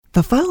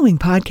The following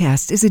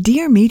podcast is a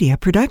Dear Media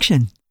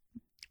production.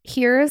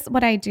 Here's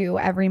what I do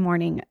every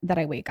morning that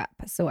I wake up.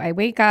 So I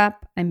wake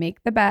up, I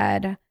make the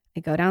bed,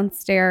 I go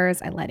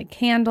downstairs, I light a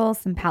candle,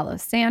 some Palo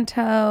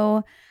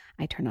Santo,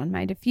 I turn on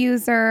my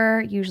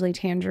diffuser, usually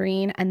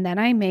tangerine, and then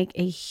I make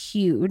a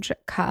huge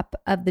cup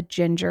of the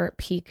ginger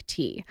peak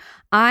tea.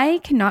 I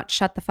cannot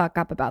shut the fuck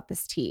up about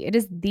this tea. It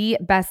is the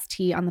best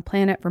tea on the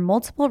planet for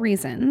multiple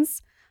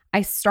reasons.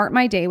 I start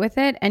my day with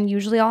it, and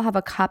usually I'll have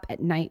a cup at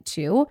night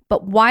too.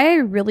 But why I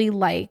really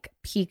like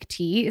peak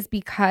tea is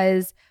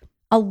because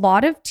a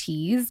lot of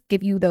teas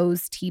give you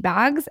those tea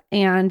bags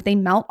and they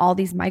melt all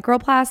these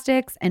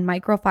microplastics and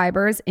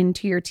microfibers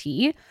into your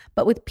tea.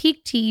 But with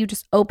peak tea, you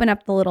just open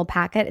up the little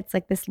packet. It's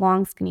like this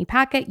long skinny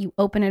packet. You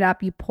open it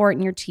up, you pour it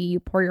in your tea, you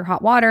pour your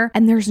hot water,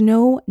 and there's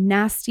no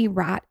nasty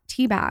rat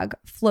tea bag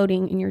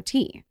floating in your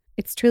tea.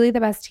 It's truly the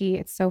best tea.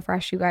 It's so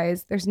fresh, you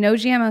guys. There's no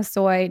GMO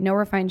soy, no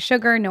refined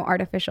sugar, no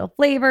artificial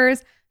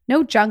flavors,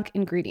 no junk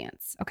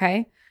ingredients,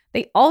 okay?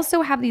 They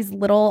also have these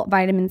little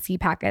vitamin C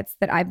packets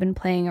that I've been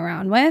playing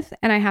around with,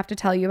 and I have to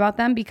tell you about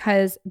them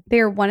because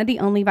they're one of the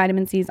only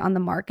vitamin Cs on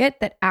the market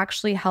that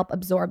actually help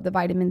absorb the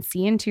vitamin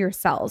C into your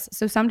cells.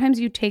 So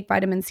sometimes you take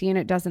vitamin C and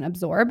it doesn't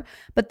absorb,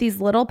 but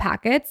these little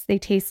packets, they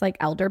taste like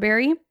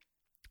elderberry,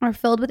 are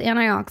filled with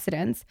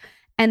antioxidants,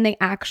 and they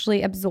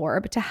actually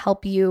absorb to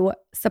help you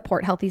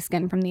support healthy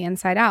skin from the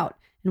inside out.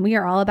 And we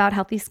are all about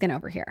healthy skin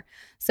over here.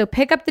 So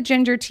pick up the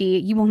ginger tea.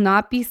 You will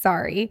not be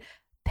sorry.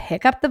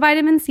 Pick up the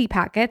vitamin C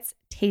packets.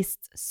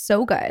 Tastes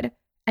so good.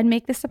 And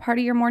make this a part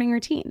of your morning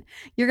routine.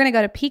 You're going to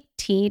go to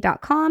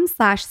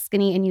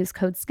peaktea.com/skinny and use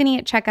code skinny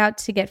at checkout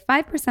to get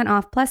 5%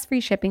 off plus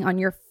free shipping on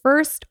your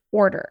first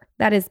order.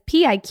 That is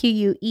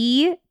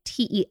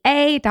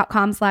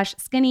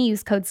PIQUETEA.com/skinny.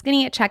 Use code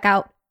skinny at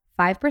checkout.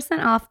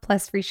 5% off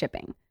plus free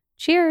shipping.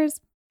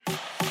 Cheers.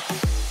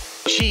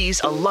 She's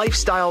a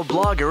lifestyle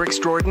blogger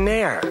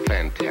extraordinaire.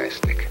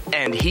 Fantastic.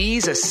 And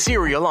he's a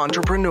serial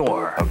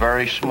entrepreneur. A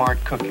very smart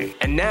cookie.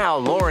 And now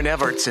Lauren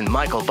Everts and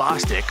Michael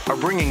Bosstick are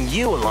bringing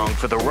you along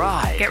for the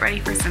ride. Get ready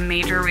for some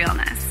major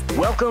realness.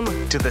 Welcome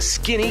to the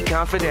Skinny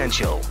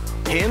Confidential.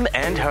 Him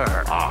and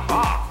her.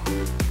 Aha!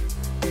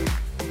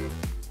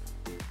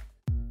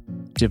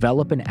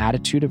 Develop an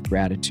attitude of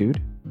gratitude.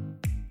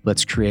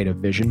 Let's create a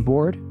vision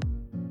board.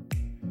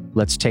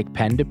 Let's take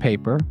pen to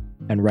paper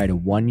and write a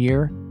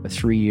 1-year, a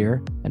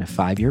 3-year, and a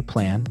 5-year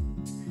plan.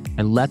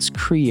 And let's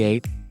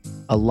create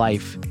a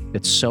life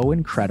that's so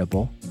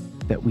incredible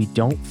that we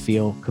don't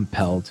feel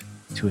compelled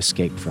to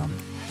escape from,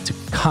 to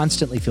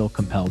constantly feel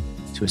compelled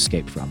to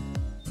escape from.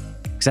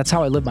 Because that's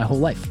how I lived my whole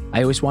life.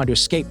 I always wanted to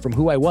escape from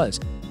who I was.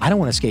 I don't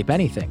want to escape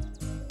anything.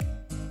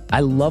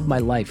 I love my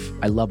life.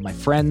 I love my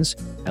friends.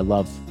 I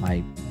love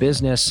my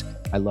business.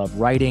 I love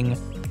writing.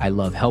 I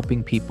love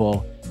helping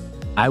people.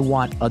 I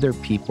want other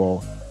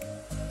people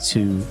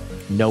to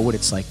know what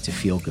it's like to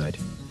feel good.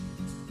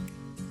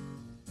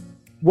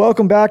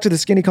 Welcome back to the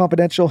Skinny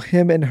Confidential,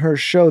 Him and Her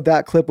show.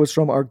 That clip was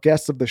from our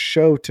guest of the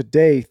show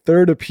today.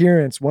 Third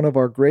appearance, one of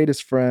our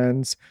greatest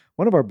friends,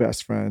 one of our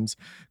best friends,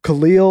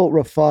 Khalil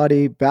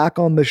Rafati, back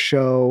on the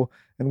show.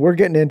 And we're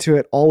getting into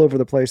it all over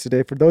the place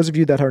today. For those of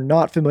you that are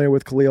not familiar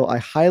with Khalil, I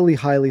highly,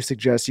 highly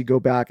suggest you go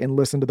back and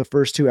listen to the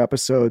first 2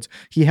 episodes.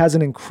 He has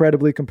an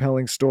incredibly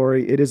compelling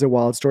story. It is a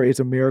wild story.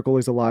 It's a miracle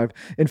he's alive.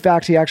 In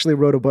fact, he actually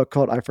wrote a book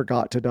called I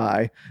Forgot to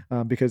Die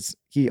because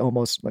he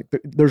almost,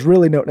 there's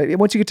really no,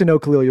 once you get to know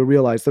Khalil, you'll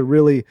realize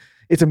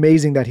it's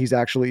amazing that he's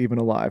actually even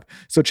alive.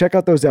 So check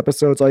out those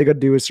episodes. All you got to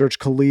do is search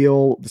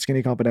Khalil, the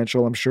Skinny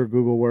Confidential. I'm sure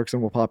Google works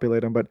and will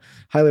populate them, but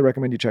highly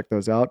recommend you check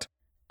those out.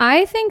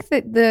 I think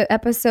that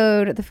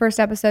the first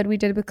episode we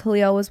did with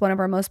Khalil was one of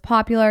our most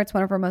popular. It's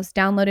one of our most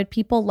downloaded.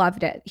 People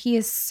loved it. He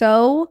is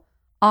so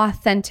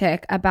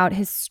authentic about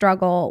his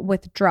struggle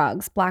with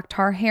drugs, black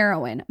tar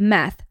heroin,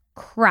 meth,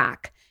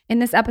 crack. In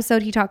this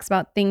episode, he talks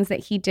about things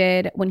that he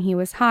did when he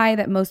was high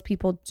that most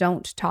people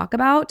don't talk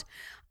about.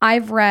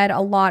 I've read a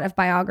lot of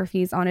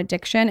biographies on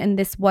addiction, and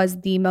this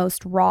was the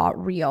most raw,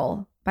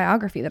 real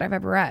biography that I've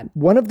ever read.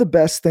 One of the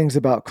best things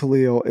about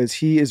Khalil is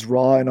he is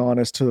raw and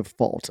honest to the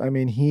fault. I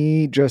mean,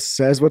 he just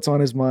says what's on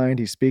his mind.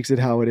 He speaks it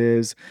how it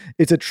is.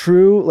 It's a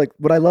true,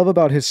 what I love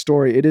about his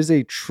story, it is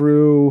a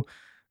true,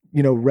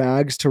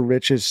 rags to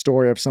riches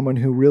story of someone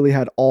who really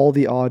had all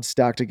the odds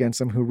stacked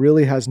against him, who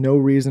really has no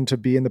reason to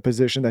be in the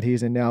position that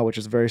he's in now, which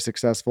is very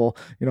successful,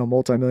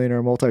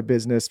 multimillionaire,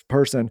 multi-business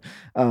person.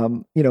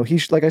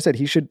 Like I said,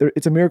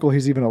 it's a miracle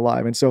he's even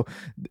alive. And so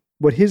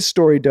what his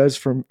story does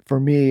for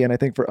me, and I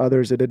think for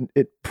others,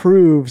 it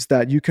proves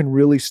that you can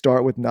really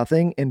start with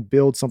nothing and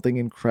build something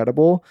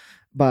incredible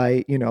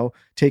by,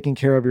 taking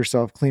care of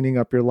yourself, cleaning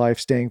up your life,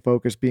 staying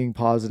focused, being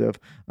positive.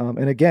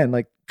 And again,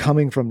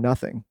 coming from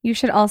nothing. You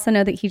should also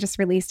know that he just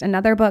released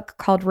another book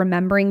called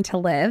Remembering to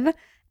Live.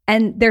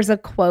 And there's a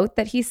quote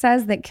that he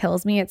says that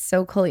kills me. It's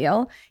so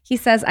Khalil. He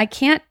says, I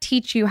can't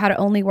teach you how to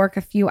only work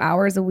a few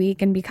hours a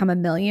week and become a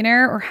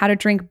millionaire, or how to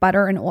drink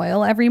butter and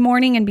oil every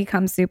morning and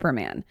become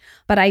Superman.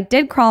 But I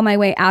did crawl my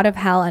way out of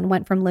hell and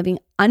went from living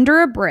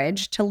under a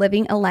bridge to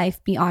living a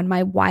life beyond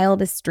my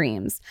wildest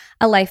dreams,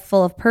 a life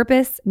full of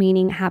purpose,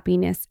 meaning,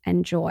 happiness,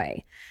 and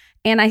joy.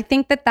 And I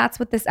think that that's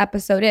what this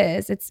episode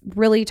is. It's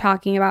really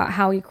talking about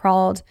how he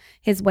crawled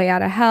his way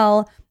out of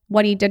hell,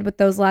 what he did with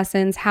those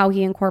lessons, how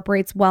he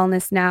incorporates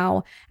wellness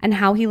now, and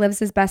how he lives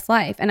his best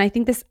life. And I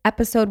think this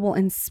episode will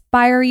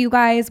inspire you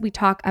guys. We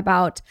talk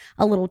about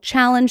a little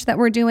challenge that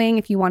we're doing.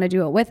 If you want to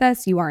do it with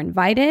us, you are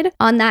invited.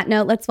 On that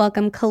note, let's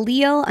welcome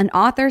Khalil, an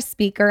author,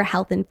 speaker,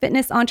 health and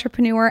fitness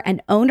entrepreneur,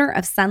 and owner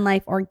of Sun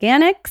Life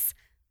Organics,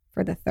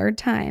 for the third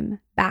time,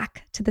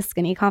 back to the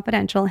Skinny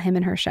Confidential, Him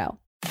and Her show.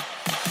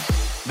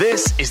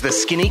 This is the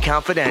Skinny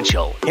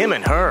Confidential, Him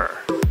and Her.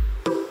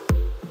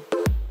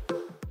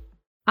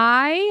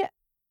 I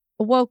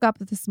woke up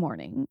this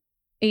morning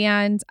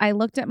and I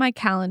looked at my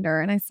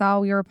calendar and I saw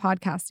we were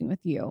podcasting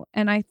with you.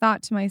 And I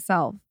thought to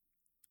myself,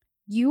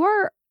 you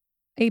are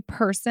a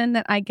person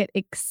that I get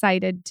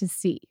excited to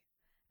see.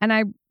 And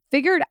I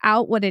figured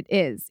out what it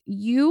is.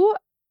 You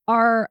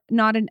are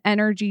not an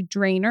energy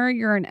drainer.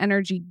 You're an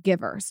energy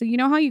giver. So you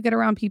know how you get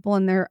around people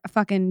and they're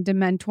fucking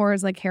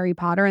dementors like Harry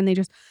Potter and they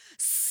just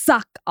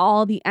suck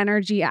all the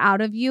energy out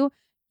of you?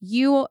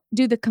 You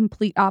do the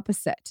complete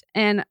opposite.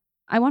 And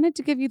I wanted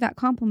to give you that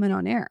compliment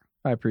on air.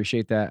 I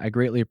appreciate that. I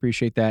greatly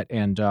appreciate that.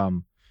 And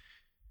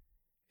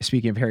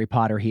speaking of Harry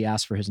Potter, he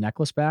asked for his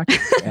necklace back,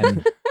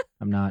 and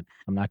I'm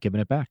not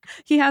giving it back.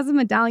 He has a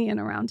medallion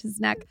around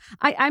his neck.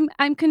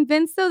 I'm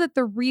convinced though that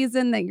the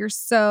reason that you're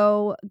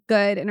so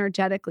good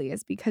energetically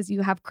is because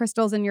you have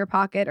crystals in your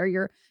pocket, or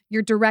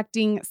you're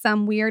directing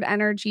some weird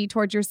energy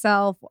towards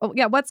yourself. Oh,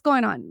 yeah, what's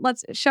going on?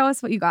 Let's show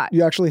us what you got.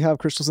 You actually have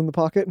crystals in the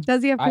pocket?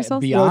 Does he have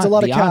crystals? Well, it's a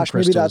lot of cash.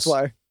 Crystals, maybe that's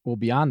why. Well,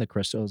 beyond the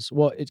crystals.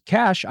 Well, it's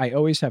cash. I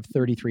always have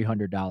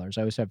 $3,300.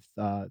 I always have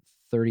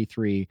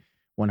 33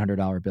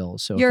 $100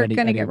 bills. So you're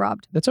going to get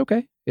robbed. That's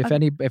okay.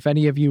 If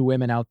any of you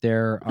women out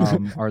there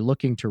are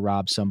looking to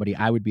rob somebody,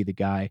 I would be the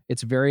guy.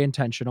 It's very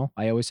intentional.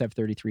 I always have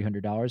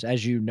 $3,300.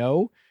 As you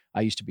know,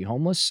 I used to be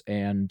homeless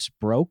and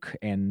broke,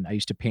 and I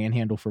used to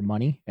panhandle for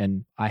money.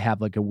 And I have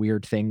like a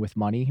weird thing with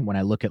money. When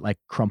I look at like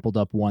crumpled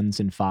up 1s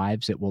and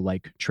 5s, it will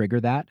like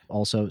trigger that.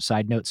 Also,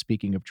 side note,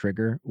 speaking of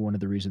trigger, one of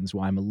the reasons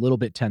why I'm a little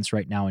bit tense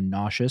right now and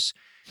nauseous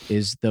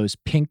is those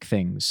pink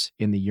things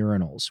in the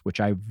urinals,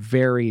 which I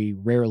very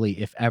rarely,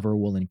 if ever,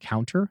 will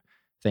encounter.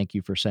 Thank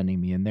you for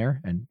sending me in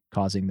there and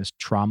causing this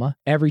trauma.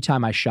 Every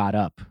time I shot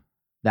up,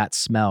 that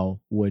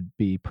smell would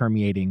be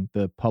permeating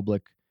the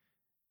public.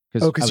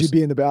 Because you'd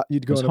be in the bath.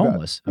 You'd go to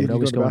homeless. I would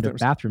always go into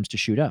bathrooms to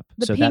shoot up.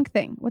 The pink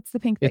thing. What's the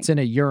pink thing? It's in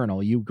a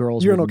urinal. You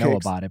girls would know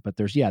about it, but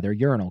they're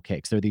urinal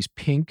cakes. They're these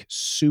pink,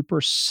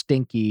 super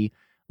stinky,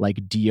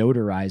 like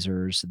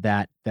deodorizers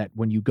that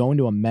when you go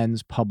into a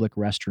men's public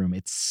restroom,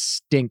 it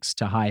stinks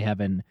to high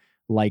heaven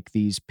like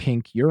these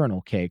pink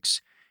urinal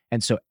cakes.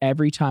 And so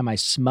every time I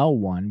smell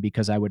one,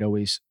 because I would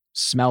always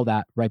smell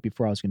that right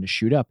before I was going to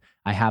shoot up,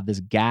 I have this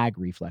gag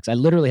reflex. I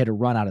literally had to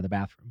run out of the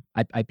bathroom.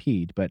 I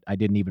peed, but I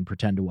didn't even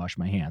pretend to wash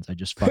my hands. I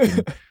just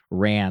fucking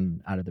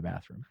ran out of the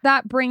bathroom.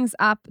 That brings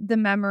up the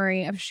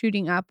memory of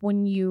shooting up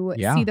when you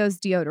see those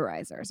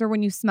deodorizers or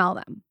when you smell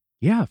them.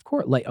 Yeah, of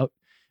course. Like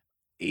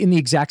in the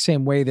exact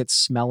same way that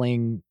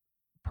smelling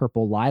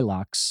purple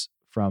lilacs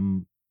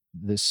from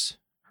this,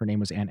 her name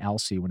was Aunt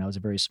Elsie. When I was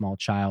a very small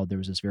child, there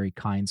was this very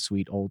kind,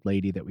 sweet old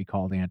lady that we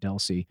called Aunt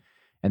Elsie.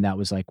 And that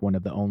was like one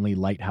of the only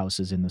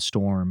lighthouses in the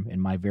storm in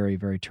my very,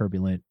 very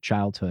turbulent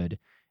childhood.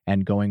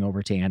 And going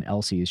over to Aunt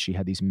Elsie's, she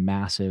had these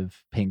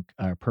massive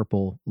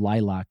purple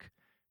lilac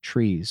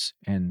trees.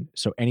 And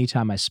so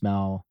anytime I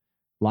smell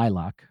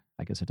lilac,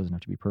 I guess it doesn't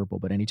have to be purple,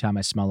 but anytime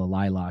I smell a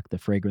lilac, the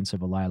fragrance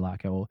of a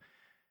lilac, I will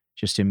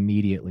just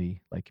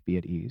immediately like be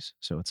at ease.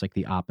 So it's like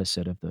the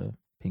opposite of the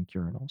pink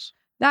urinals.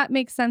 That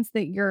makes sense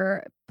that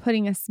you're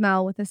putting a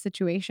smell with a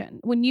situation.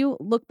 When you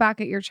look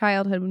back at your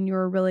childhood when you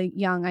were really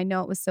young, I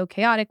know it was so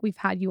chaotic. We've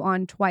had you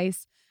on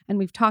twice and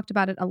we've talked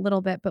about it a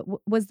little bit, but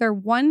was there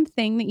one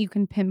thing that you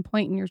can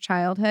pinpoint in your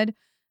childhood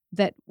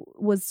that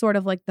was sort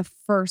of like the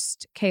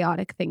first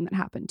chaotic thing that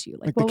happened to you?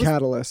 Like the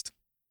catalyst.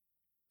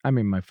 I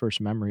mean, my first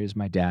memory is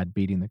my dad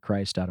beating the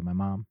Christ out of my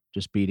mom,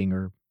 just beating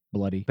her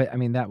bloody. But I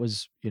mean, that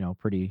was,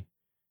 pretty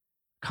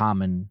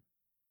common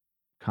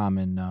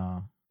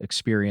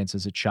experience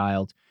as a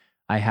child.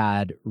 I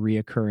had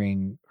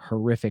reoccurring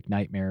horrific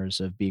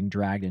nightmares of being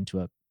dragged into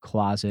a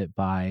closet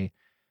by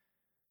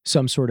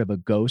some sort of a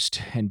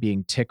ghost and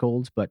being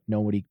tickled, but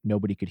nobody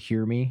could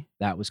hear me.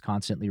 That was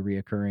constantly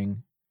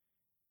reoccurring.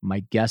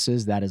 My guess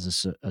is that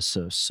is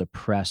a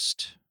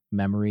suppressed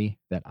memory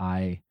that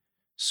I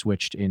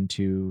switched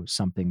into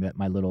something that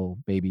my little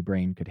baby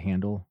brain could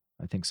handle.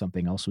 I think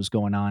something else was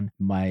going on.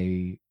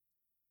 My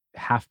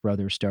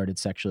half-brother started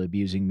sexually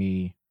abusing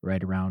me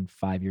right around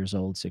 5 years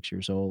old, 6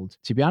 years old.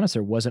 To be honest,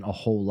 there wasn't a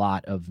whole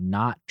lot of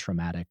not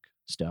traumatic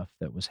stuff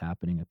that was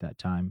happening at that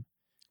time.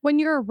 When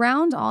you're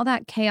around all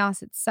that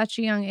chaos at such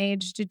a young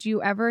age, did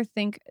you ever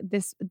think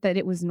that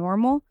it was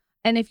normal?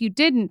 And if you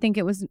didn't think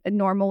it was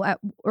normal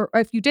or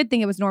if you did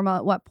think it was normal,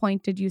 at what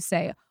point did you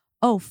say,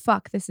 oh,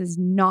 fuck, this is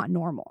not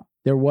normal?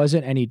 There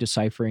wasn't any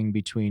deciphering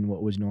between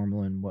what was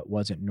normal and what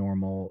wasn't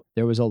normal.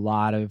 There was a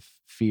lot of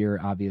fear,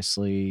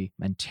 obviously,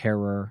 and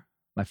terror.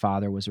 My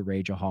father was a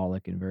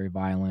rageaholic and very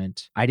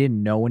violent. I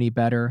didn't know any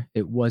better.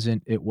 It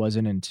wasn't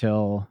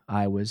until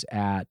I was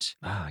at,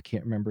 I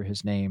can't remember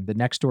his name. The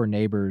next door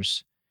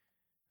neighbors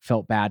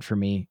felt bad for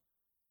me.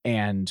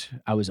 And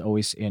I was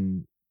always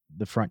in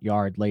the front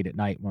yard late at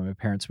night when my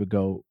parents would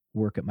go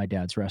work at my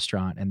dad's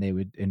restaurant and they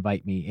would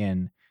invite me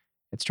in.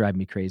 It's driving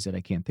me crazy that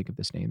I can't think of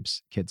this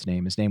kid's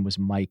name. His name was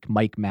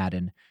Mike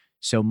Madden.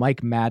 So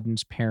Mike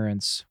Madden's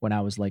parents, when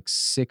I was like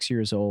 6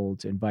 years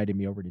old, invited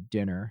me over to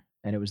dinner.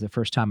 And it was the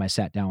first time I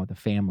sat down with a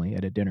family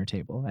at a dinner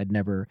table.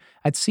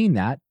 I'd seen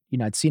that,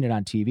 I'd seen it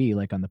on TV,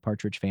 like on the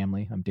Partridge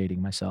Family. I'm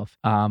dating myself.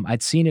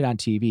 I'd seen it on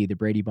TV, the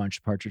Brady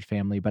Bunch, Partridge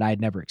Family, but I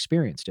had never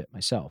experienced it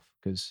myself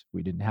because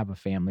we didn't have a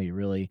family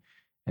really.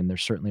 And there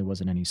certainly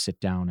wasn't any sit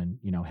down and,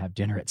 have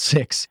dinner at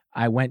 6.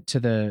 I went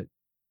to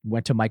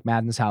Mike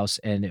Madden's house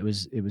and it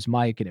was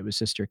Mike and it was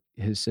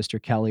his sister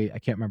Kelly. I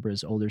can't remember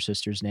his older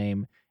sister's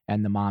name,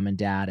 and the mom and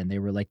dad. And they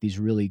were like these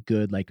really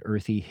good, like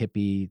earthy,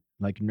 hippie,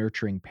 like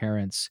nurturing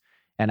parents.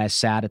 And I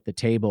sat at the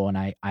table and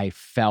I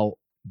felt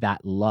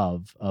that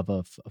love of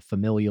a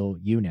familial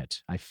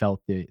unit. I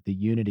felt the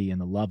unity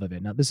and the love of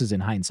it. Now, this is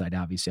in hindsight,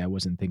 obviously. I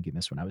wasn't thinking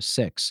this when I was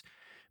 6.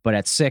 But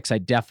at 6, I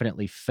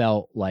definitely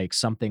felt like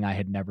something I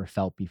had never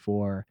felt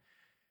before.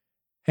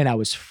 And I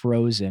was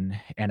frozen.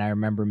 And I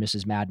remember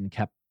Mrs. Madden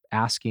kept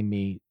asking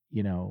me,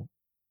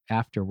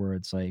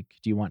 afterwards, like,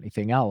 do you want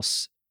anything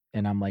else?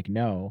 And I'm like,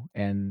 no.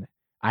 And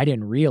I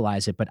didn't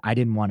realize it, but I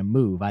didn't want to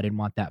move. I didn't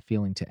want that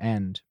feeling to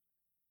end.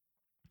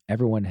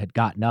 Everyone had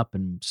gotten up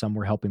and some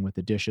were helping with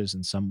the dishes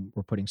and some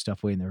were putting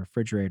stuff away in the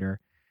refrigerator.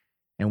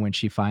 And when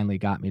she finally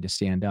got me to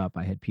stand up,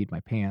 I had peed my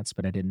pants,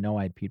 but I didn't know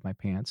I'd peed my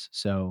pants.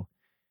 So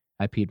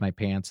I peed my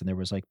pants and there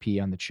was like pee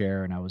on the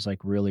chair and I was like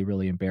really,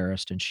 really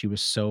embarrassed. And she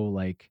was so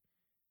like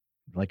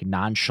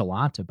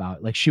nonchalant about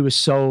it. Like she was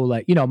so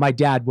like, my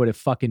dad would have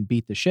fucking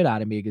beat the shit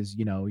out of me because,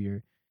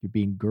 you're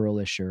being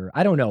girlish or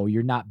I don't know,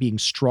 you're not being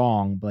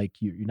strong. Like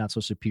you're not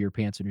supposed to pee your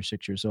pants when you're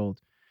 6 years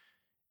old.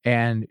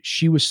 And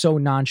she was so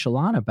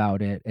nonchalant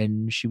about it.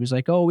 And she was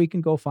like, oh, we can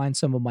go find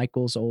some of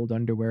Michael's old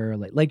underwear.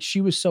 Like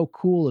she was so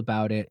cool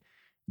about it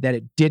that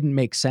it didn't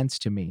make sense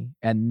to me.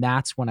 And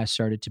that's when I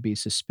started to be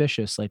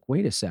suspicious. Like,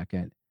 wait a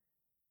second.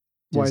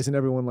 Why isn't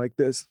everyone like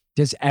this?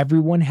 Does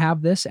everyone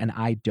have this and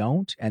I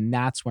don't? And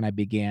that's when I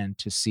began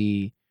to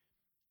see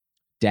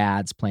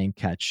dads playing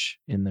catch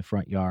in the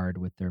front yard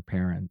with their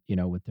parent,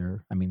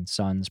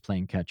 sons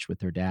playing catch with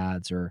their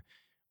dads or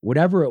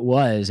whatever it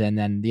was. And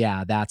then,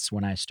 that's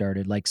when I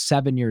started. Like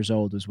 7 years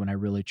old was when I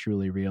really,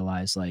 truly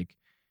realized like,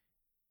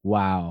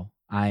 wow,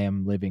 I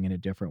am living in a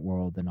different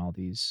world than all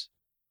these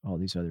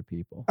other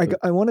people.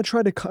 I want to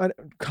try to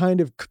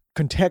kind of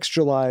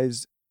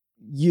contextualize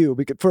you,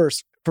 because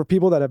first, for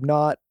people that have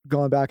not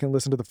gone back and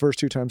listened to the first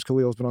 2 times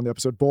Khalil's been on the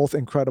episode, both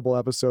incredible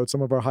episodes,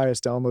 some of our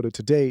highest downloaded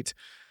to date,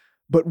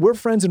 but we're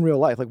friends in real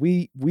life. Like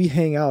we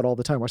hang out all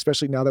the time,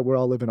 especially now that we're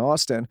all live in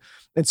Austin.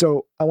 And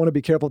so I want to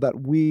be careful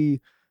that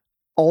we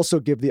also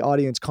give the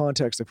audience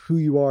context of who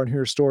you are and who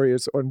your story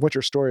is and what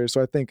your story is.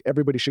 So I think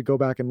everybody should go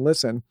back and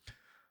listen.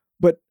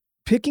 But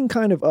picking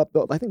kind of up,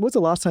 I think, what's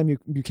the last time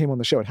you came on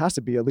the show? It has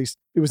to be we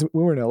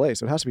were in LA,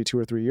 so it has to be 2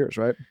 or 3 years,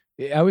 right?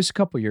 I was a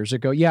couple years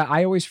ago. Yeah,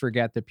 I always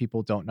forget that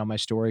people don't know my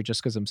story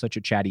just because I'm such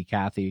a chatty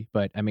Cathy.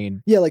 But I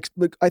mean, yeah, like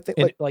I think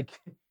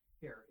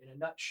here in a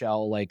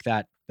nutshell, like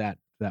that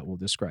will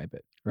describe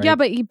it. Right? Yeah,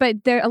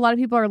 but there a lot of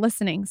people are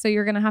listening, so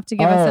you're gonna have to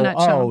give us a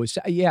nutshell.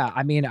 So, yeah.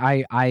 I mean,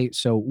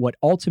 so what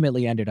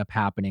ultimately ended up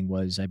happening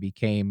was I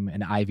became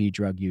an IV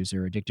drug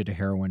user, addicted to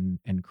heroin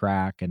and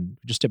crack and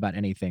just about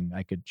anything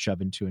I could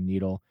shove into a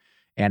needle.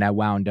 And I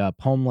wound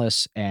up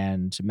homeless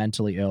and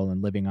mentally ill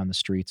and living on the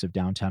streets of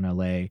downtown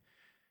LA,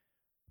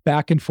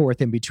 back and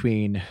forth in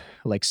between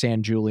like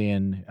San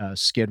Julian,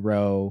 Skid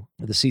Row,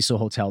 the Cecil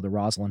Hotel, the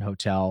Roslyn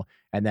Hotel,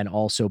 and then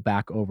also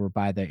back over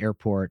by the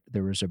airport.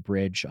 There was a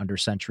bridge under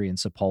Century and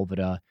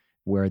Sepulveda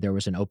where there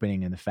was an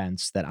opening in the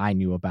fence that I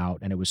knew about,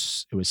 and it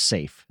was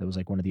safe. It was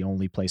like one of the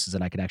only places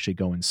that I could actually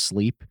go and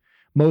sleep.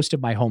 Most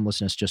of my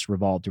homelessness just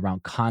revolved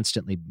around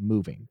constantly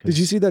moving. Did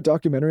you see that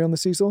documentary on the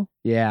Cecil?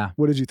 Yeah.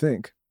 What did you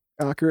think?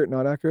 Accurate,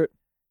 not accurate?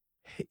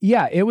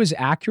 Yeah, it was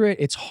accurate.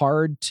 It's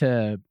hard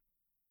to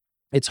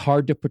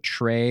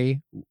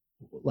portray.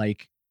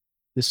 Like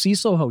the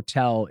Cecil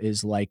Hotel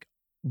is like,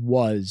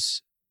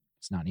 it's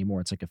not anymore.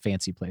 It's like a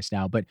fancy place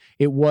now, but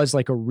it was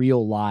like a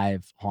real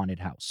live haunted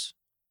house.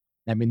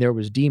 I mean, there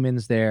was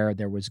demons there.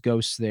 There was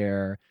ghosts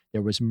there.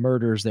 There was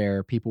murders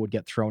there. People would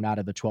get thrown out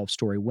of the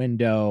 12-story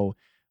window.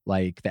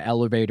 Like the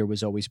elevator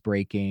was always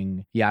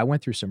breaking. Yeah, I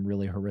went through some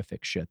really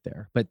horrific shit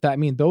there. But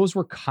those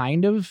were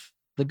kind of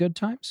the good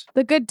times.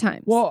 The good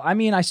times. Well, I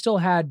mean, I still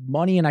had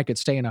money and I could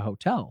stay in a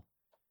hotel.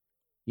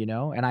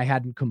 and I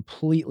hadn't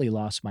completely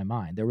lost my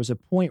mind. There was a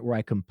point where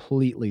I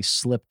completely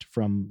slipped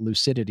from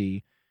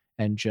lucidity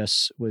and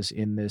just was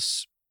in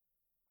this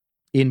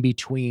in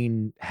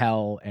between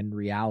hell and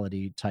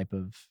reality type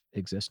of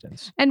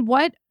existence. And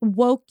what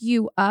woke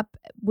you up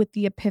with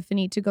the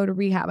epiphany to go to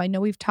rehab? I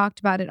know we've talked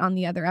about it on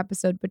the other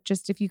episode, but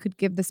just if you could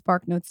give the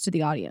spark notes to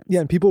the audience.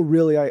 Yeah, and people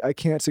really, I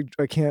can't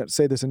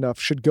say this enough,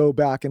 should go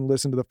back and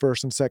listen to the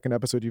first and second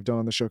episode you've done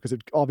on the show, because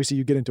obviously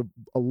you get into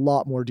a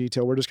lot more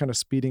detail. We're just kind of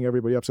speeding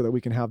everybody up so that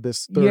we can have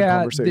this third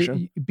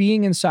conversation.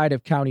 Being inside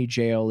of county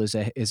jail is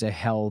a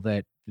hell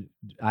that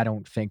I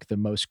don't think the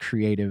most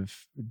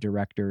creative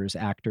directors,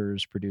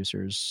 actors,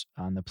 producers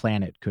on the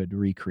planet could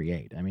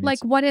recreate. I mean,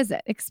 like, what is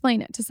it?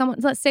 Explain it to someone.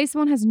 Let's say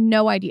someone has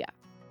no idea.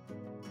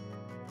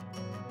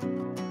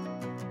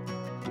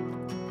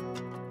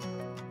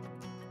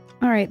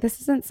 All right, this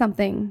isn't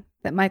something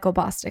that Michael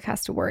Bostic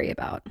has to worry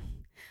about,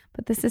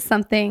 but this is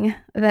something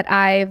that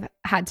I've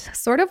had to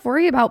sort of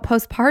worry about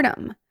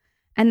postpartum,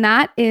 and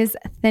that is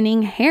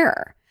thinning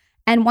hair.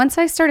 And once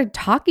I started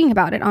talking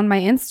about it on my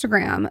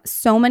Instagram,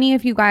 so many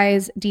of you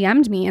guys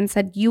DM'd me and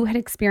said you had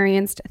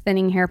experienced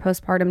thinning hair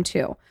postpartum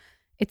too.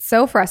 It's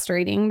so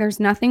frustrating. There's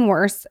nothing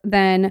worse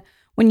than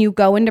when you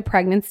go into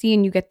pregnancy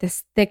and you get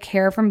this thick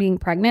hair from being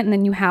pregnant, and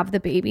then you have the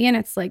baby and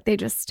it's like they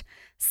just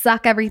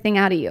suck everything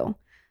out of you.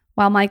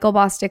 While Michael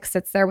Bostic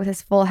sits there with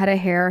his full head of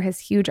hair, his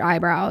huge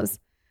eyebrows,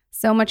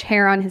 so much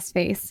hair on his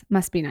face,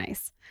 must be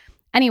nice.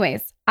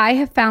 Anyways, I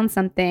have found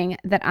something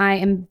that I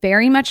am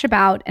very much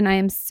about and I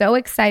am so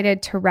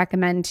excited to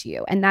recommend to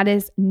you, and that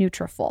is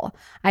Nutrafol.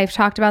 I've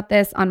talked about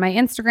this on my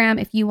Instagram.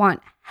 If you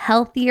want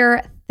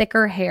healthier,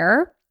 thicker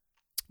hair,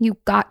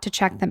 you've got to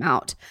check them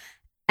out.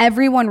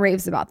 Everyone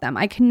raves about them.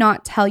 I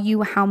cannot tell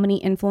you how many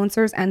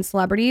influencers and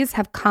celebrities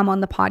have come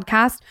on the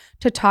podcast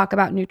to talk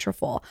about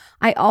Nutrafol.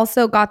 I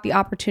also got the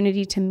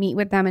opportunity to meet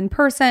with them in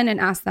person and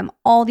ask them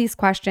all these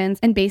questions.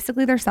 And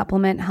basically their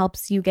supplement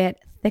helps you get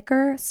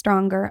thicker,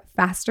 stronger,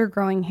 faster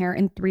growing hair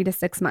in 3 to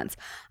 6 months.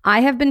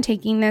 I have been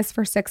taking this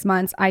for 6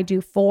 months. I do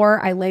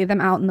 4. I lay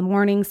them out in the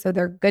morning so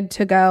they're good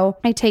to go.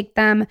 I take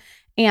them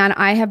and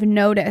I have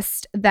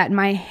noticed that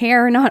my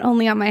hair, not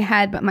only on my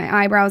head, but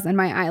my eyebrows and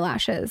my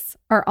eyelashes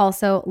are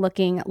also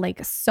looking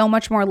like so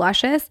much more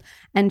luscious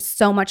and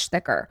so much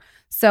thicker.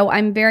 So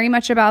I'm very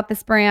much about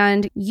this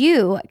brand.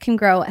 You can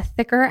grow a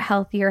thicker,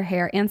 healthier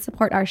hair and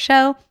support our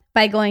show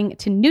by going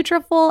to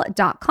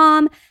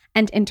Nutrafol.com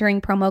and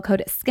entering promo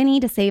code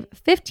SKINNY to save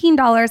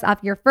 $15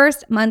 off your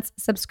first month's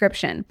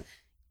subscription.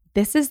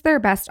 This is their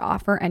best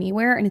offer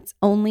anywhere, and it's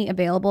only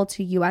available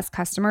to US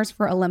customers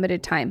for a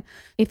limited time.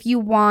 If you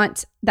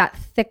want that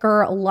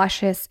thicker,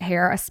 luscious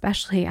hair,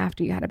 especially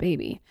after you had a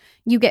baby,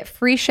 you get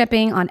free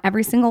shipping on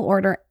every single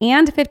order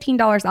and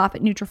 $15 off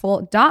at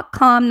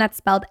Nutrafol.com. That's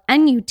spelled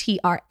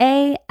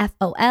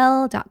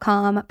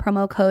Nutrafol.com,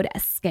 promo code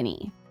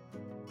SKINNY.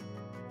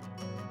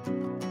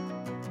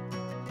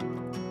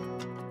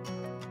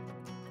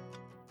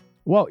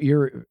 Well,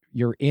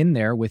 you're in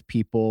there with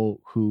people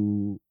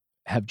who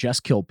have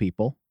just killed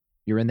people.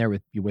 You're in there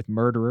with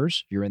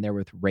murderers. You're in there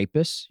with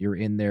rapists. You're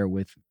in there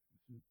with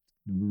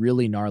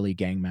really gnarly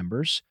gang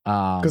members.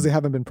 Because they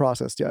haven't been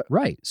processed yet.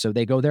 Right. So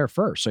they go there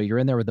first. So you're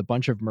in there with a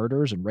bunch of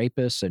murderers and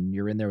rapists, and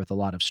you're in there with a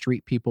lot of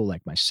street people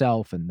like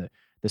myself, and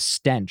the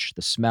stench,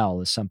 the smell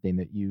is something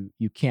that you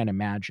can't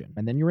imagine.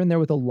 And then you're in there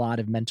with a lot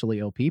of mentally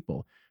ill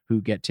people who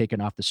get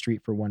taken off the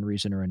street for one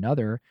reason or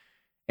another.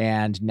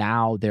 And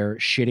now they're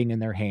shitting in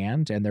their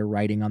hand and they're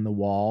writing on the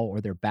wall, or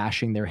they're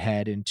bashing their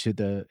head into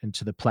the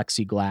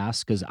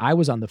plexiglass. Because I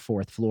was on the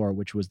 4th floor,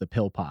 which was the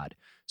pill pod.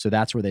 So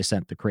that's where they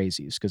sent the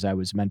crazies, because I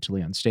was mentally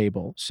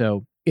unstable.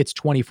 So it's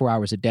 24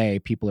 hours a day.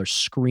 People are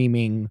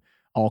screaming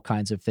all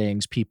kinds of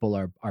things. People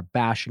are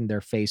bashing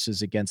their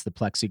faces against the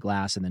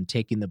plexiglass and then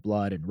taking the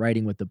blood and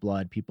writing with the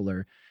blood. People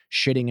are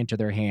shitting into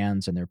their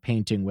hands and they're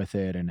painting with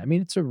it. And I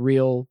mean, it's a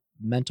real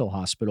mental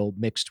hospital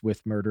mixed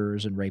with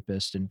murderers and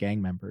rapists and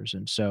gang members.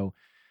 And so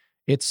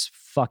it's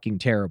fucking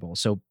terrible.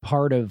 So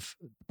part of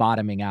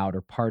bottoming out,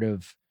 or part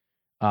of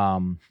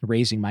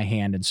raising my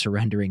hand and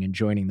surrendering and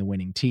joining the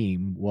winning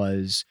team,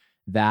 was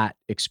that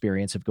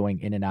experience of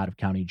going in and out of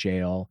county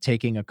jail,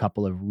 taking a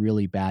couple of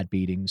really bad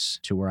beatings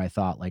to where I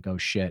thought like, oh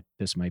shit,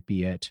 this might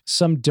be it.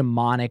 Some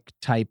demonic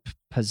type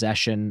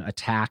possession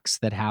attacks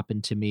that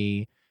happened to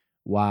me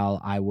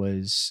while I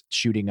was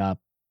shooting up,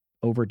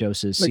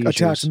 overdoses, like seizures.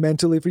 Attacks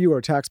mentally for you, or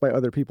attacks by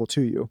other people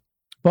to you?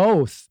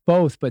 Both.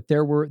 But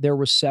there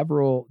were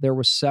several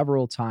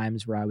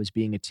times where I was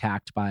being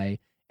attacked by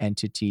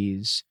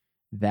entities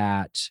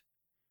that,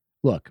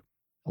 look,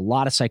 a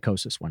lot of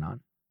psychosis went on.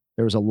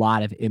 There was a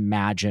lot of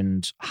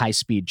imagined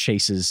high-speed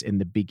chases in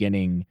the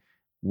beginning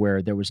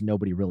where there was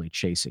nobody really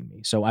chasing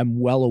me. So I'm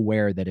well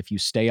aware that if you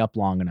stay up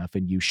long enough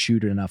and you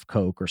shoot enough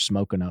coke or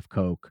smoke enough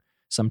coke,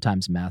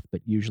 sometimes meth, but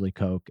usually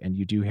coke, and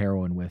you do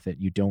heroin with it,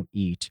 you don't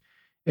eat,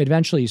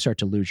 eventually you start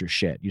to lose your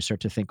shit. You start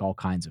to think all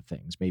kinds of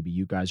things. Maybe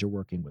you guys are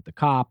working with the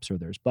cops, or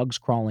there's bugs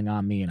crawling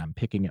on me and I'm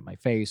picking at my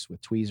face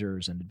with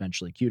tweezers and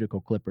eventually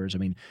cuticle clippers. I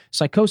mean,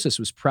 psychosis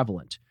was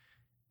prevalent.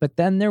 But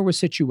then there were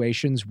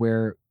situations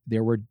where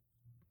there were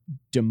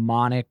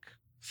demonic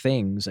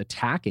things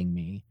attacking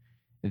me,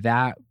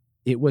 that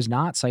it was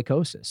not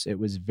psychosis. It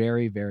was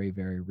very, very,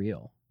 very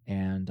real.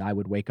 And I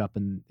would wake up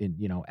and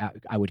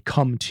I would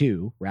come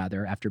to,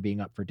 rather, after being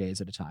up for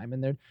days at a time,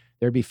 and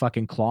there'd be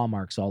fucking claw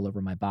marks all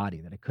over my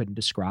body that I couldn't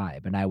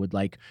describe. And I would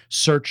like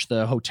search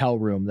the hotel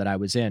room that I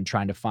was in,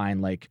 trying to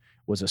find like,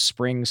 was a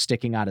spring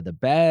sticking out of the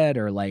bed,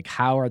 or like,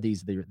 how are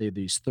these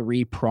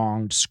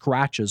 3-pronged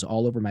scratches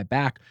all over my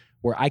back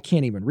where I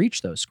can't even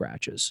reach those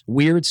scratches?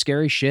 Weird,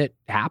 scary shit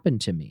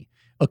happened to me.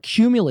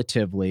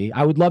 Accumulatively,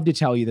 I would love to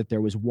tell you that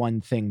there was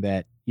one thing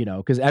that,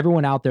 because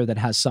everyone out there that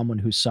has someone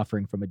who's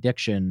suffering from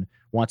addiction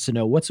wants to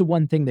know, what's the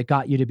one thing that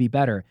got you to be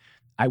better?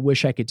 I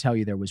wish I could tell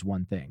you there was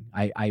one thing.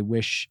 I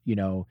wish,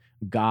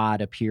 God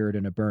appeared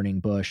in a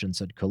burning bush and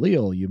said,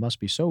 Khalil, you must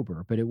be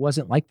sober. But it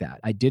wasn't like that.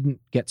 I didn't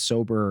get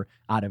sober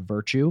out of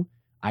virtue.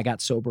 I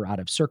got sober out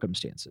of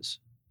circumstances.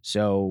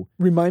 So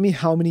remind me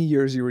how many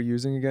years you were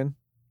using again,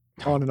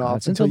 on and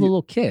off? Since I was a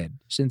little kid,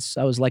 since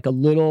I was like a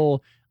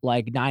little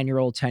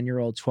 9-year-old,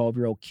 10-year-old,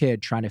 12-year-old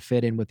kid trying to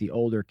fit in with the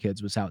older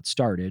kids was how it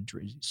started,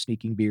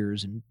 sneaking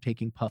beers and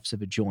taking puffs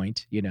of a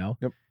joint, Yep.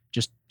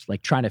 Just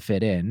like trying to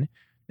fit in,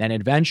 and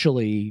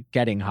eventually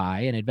getting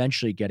high, and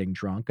eventually getting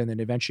drunk, and then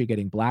eventually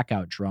getting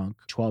blackout drunk,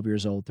 12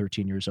 years old,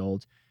 13 years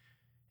old.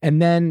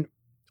 And then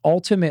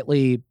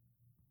ultimately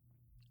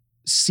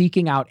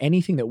seeking out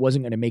anything that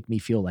wasn't going to make me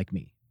feel like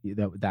me.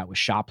 That was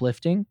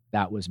shoplifting,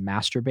 that was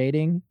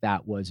masturbating,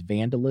 that was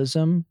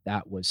vandalism,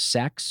 that was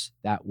sex,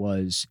 that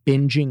was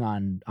binging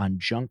on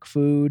junk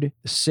food,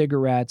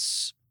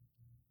 cigarettes,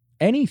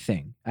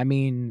 anything. I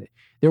mean,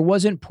 there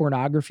wasn't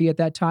pornography at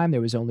that time.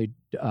 There was only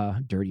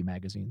dirty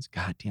magazines.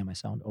 God damn, I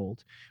sound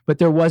old. But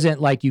there wasn't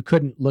like, you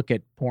couldn't look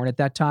at porn at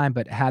that time.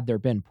 But had there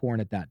been porn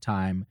at that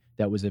time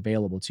that was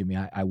available to me,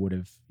 I would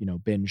have,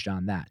 binged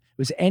on that. It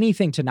was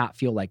anything to not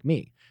feel like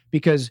me,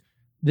 because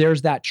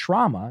there's that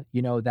trauma,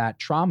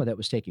 that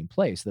was taking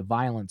place, the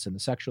violence and the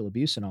sexual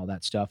abuse and all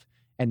that stuff.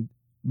 And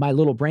my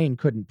little brain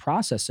couldn't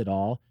process it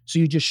all. So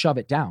you just shove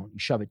it down, you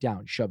shove it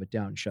down, you shove it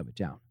down, you shove it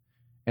down.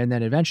 And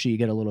then eventually you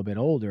get a little bit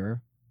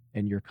older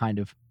and you're kind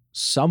of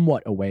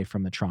somewhat away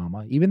from the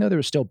trauma, even though there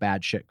was still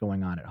bad shit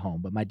going on at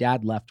home. But my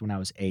dad left when I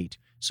was 8.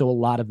 So a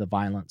lot of the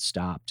violence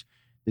stopped.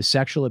 The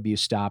sexual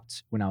abuse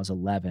stopped when I was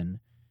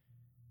 11.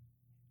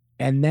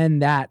 And then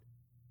that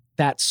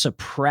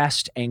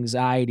suppressed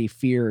anxiety,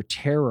 fear,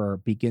 terror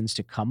begins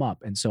to come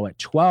up. And so at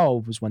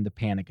 12 was when the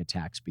panic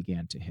attacks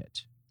began to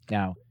hit.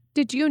 Now,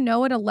 did you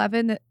know at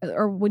 11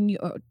 or when you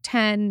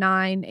 10,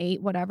 9,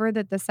 8, whatever,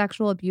 that the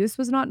sexual abuse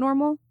was not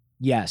normal?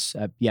 Yes.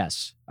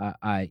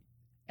 I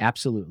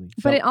absolutely.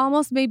 But it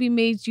almost maybe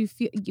makes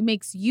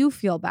you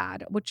feel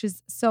bad, which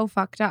is so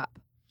fucked up.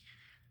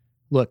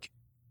 Look,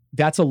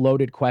 that's a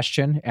loaded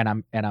question,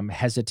 and I'm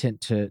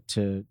hesitant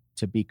to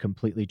be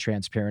completely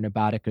transparent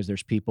about it, because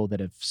there's people that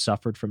have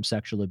suffered from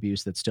sexual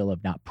abuse that still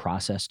have not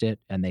processed it,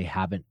 and they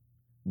haven't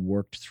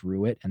worked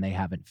through it, and they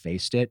haven't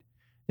faced it.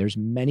 There's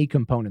many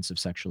components of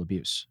sexual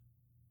abuse.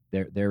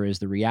 There is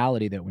the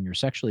reality that when you're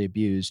sexually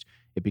abused,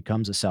 it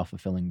becomes a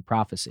self-fulfilling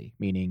prophecy,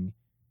 meaning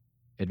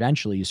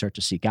eventually you start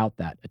to seek out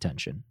that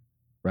attention,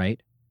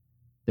 right?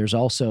 There's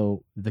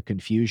also the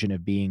confusion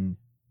of being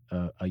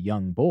a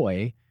young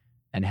boy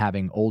and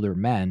having older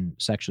men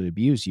sexually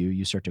abuse you.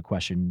 You start to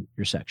question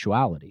your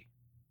sexuality.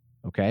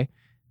 Okay.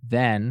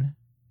 Then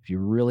if you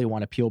really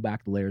want to peel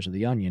back the layers of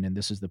the onion, and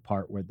this is the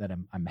part where that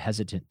I'm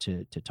hesitant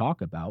to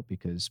talk about,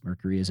 because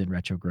Mercury is in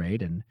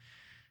retrograde and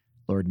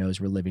Lord knows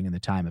we're living in the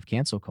time of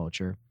cancel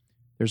culture.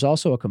 There's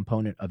also a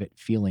component of it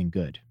feeling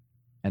good.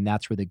 And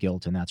that's where the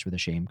guilt and that's where the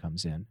shame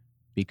comes in.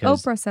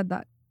 Because Oprah said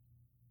that.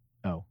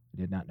 Oh,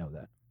 I did not know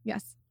that.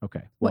 Yes.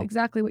 Okay. Well,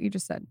 exactly what you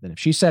just said. Then if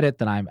she said it,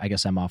 then I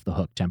guess I'm off the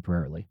hook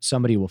temporarily.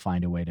 Somebody will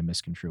find a way to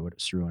misconstrue what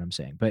I'm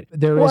saying. But I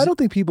don't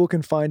think people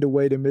can find a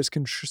way to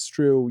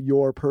misconstrue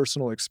your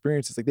personal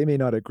experiences. Like, they may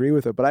not agree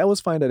with it, but I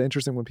always find that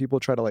interesting when people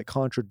try to like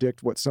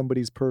contradict what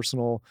somebody's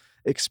personal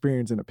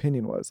experience and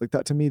opinion was. Like,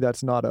 that to me,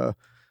 that's not a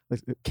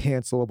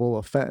cancelable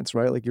offense,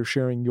 right? Like, you're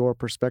sharing your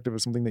perspective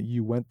of something that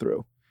you went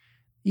through.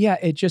 Yeah,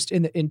 it just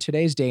in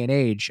today's day and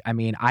age, I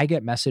mean, I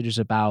get messages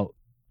about,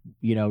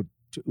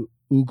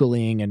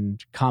 oogling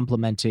and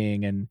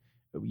complimenting and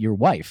your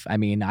wife. I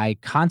mean, I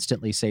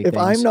constantly say if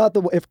things.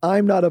 if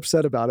I'm not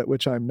upset about it,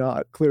 which I'm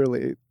not,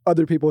 clearly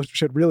other people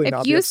should really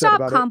not be upset about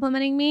it. If you stop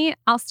complimenting me,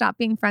 I'll stop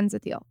being friends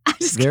with you. I'm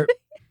just kidding.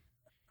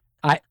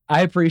 I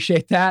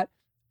appreciate that.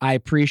 I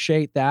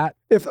appreciate that.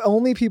 If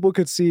only people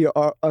could see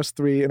us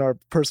three in our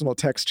personal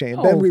text chain,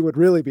 then we would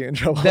really be in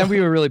trouble. Then we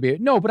would really be.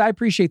 No, but I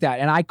appreciate that.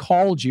 And I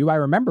called you. I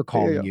remember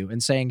calling you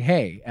and saying,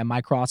 hey, am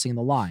I crossing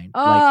the line?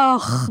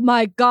 Oh,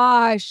 my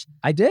gosh.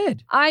 I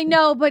did. I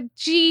know, but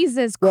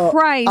Jesus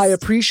Christ. I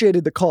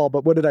appreciated the call,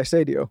 but what did I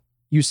say to you?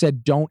 You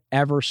said, don't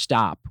ever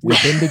stop.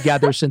 We've been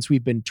together since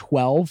we've been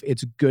 12.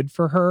 It's good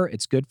for her.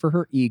 It's good for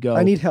her ego.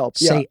 I need help.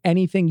 Say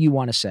anything you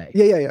want to say.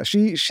 Yeah.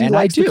 She and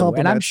likes I do. the compliments.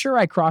 And I'm sure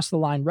I cross the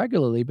line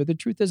regularly, but the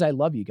truth is I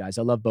love you guys.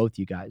 I love both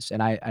you guys.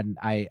 And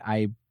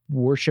I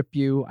worship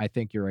you. I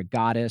think you're a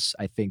goddess.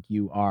 I think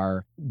you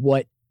are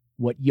what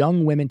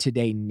young women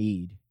today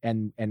need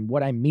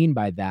what I mean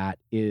by that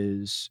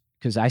is,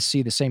 because I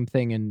see the same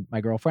thing in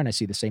my girlfriend, I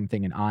see the same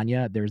thing in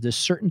Anya. There's this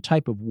certain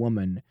type of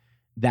woman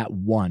that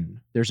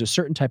won. There's a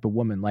certain type of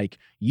woman, like,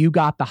 you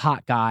got the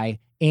hot guy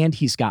and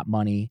he's got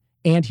money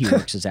and he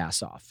works his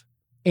ass off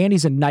and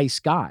he's a nice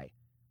guy.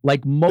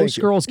 Like, most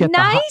girls get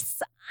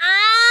nice.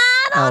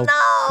 I don't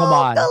know. Come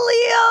on.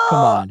 Khalil.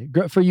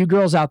 Come on. For you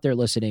girls out there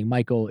listening,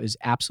 Michael is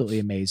absolutely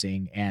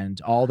amazing. And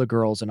all the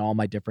girls in all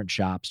my different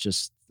shops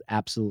just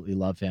absolutely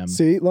love him.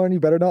 See, Lauren, you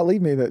better not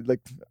leave me. That, like,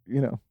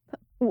 you know.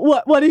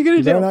 What are you going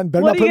to do? Better not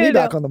put me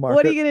back on the market.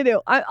 What are you going to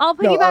do? I'll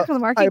put you back on the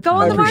market. Go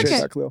on the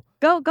market.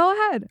 That, go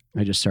ahead.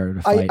 I just started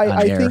a fight on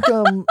I air.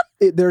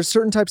 think there's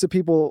certain types of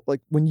people, like,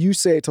 when you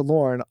say it to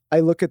Lauren, I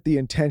look at the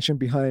intention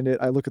behind it.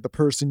 I look at the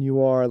person you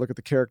are. I look at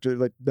the character,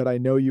 like, that I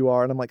know you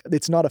are. And I'm like,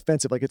 it's not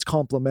offensive. Like, it's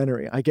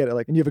complimentary. I get it.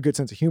 Like, and you have a good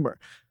sense of humor.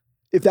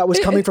 If that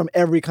was coming from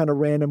every kind of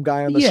random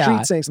guy on the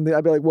street saying something,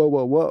 I'd be like,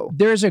 whoa.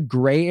 There's a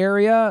gray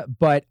area,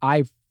 but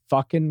I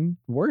fucking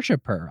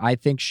worship her. I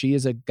think she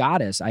is a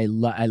goddess. I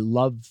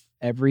love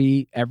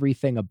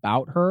everything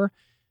about her,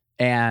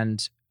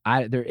 and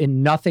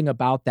nothing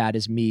about that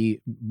is me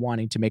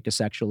wanting to make a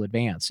sexual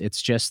advance.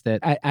 It's just that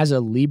as a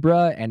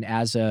Libra and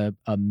as a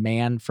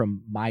man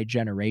from my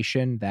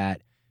generation,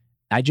 that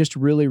I just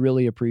really,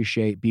 really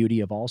appreciate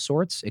beauty of all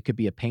sorts. It could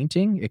be a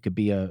painting. It could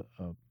be a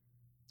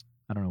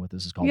I don't know what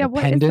this is called. Yeah, a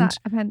what pendant. is that?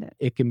 A pendant.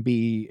 It can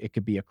be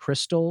a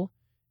crystal.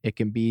 It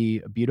can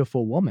be a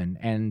beautiful woman.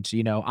 And,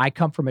 you know, I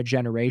come from a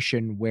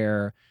generation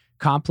where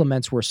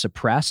compliments were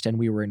suppressed and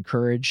we were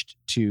encouraged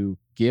to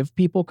give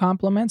people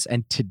compliments.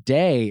 And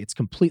today it's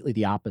completely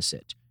the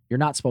opposite. You're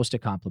not supposed to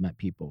compliment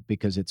people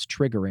because it's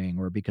triggering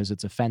or because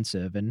it's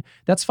offensive. And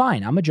that's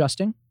fine. I'm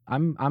adjusting.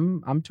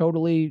 I'm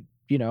totally,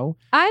 you know.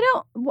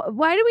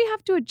 Why do we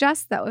have to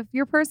adjust though? If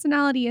your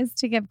personality is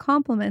to give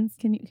compliments,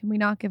 can we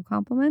not give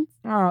compliments?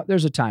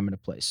 There's a time and a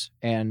place.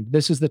 And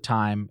this is the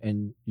time,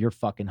 and you're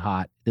fucking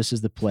hot. This is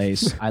the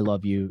place. I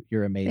love you.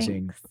 You're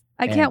amazing. Thanks.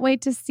 I can't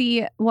wait to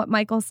see what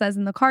Michael says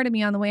in the car to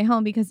me on the way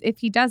home, because if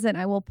he doesn't,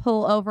 I will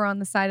pull over on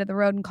the side of the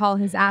road and call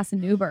his ass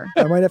an Uber.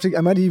 You might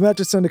have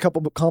to send a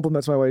couple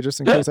compliments my way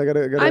just in case.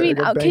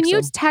 Can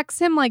you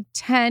text him like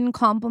 10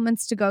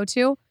 compliments to go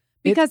to?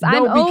 Because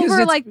I'm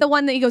over like the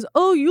one that he goes,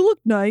 oh, you look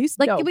nice.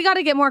 Like, we got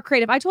to get more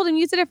creative. I told him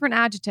use a different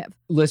adjective.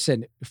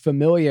 Listen,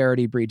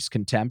 familiarity breeds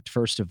contempt,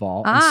 first of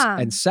all.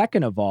 And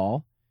second of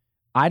all,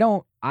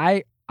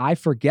 I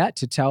forget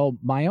to tell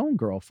my own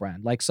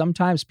girlfriend. Like,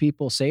 sometimes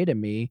people say to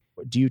me,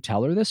 do you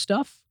tell her this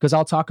stuff? Because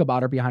I'll talk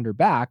about her behind her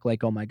back.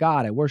 Like, oh my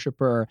God, I worship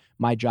her.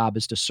 My job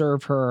is to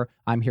serve her.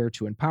 I'm here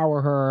to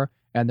empower her.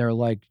 And they're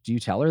like, do you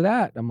tell her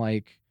that? I'm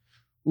like,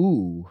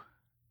 ooh,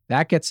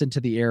 that gets into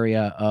the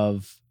area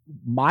of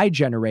my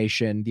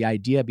generation. The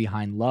idea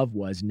behind love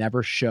was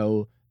never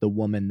show the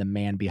woman the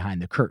man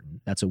behind the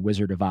curtain. That's a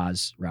Wizard of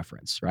Oz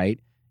reference, right?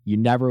 You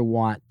never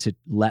want to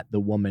let the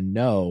woman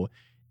know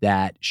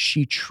that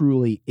she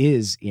truly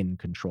is in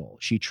control.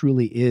 She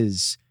truly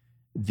is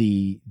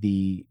the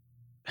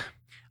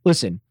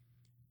listen,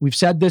 we've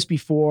said this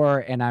before,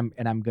 and I'm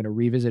going to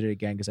revisit it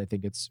again because I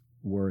think it's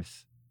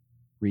worth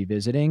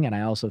revisiting. And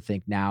I also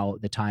think now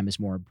the time is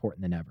more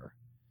important than ever.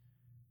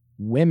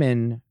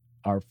 Women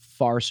are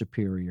far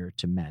superior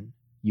to men.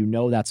 You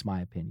know, that's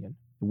my opinion.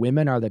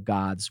 Women are the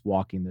gods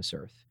walking this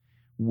earth.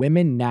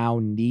 Women now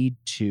need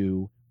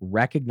to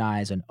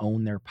recognize and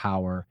own their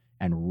power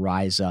and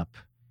rise up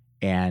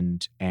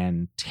and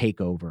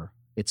take over.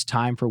 It's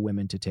time for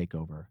women to take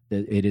over.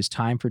 It is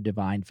time for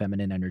divine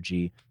feminine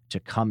energy to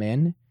come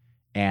in.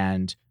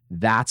 And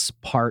that's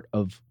part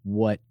of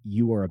what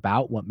you are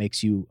about, what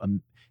makes you,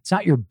 it's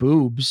not your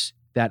boobs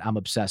that I'm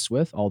obsessed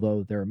with,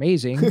 although they're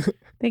amazing.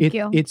 Thank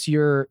you. It's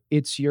your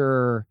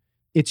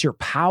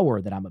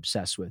power that I'm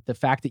obsessed with. The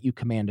fact that you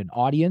command an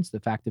audience, the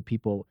fact that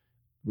people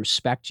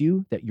respect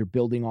you, that you're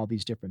building all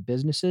these different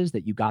businesses,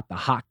 that you got the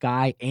hot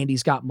guy and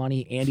he's got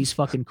money and he's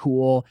fucking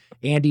cool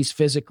and he's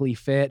physically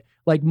fit.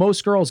 Like,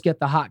 most girls get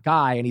the hot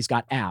guy and he's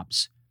got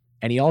abs,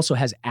 and he also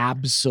has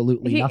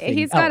absolutely nothing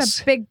He's else.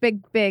 got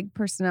a big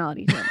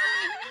personality to him.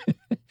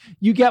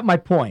 You get my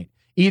point.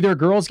 Either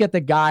girls get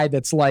the guy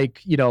that's like,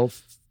 you know,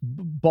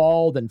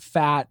 bald and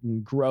fat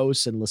and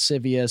gross and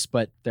lascivious,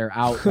 but they're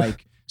out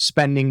like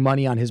spending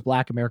money on his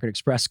Black American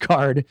Express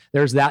card.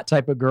 There's that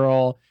type of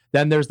girl.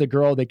 Then there's the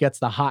girl that gets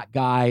the hot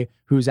guy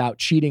who's out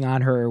cheating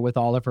on her with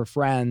all of her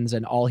friends,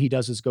 and all he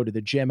does is go to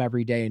the gym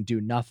every day and do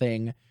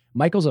nothing.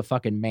 Michael's a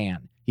fucking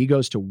man. He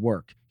goes to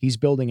work. He's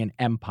building an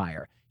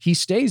empire. He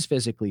stays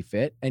physically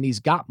fit and he's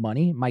got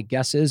money. My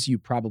guess is you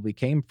probably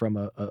came from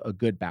a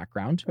good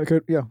background.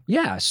 Yeah.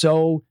 Yeah.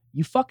 So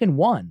you fucking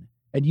won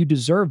and you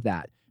deserve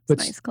that.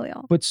 That's nice,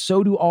 Khalil. But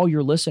so do all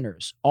your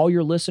listeners. All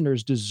your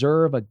listeners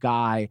deserve a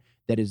guy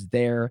that is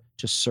there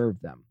to serve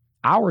them.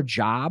 Our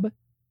job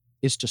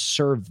is to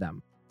serve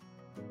them.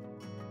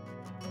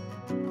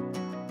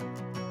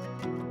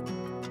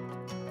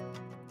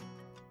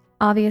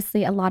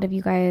 Obviously, a lot of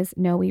you guys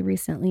know we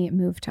recently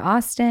moved to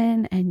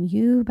Austin, and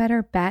you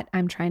better bet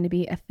I'm trying to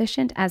be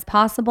efficient as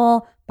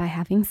possible by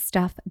having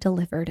stuff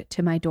delivered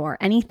to my door,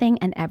 anything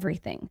and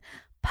everything.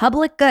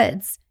 Public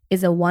Goods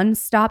is a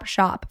one-stop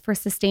shop for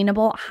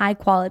sustainable,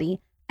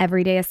 high-quality,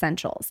 everyday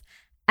essentials.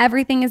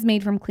 Everything is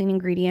made from clean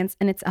ingredients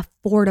and it's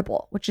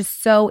affordable, which is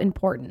so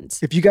important.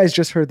 If you guys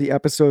just heard the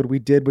episode we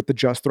did with the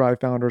Just Thrive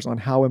founders on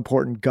how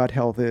important gut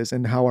health is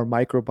and how our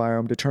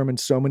microbiome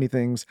determines so many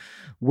things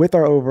with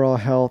our overall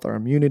health, our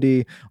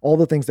immunity, all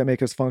the things that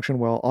make us function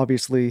well,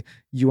 obviously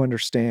you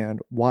understand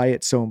why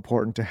it's so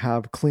important to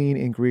have clean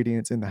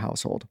ingredients in the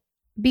household.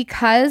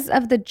 Because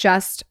of the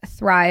Just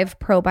Thrive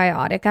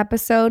probiotic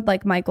episode,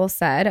 like Michael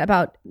said,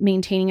 about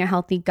maintaining a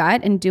healthy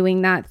gut and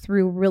doing that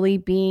through really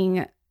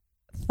being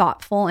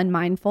thoughtful and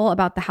mindful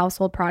about the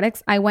household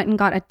products, I went and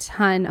got a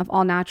ton of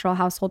all natural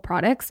household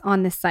products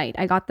on the site.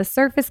 I got the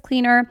surface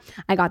cleaner,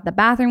 I got the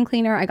bathroom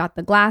cleaner, I got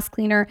the glass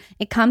cleaner.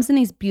 It comes in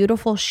these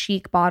beautiful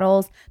chic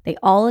bottles. They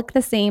all look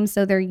the same,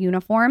 so they're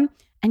uniform,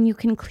 and you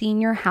can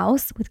clean your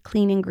house with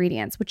clean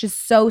ingredients, which is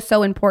so,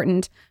 so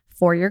important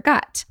for your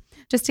gut.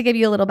 Just to give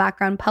you a little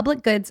background,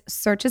 Public Goods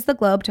searches the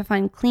globe to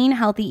find clean,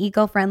 healthy,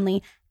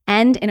 eco-friendly,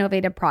 and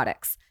innovative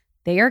products.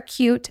 They are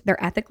cute,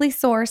 they're ethically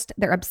sourced,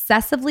 they're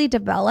obsessively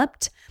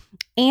developed,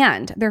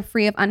 and they're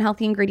free of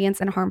unhealthy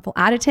ingredients and harmful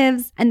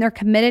additives, and they're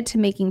committed to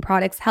making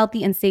products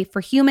healthy and safe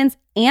for humans,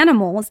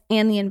 animals,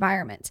 and the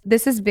environment.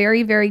 This is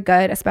very, very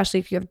good,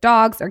 especially if you have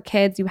dogs or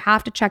kids. You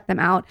have to check them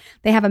out.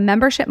 They have a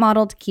membership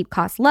model to keep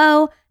costs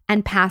low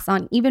and pass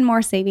on even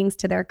more savings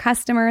to their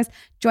customers.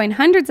 Join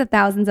hundreds of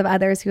thousands of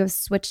others who have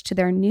switched to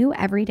their new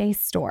everyday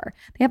store.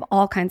 They have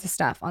all kinds of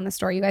stuff on the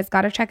store. You guys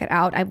got to check it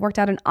out. I've worked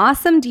out an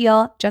awesome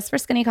deal just for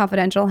Skinny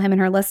Confidential, him and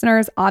her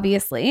listeners,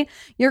 obviously.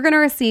 You're going to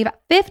receive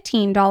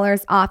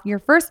 $15 off your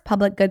first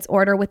Public Goods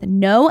order with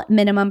no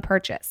minimum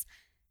purchase.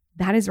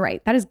 That is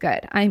right. That is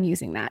good. I'm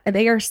using that.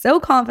 They are so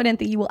confident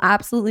that you will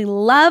absolutely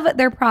love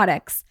their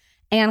products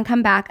and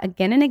come back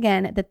again and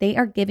again, that they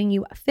are giving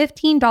you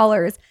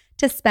 $15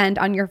 to spend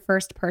on your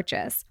first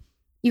purchase.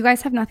 You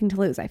guys have nothing to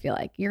lose, I feel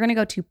like. You're going to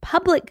go to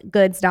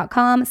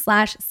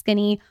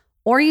publicgoods.com/skinny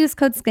or use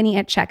code skinny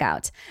at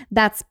checkout.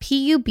 That's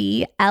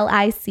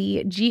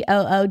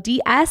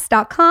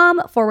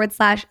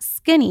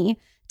publicgoods.com/skinny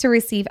to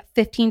receive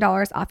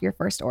 $15 off your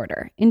first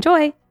order.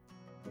 Enjoy.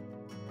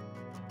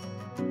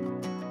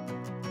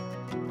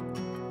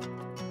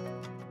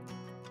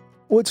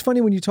 Well, it's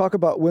funny when you talk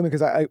about women,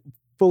 because I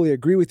fully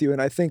agree with you.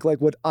 And I think like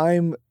what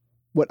I've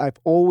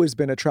always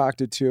been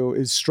attracted to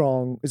is a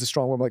strong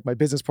woman. Like my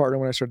business partner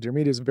when I started Dear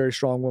Media is a very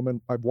strong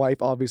woman. My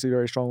wife, obviously, a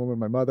very strong woman,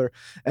 my mother.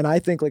 And I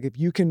think like if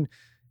you can,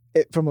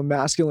 from a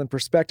masculine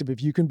perspective,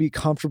 if you can be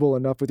comfortable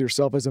enough with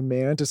yourself as a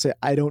man to say,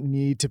 I don't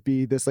need to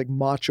be this like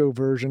macho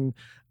version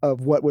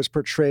of what was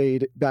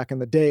portrayed back in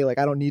the day. Like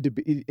I don't need to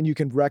be, and you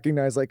can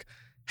recognize like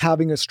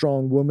having a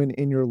strong woman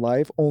in your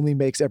life only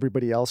makes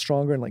everybody else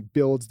stronger and like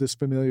builds this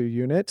familiar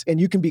unit. And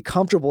you can be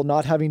comfortable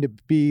not having to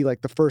be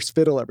like the first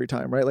fiddle every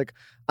time, right? Like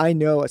I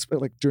know it's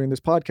like during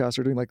this podcast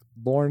or doing like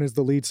Lauren is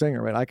the lead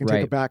singer, right? I can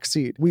take a back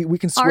seat. We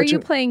can switch. Are you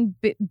playing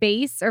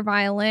bass or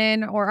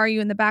violin, or are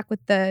you in the back with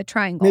the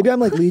triangle? Maybe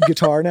I'm like lead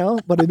guitar now,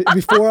 but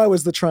before I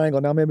was the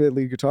triangle. Now maybe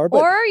lead guitar.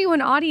 But, or are you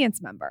an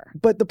audience member?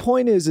 But the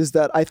point is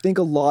that I think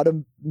a lot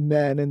of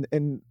men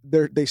and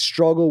they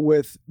struggle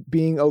with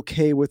being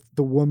okay with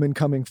the woman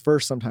coming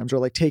first sometimes, or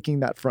like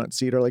taking that front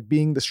seat, or like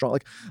being the strong.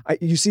 Like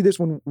you see this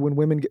when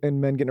women and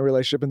men get in a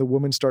relationship and the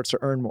woman starts to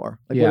earn more.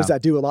 Like what does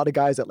that do? A lot of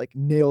guys that like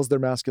nails their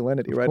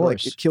masculinity, right?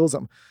 Like it kills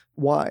them.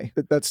 Why?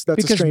 That's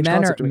because a strange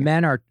concept to me.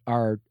 Men are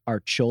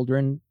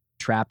children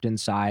trapped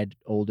inside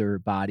older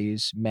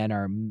bodies. Men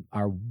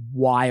are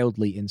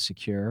wildly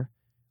insecure.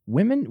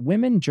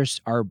 Women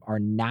just are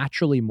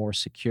naturally more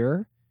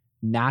secure.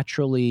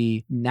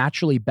 Naturally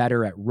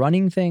better at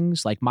running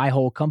things. Like my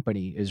whole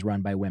company is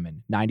run by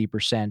women.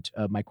 90%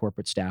 of my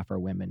corporate staff are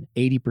women.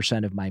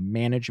 80% of my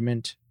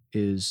management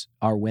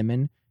are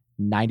women.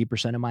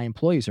 90% of my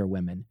employees are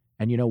women.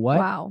 And you know what?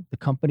 Wow. The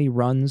company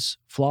runs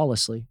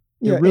flawlessly.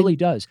 It really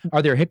does.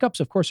 Are there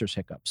hiccups? Of course there's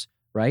hiccups,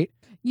 right?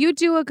 You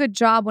do a good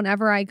job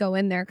whenever I go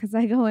in there, because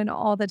I go in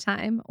all the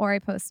time, or I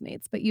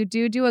Postmates, but you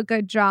do a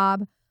good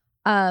job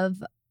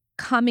of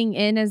coming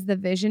in as the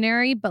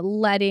visionary, but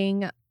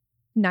letting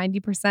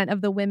 90% of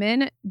the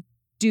women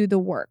do the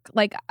work.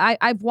 Like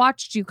I've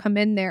watched you come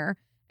in there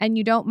and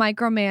you don't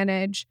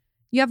micromanage.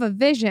 You have a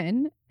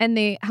vision and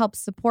they help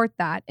support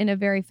that in a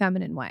very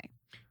feminine way.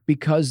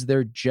 Because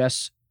they're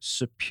just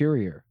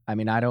superior. I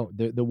mean,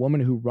 the woman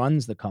who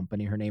runs the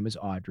company, her name is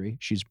Audrey.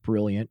 She's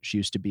brilliant. She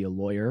used to be a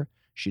lawyer.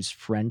 She's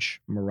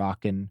French,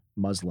 Moroccan,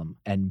 Muslim,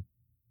 and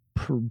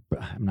I'm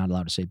not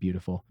allowed to say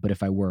beautiful, but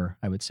if I were,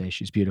 I would say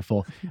she's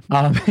beautiful.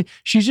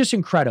 She's just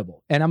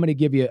incredible. And I'm going to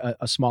give you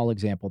a small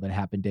example that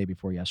happened day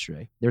before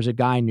yesterday. There's a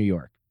guy in New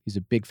York. He's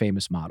a big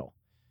famous model.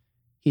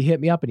 He hit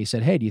me up and he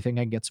said, hey, do you think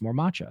I can get some more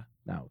matcha?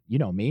 Now, you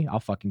know me,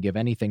 I'll fucking give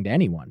anything to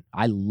anyone.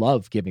 I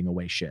love giving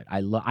away shit.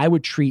 I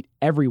would treat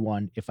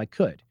everyone if I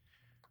could.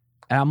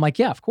 And I'm like,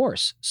 yeah, of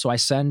course. So I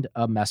send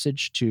a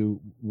message to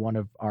one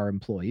of our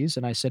employees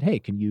and I said,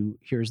 hey,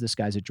 here's this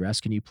guy's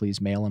address. Can you please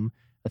mail him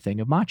a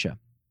thing of matcha?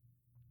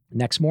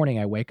 Next morning,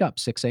 I wake up,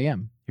 6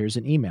 a.m. Here's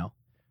an email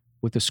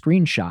with a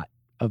screenshot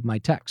of my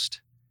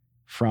text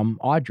from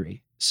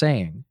Audrey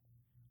saying,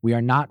 "We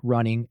are not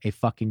running a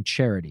fucking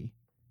charity.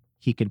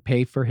 He can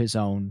pay for his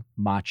own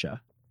matcha."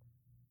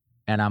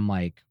 And I'm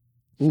like,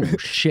 ooh,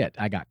 shit,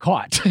 I got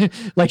caught.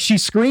 Like, she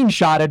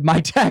screenshotted my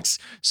text.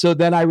 So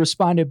then I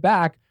responded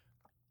back,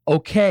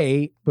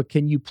 "Okay, but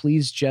can you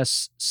please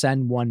just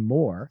send one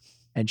more?"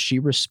 And she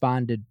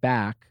responded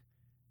back,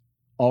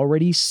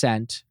 "Already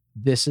sent.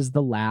 This is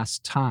the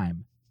last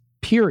time.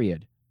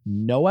 Period.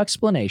 No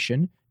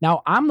explanation."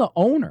 Now, I'm the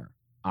owner.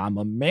 I'm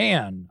a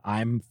man.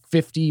 I'm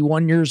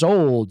 51 years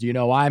old.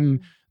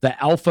 I'm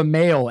the alpha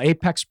male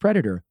apex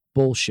predator.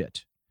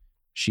 Bullshit.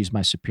 She's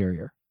my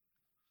superior.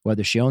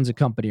 Whether she owns a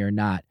company or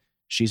not,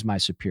 she's my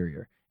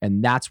superior.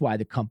 And that's why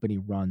the company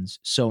runs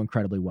so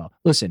incredibly well.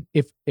 Listen,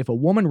 if a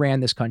woman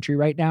ran this country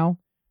right now,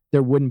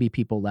 there wouldn't be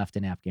people left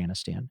in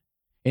Afghanistan.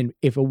 And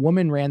if a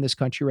woman ran this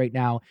country right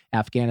now,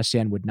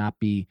 Afghanistan would not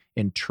be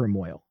in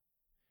turmoil.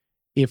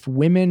 If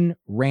women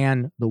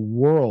ran the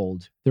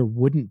world, there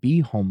wouldn't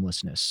be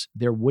homelessness.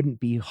 There wouldn't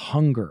be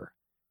hunger.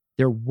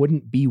 There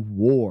wouldn't be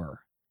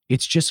war.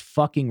 It's just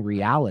fucking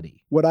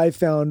reality. What I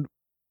found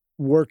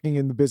working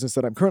in the business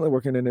that I'm currently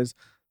working in is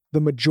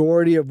the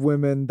majority of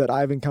women that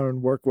I've encountered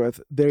and worked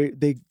with,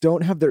 they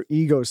don't have their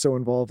ego so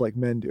involved like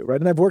men do, right?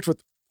 And I've worked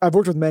with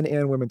men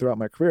and women throughout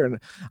my career, and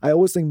I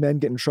always think men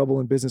get in trouble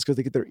in business because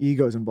they get their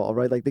egos involved,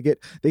 right? Like they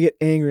get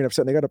angry and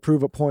upset, and they got to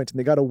prove a point, and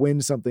they got to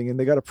win something, and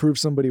they got to prove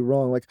somebody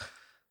wrong. Like,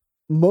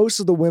 most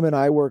of the women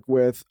I work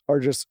with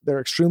they're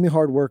extremely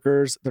hard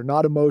workers. They're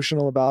not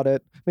emotional about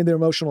it. I mean, they're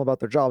emotional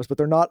about their jobs, but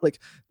they're not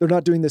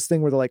doing this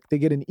thing where they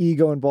get an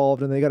ego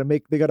involved and they got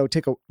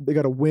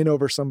to win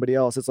over somebody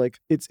else. It's like,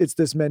 it's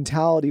this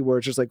mentality where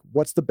it's just like,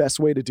 what's the best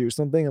way to do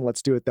something? And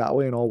let's do it that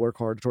way and all work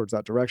hard towards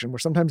that direction. Where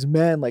sometimes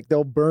men,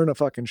 they'll burn a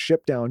fucking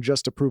ship down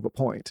just to prove a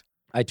point.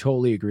 I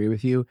totally agree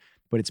with you,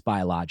 but it's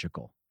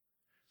biological.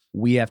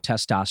 We have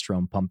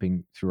testosterone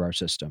pumping through our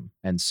system,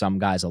 and some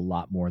guys a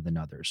lot more than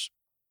others.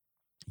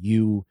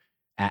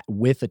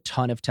 With a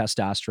ton of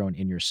testosterone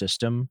in your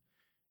system,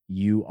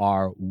 you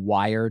are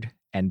wired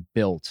and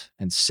built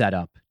and set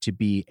up to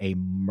be a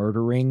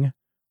murdering,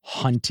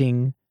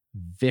 hunting,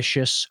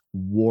 vicious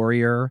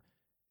warrior.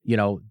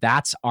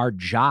 That's our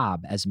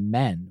job as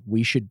men.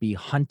 We should be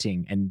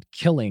hunting and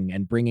killing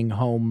and bringing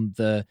home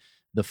the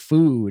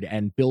food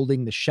and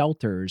building the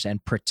shelters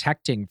and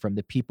protecting from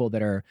the people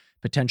that are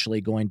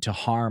potentially going to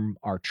harm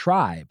our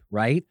tribe,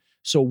 right?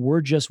 So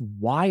we're just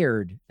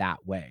wired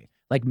that way.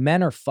 Like,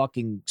 men are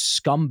fucking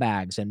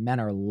scumbags, and men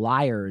are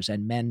liars,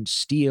 and men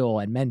steal,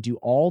 and men do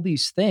all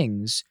these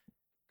things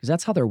because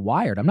that's how they're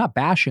wired. I'm not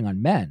bashing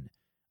on men.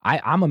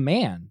 I'm a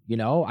man,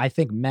 I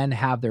think men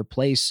have their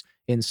place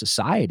in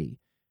society.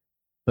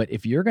 But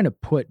if you're going to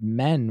put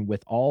men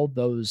with all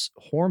those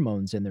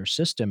hormones in their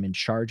system in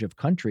charge of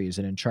countries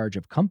and in charge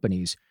of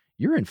companies,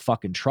 you're in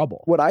fucking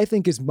trouble. What I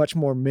think is much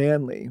more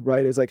manly,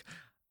 right, is like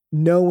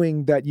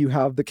knowing that you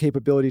have the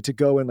capability to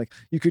go and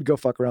you could go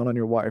fuck around on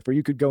your wife, or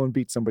you could go and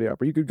beat somebody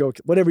up, or you could go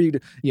whatever you do.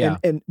 Yeah.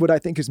 And what I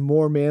think is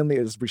more manly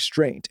is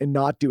restraint and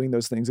not doing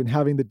those things and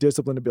having the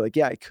discipline to be like,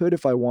 yeah, I could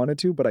if I wanted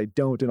to, but I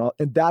don't.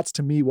 And that's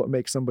to me what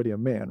makes somebody a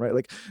man, right?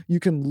 Like, you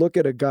can look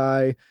at a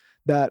guy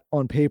that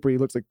on paper he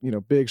looks like,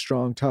 big,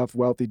 strong, tough,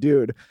 wealthy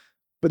dude,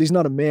 but he's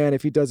not a man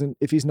if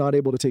he's not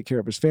able to take care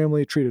of his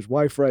family, treat his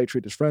wife right,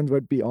 treat his friends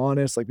right, be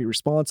honest, be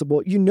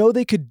responsible.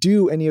 They could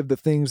do any of the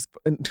things,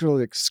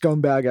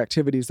 scumbag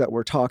activities that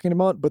we're talking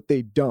about, but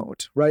they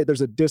don't, right?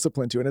 There's a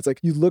discipline to it. And it's like,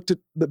 you looked at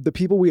the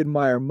people we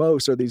admire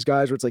most are these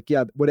guys where it's like,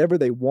 yeah, whatever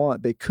they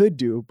want, they could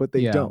do, but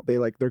they don't.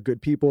 They're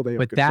good people.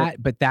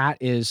 But that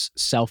is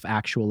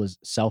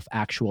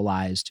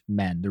self-actualized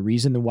men. The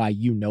reason why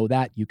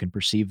that you can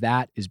perceive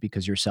that is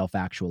because you're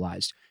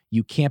self-actualized.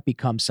 You can't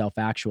become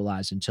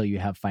self-actualized until you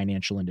have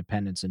financial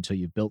independence, until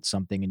you've built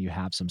something and you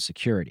have some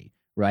security,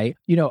 right?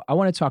 I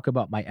want to talk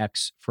about my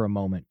ex for a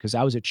moment, because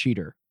I was a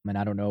cheater. And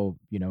I don't know,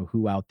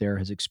 who out there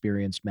has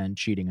experienced men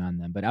cheating on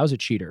them, but I was a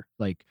cheater.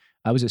 I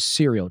was a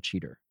serial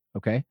cheater,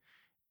 okay?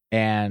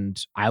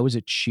 And I was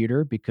a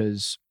cheater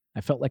because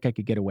I felt like I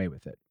could get away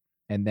with it.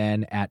 And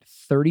then at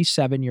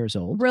 37 years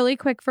old. Really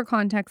quick for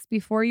context,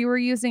 before you were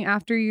using,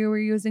 after you were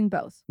using,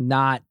 both?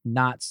 Not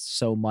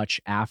so much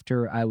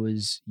after I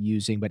was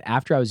using, but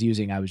after I was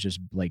using, I was just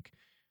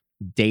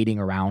dating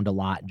around a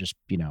lot and just,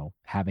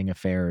 having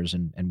affairs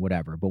and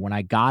whatever. But when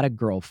I got a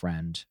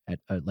girlfriend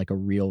a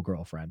real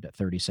girlfriend at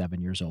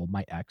 37 years old,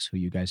 my ex, who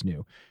you guys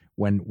knew,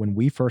 when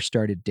we first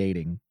started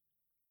dating,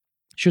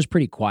 she was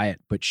pretty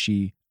quiet, but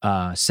she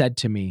said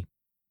to me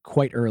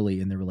quite early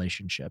in the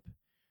relationship,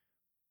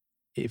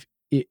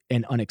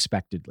 and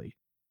unexpectedly,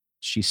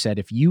 she said,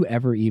 if you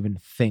ever even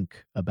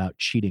think about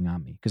cheating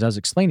on me, because I was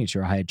explaining to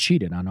her I had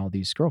cheated on all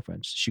these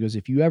girlfriends. She goes,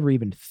 if you ever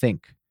even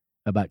think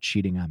about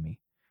cheating on me,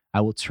 I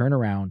will turn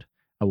around,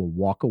 I will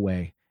walk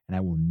away, and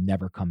I will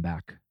never come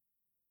back.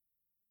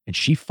 And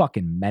she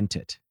fucking meant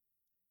it.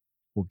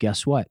 Well,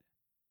 guess what?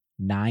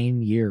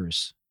 9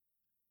 years,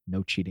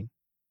 no cheating.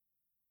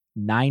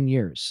 9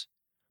 years,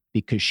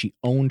 because she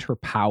owned her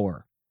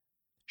power.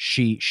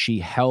 She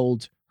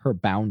held her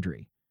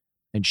boundary.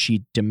 And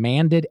she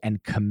demanded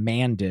and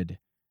commanded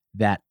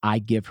that I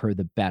give her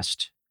the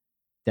best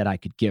that I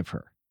could give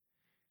her.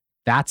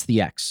 That's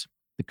the ex.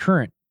 The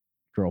current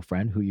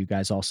girlfriend, who you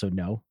guys also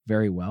know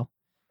very well.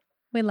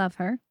 We love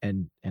her.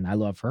 And I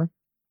love her.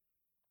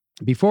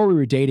 Before we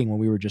were dating, when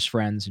we were just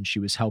friends and she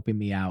was helping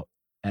me out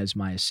as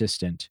my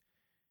assistant,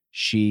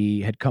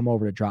 she had come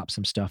over to drop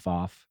some stuff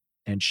off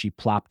and she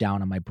plopped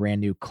down on my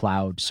brand new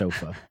cloud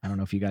sofa. I don't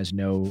know if you guys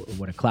know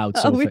what a cloud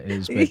sofa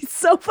is. But He's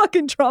so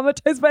fucking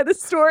traumatized by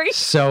this story.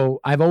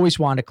 so I've always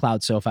wanted a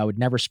cloud sofa. I would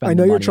never spend I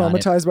know the you're money on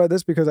it. traumatized by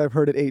this because I've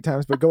heard it 8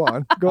 times, but go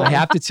on. Go on. I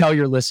have to tell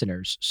your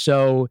listeners.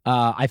 So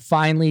I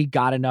finally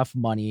got enough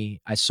money.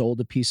 I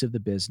sold a piece of the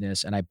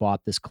business and I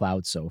bought this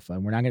cloud sofa.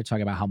 And we're not going to talk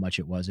about how much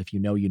it was. If you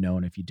know, you know.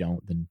 And if you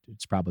don't, then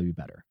it's probably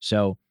better.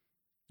 So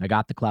I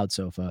got the cloud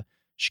sofa.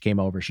 She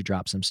came over, she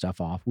dropped some stuff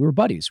off. We were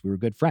buddies. We were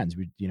good friends.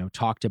 We,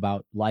 talked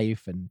about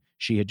life, and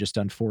she had just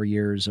done 4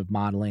 years of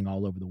modeling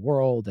all over the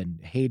world and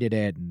hated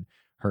it. And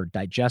her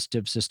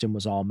digestive system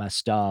was all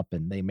messed up,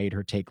 and they made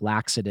her take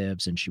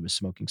laxatives, and she was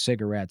smoking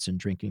cigarettes and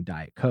drinking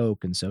Diet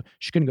Coke. And so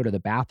she couldn't go to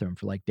the bathroom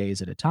for like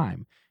days at a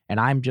time. And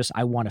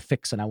I want to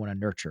fix and I want to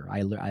nurture.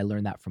 I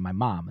learned that from my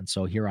mom. And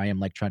so here I am,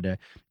 like trying to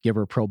give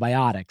her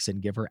probiotics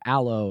and give her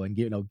aloe and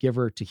give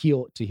her to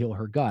heal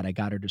her gut. I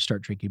got her to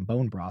start drinking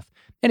bone broth.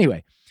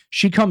 Anyway,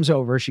 she comes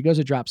over, she goes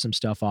to drop some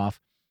stuff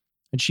off,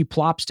 and she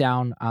plops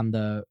down on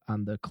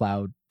the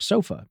cloud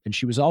sofa. And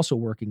she was also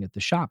working at the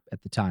shop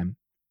at the time.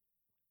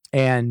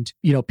 And,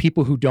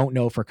 people who don't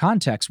know, for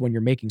context, when you're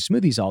making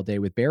smoothies all day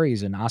with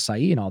berries and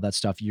acai and all that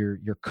stuff, you're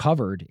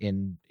covered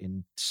in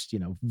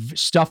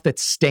stuff that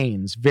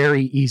stains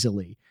very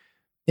easily.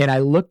 And I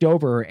looked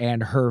over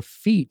and her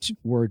feet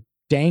were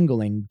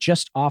dangling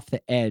just off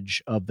the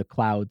edge of the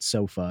cloud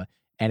sofa.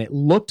 And it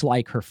looked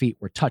like her feet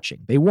were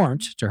touching. They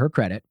weren't, to her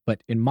credit,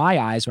 but in my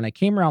eyes, when I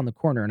came around the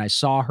corner and I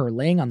saw her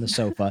laying on the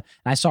sofa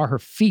and I saw her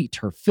feet,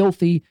 her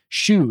filthy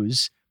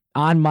shoes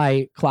on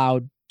my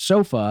cloud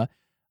sofa,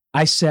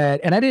 I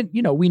said, and I didn't,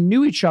 we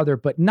knew each other,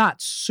 but not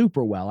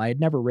super well. I had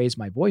never raised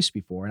my voice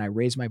before, and I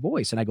raised my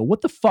voice and I go, "What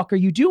the fuck are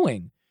you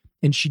doing?"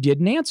 And she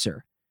didn't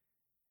answer.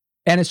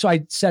 And so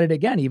I said it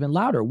again, even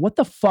louder. "What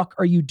the fuck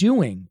are you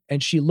doing?"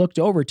 And she looked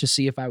over to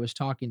see if I was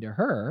talking to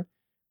her.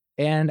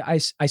 And I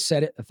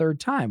said it a third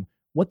time.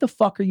 "What the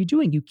fuck are you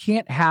doing? You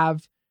can't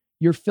have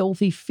your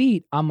filthy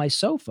feet on my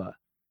sofa."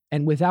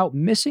 And without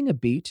missing a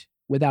beat,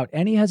 without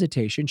any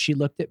hesitation, she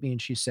looked at me and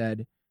she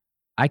said,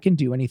 "I can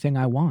do anything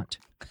I want."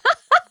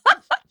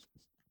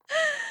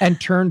 And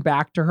turned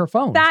back to her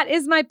phone. That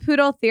is my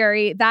poodle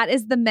theory. That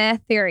is the meh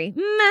theory.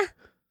 Meh.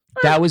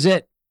 That was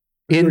it.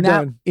 In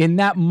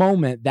that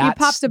moment, you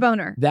popped a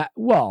boner.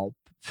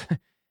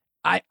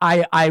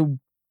 I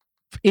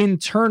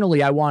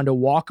internally, I wanted to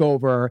walk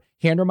over,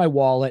 hand her my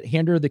wallet,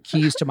 hand her the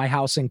keys to my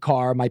house and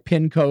car, my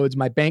PIN codes,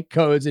 my bank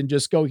codes, and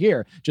just go,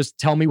 "Here, just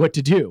tell me what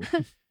to do."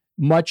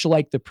 Much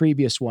like the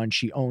previous one,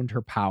 she owned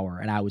her power,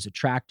 and I was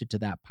attracted to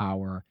that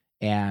power.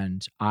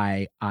 And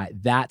I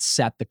that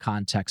set the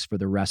context for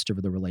the rest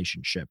of the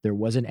relationship. There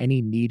wasn't any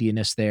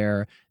neediness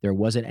there. There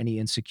wasn't any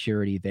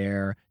insecurity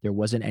there. There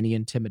wasn't any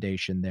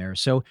intimidation there.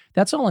 So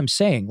that's all I'm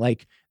saying.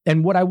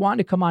 And what I wanted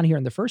to come on here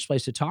in the first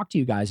place to talk to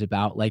you guys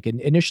about,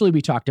 initially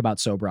we talked about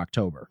Sober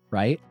October,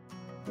 right?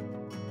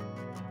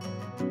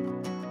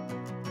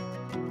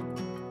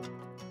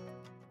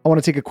 I want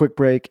to take a quick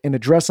break and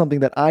address something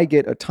that I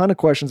get a ton of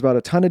questions about,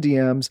 a ton of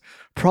DMs,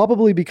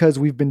 probably because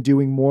we've been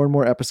doing more and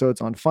more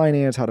episodes on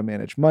finance, how to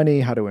manage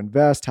money, how to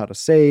invest, how to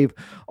save,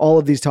 all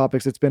of these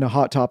topics. It's been a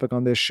hot topic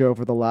on this show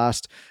for the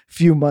last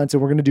few months,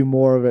 and we're going to do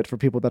more of it for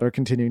people that are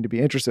continuing to be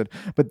interested.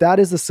 But that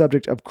is the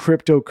subject of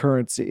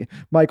cryptocurrency.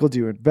 Michael, do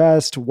you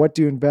invest? What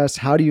do you invest?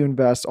 How do you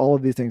invest? All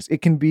of these things.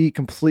 It can be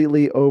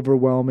completely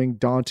overwhelming,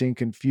 daunting,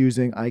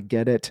 confusing. I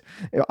get it.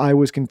 I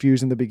was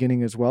confused in the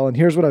beginning as well. And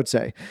here's what I'd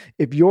say.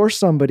 If you're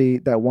somebody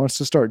that wants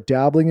to start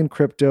dabbling in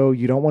crypto,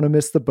 you don't want to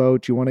miss the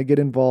boat, you want to get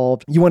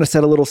involved, you want to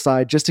set a little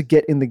aside just to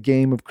get in the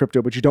game of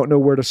crypto, but you don't know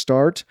where to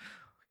start,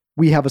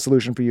 we have a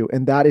solution for you,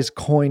 and that is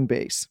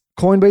Coinbase.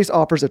 Coinbase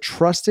offers a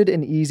trusted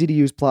and easy to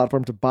use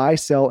platform to buy,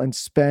 sell, and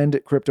spend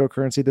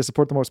cryptocurrency. They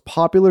support the most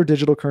popular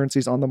digital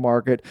currencies on the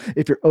market.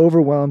 If you're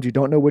overwhelmed, you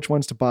don't know which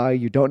ones to buy,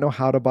 you don't know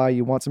how to buy,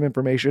 you want some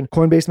information,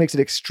 Coinbase makes it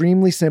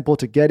extremely simple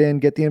to get in,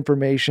 get the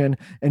information,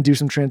 and do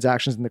some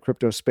transactions in the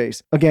crypto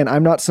space. Again,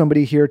 I'm not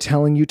somebody here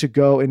telling you to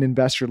go and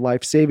invest your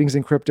life savings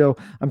in crypto.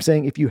 I'm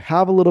saying if you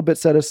have a little bit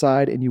set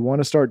aside and you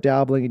want to start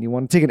dabbling and you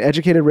want to take an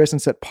educated risk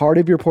and set part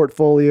of your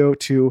portfolio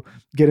to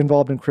get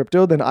involved in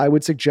crypto, then I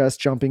would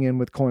suggest jumping in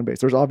with Coinbase.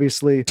 There's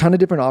obviously a ton of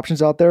different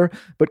options out there,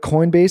 but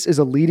Coinbase is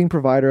a leading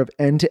provider of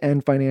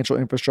end-to-end financial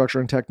infrastructure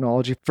and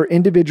technology for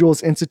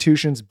individuals,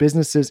 institutions,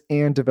 businesses,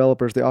 and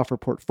developers. They offer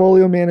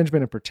portfolio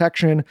management and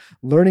protection,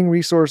 learning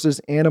resources,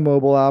 and a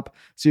mobile app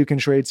so you can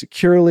trade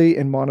securely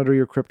and monitor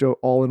your crypto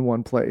all in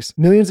one place.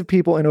 Millions of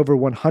people in over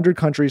 100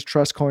 countries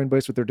trust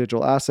Coinbase with their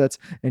digital assets,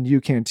 and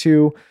you can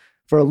too.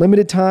 For a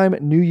limited time,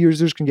 new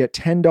users can get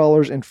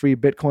 $10 in free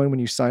Bitcoin when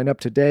you sign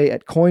up today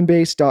at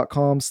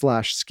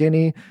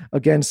coinbase.com/skinny.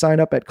 Again, sign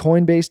up at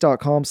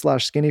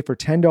coinbase.com/skinny for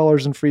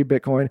 $10 in free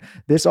Bitcoin.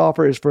 This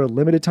offer is for a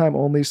limited time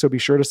only, so be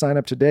sure to sign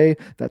up today.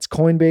 That's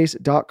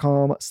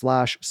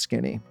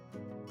coinbase.com/skinny.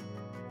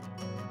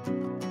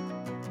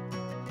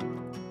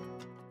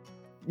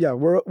 Yeah,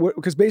 we're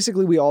because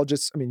basically we all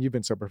just, I mean, you've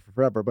been sober for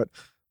forever, but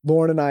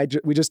Lauren and I,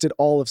 we just did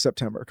all of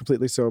September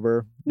completely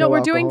sober. No, we're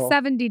alcohol. doing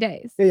 70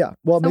 days. Yeah.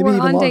 Well, So maybe we're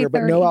even on day longer,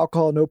 but no 30.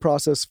 alcohol, no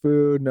processed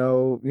food,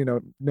 no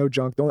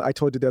junk. I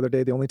told you the other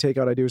day, the only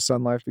takeout I do is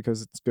Sun Life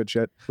because it's good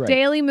shit. Right.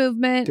 Daily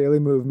movement. Daily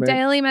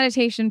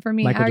meditation for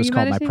me. Michael Are just you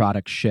called meditating? my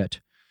product shit.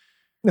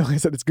 No, I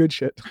said it's good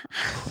shit.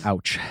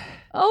 Ouch.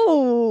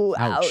 Oh,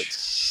 Ouch.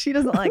 ouch. He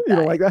doesn't like that. You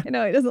don't like that?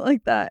 No, he doesn't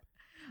like that.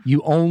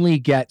 You only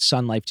get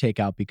Sun Life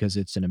takeout because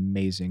it's an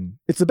amazing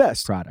It's the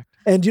best product.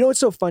 And you know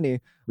what's so funny?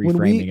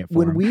 Reframing it for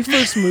when him. we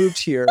first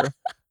moved here,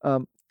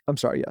 I'm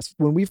sorry, yes.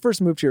 When we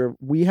first moved here,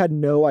 we had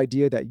no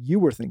idea that you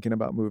were thinking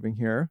about moving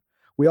here.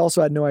 We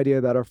also had no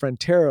idea that our friend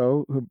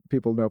Taro, who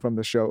people know from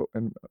the show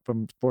and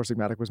from Four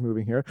Sigmatic, was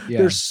moving here. Yeah.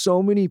 There's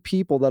so many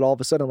people that all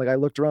of a sudden, like I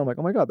looked around, like,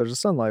 oh my God, there's a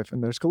Sun Life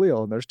and there's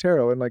Khalil and there's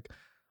Taro. And like,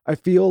 I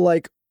feel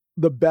like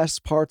the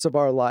best parts of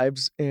our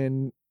lives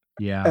in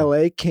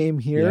LA came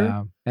here.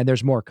 Yeah. And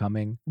there's more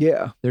coming.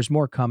 Yeah. There's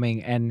more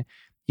coming. And,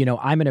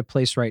 I'm in a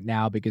place right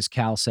now because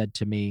Cal said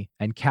to me,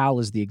 and Cal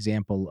is the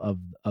example of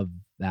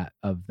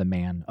the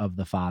man, of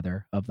the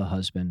father, of the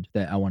husband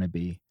that I want to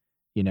be,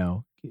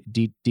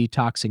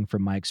 detoxing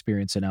from my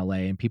experience in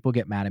LA. And people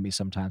get mad at me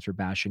sometimes for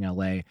bashing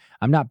LA.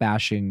 I'm not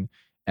bashing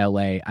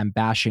LA. I'm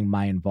bashing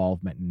my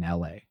involvement in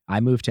LA.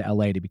 I moved to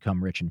LA to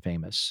become rich and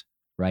famous,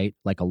 right?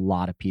 Like a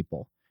lot of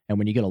people. And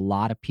when you get a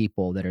lot of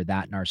people that are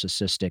that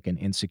narcissistic and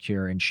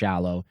insecure and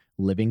shallow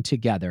living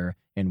together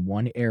in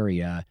one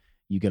area,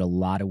 you get a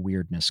lot of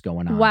weirdness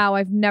going on. Wow,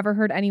 I've never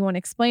heard anyone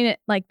explain it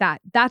like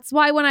that. That's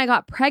why when I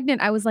got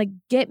pregnant, I was like,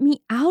 get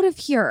me out of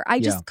here. I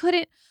just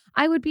couldn't.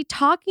 I would be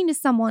talking to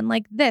someone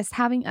like this,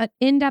 having an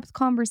in-depth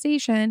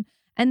conversation,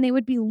 and they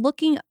would be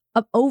looking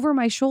up over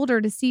my shoulder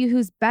to see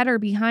who's better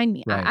behind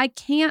me. Right. I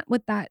can't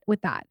with that.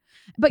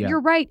 But you're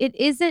right. It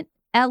isn't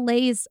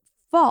LA's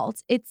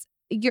fault. It's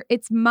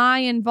my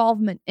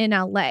involvement in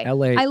LA.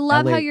 I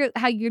love how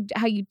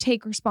you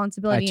take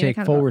responsibility. I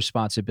take full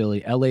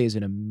responsibility. LA is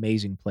an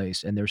amazing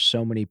place, and there's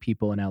so many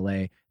people in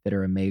LA that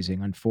are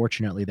amazing.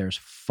 Unfortunately, there's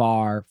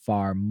far,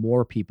 far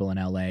more people in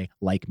LA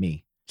like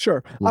me.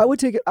 Sure. I would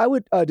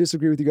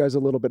disagree with you guys a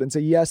little bit and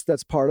say, yes,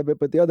 that's part of it.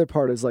 But the other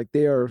part is like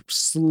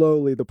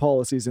the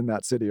policies in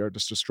that city are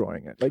just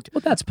destroying it. Like,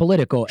 well, that's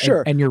political.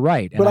 Sure. And you're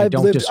right. And but I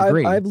don't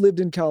disagree. I've lived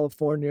in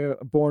California,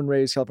 born,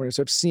 raised California.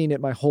 So I've seen it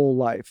my whole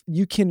life.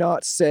 You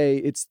cannot say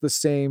it's the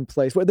same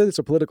place, whether it's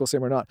a political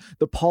same or not.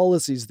 The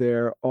policies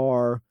there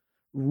are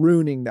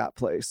ruining that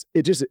place.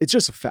 It's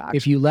just a fact.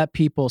 If you let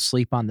people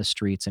sleep on the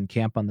streets and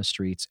camp on the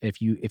streets,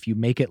 if you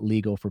make it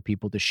legal for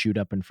people to shoot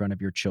up in front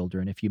of your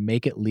children, if you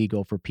make it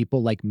legal for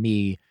people like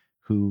me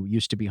who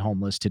used to be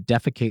homeless to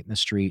defecate in the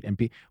street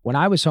when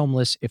I was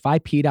homeless, if I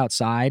peed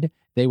outside,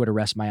 they would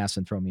arrest my ass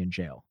and throw me in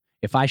jail.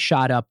 If I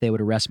shot up, they would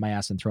arrest my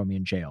ass and throw me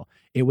in jail.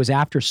 It was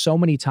after so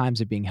many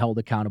times of being held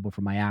accountable for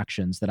my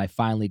actions that I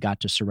finally got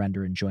to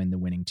surrender and join the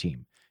winning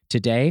team.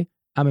 Today,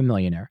 I'm a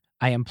millionaire.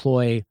 I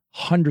employ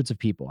hundreds of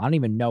people. I don't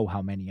even know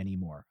how many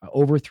anymore.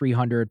 Over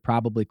 300,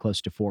 probably close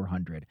to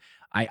 400.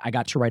 I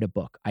got to write a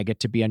book. I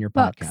get to be on your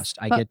podcast.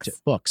 I get to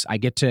books. I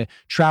get to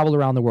travel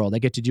around the world. I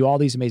get to do all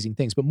these amazing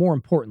things. But more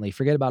importantly,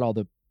 forget about all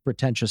the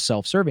pretentious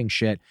self-serving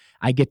shit.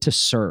 I get to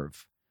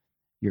serve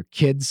your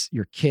kids.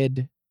 Your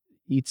kid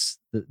eats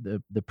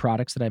the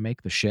products that I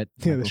make, the shit.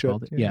 Yeah, the shit.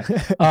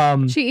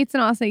 Yeah. She eats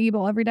an acai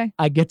bowl every day.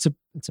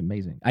 It's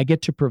amazing. I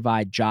get to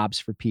provide jobs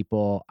for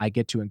people. I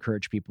get to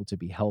encourage people to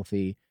be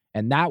healthy.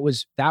 And that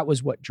was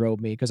what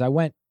drove me, because I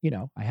went,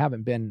 I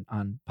haven't been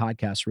on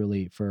podcasts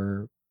really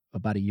for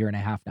about a year and a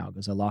half now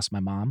because I lost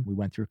my mom. We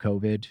went through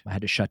COVID. I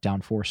had to shut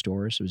down 4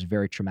 stores. It was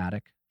very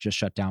traumatic. Just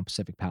shut down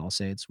Pacific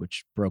Palisades,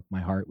 which broke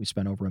my heart. We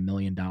spent over $1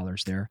 million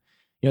there.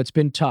 It's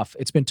been tough.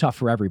 It's been tough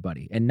for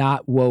everybody, and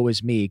not woe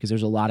is me, because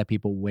there's a lot of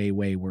people way,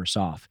 way worse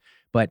off.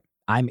 But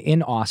I'm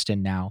in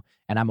Austin now,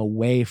 and I'm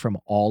away from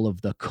all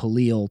of the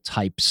Khalil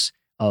types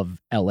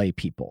of LA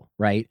people,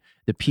 right?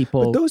 The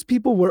people. But those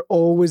people were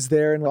always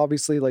there. And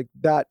obviously like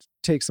that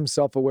takes some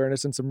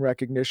self-awareness and some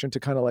recognition to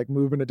kind of like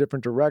move in a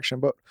different direction.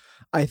 But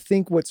I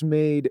think what's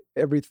made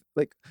everything,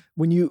 like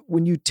when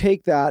you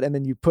take that and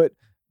then you put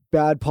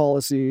bad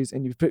policies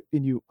and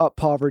you up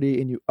poverty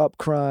and you up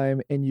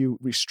crime and you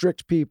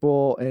restrict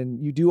people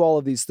and you do all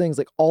of these things,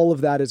 like all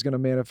of that is going to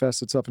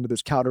manifest itself into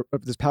this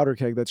powder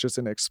keg that's just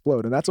going to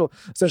explode. And that's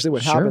essentially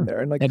what happened there.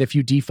 And if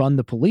you defund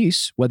the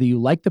police, whether you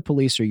like the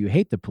police or you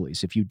hate the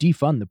police, if you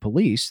defund the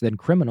police, then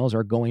criminals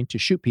are going to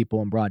shoot people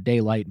in broad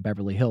daylight in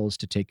Beverly Hills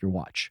to take your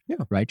watch.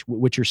 Yeah. Right.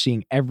 Which you're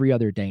seeing every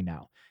other day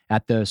now.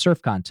 At the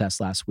surf contest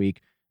last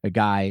week, a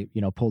guy,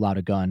 pulled out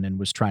a gun and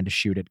was trying to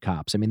shoot at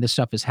cops. I mean, this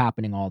stuff is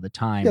happening all the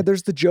time. Yeah,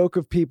 there's the joke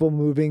of people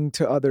moving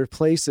to other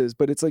places,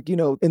 but it's like,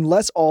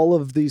 unless all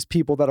of these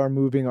people that are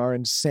moving are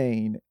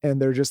insane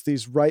and they're just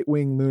these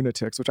right-wing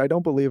lunatics, which I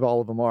don't believe all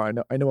of them are.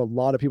 I know a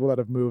lot of people that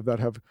have moved that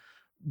have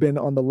been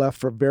on the left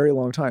for a very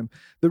long time.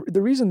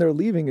 The reason they're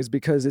leaving is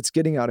because it's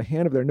getting out of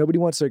hand of there. Nobody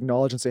wants to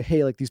acknowledge and say,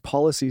 hey, like these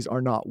policies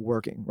are not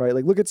working, right?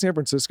 Like look at San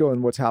Francisco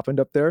and what's happened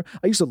up there.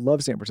 I used to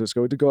love San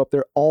Francisco, to go up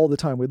there all the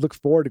time. We'd look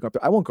forward to go up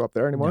there. I won't go up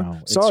there anymore. No,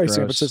 Sorry, gross.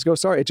 San Francisco.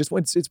 Sorry.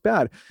 It's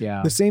bad.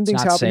 Yeah. The same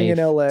thing's happening safe.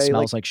 in LA. It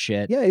smells like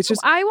shit. Yeah. It's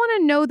just, I want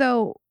to know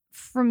though,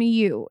 from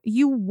you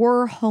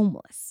were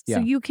homeless. Yeah.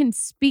 So you can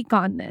speak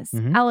on this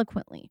Mhm.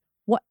 eloquently.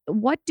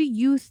 What do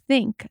you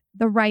think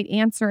the right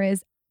answer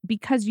is?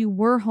 Because you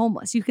were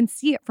homeless. You can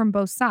see it from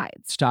both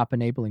sides. Stop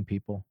enabling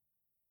people.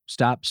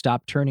 Stop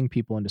turning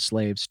people into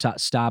slaves.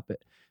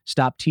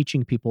 Stop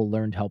teaching people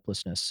learned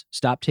helplessness.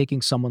 Stop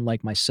taking someone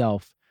like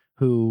myself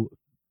who,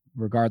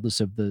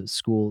 regardless of the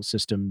school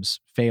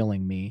systems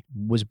failing me,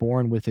 was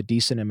born with a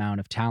decent amount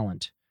of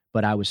talent,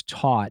 but I was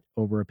taught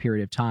over a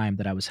period of time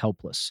that I was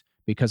helpless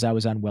because I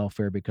was on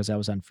welfare, because I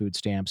was on food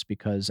stamps,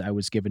 because I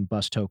was given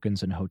bus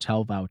tokens and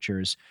hotel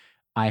vouchers.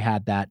 I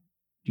had that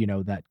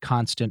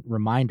constant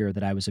reminder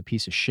that I was a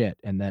piece of shit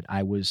and that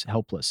I was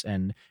helpless.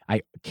 And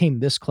I came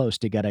this close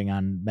to getting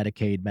on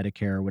Medicaid,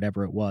 Medicare, or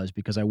whatever it was,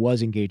 because I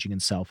was engaging in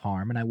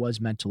self-harm and I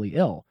was mentally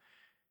ill.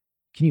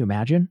 Can you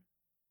imagine?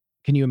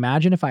 Can you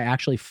imagine if I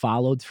actually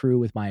followed through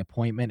with my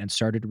appointment and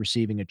started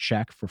receiving a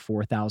check for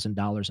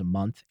 $4,000 a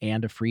month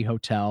and a free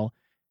hotel?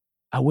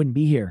 I wouldn't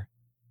be here.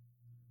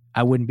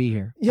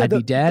 Yeah, I'd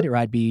be dead, or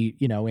I'd be,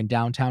 in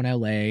downtown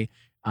LA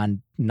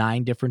on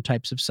 9 different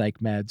types of psych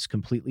meds,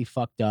 completely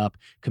fucked up,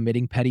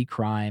 committing petty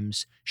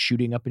crimes,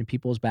 shooting up in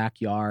people's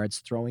backyards,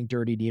 throwing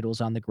dirty needles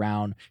on the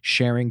ground,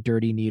 sharing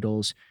dirty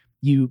needles.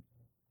 You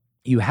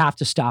have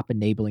to stop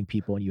enabling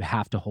people and you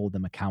have to hold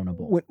them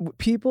accountable. When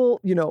people,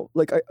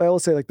 like I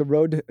always say, like the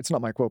road, it's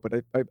not my quote,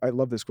 but I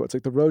love this quote. It's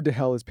like the road to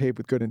hell is paved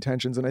with good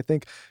intentions. And I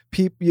think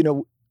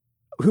people,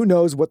 who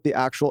knows what the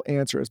actual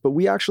answer is, but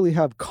we actually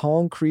have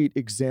concrete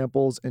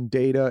examples and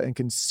data and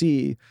can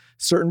see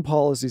certain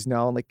policies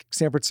now, and like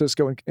San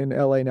Francisco and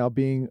LA now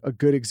being a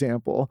good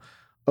example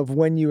of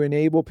when you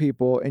enable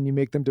people and you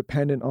make them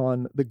dependent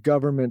on the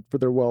government for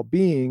their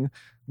well-being,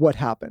 what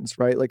happens,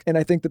 right? Like, and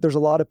I think that there's a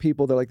lot of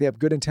people that they have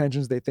good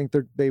intentions. They think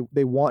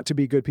they want to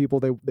be good people.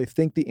 They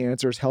think the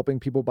answer is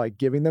helping people by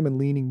giving them and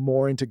leaning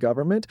more into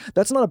government.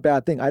 That's not a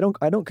bad thing. I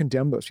don't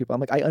condemn those people. I'm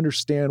like, I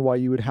understand why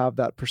you would have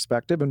that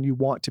perspective and you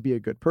want to be a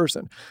good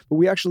person. But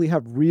we actually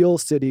have real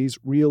cities,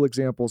 real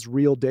examples,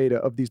 real data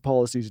of these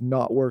policies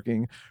not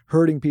working,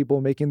 hurting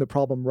people, making the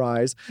problem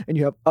rise. And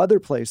you have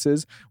other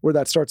places where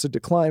that starts to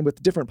decline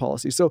with different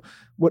policies. So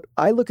what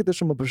I look at this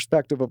from a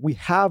perspective of, we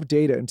have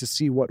data and to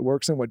see what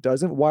works and what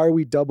doesn't. Why are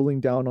we doubling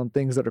down on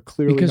things that are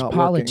clearly not working? Because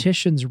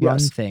politicians run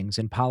things,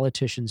 and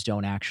politicians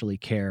don't actually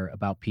care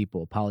about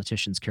people.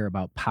 Politicians care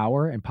about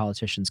power, and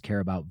politicians care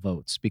about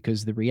votes,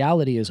 because the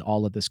reality is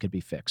all of this could be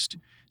fixed.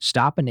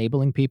 Stop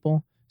enabling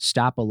people.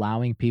 Stop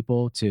allowing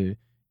people to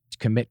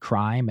commit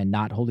crime and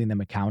not holding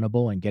them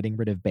accountable and getting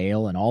rid of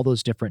bail and all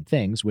those different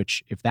things,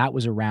 which if that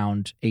was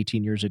around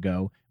 18 years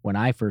ago when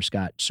I first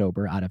got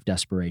sober out of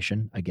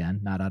desperation,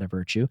 again, not out of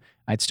virtue,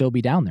 I'd still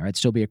be down there. I'd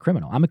still be a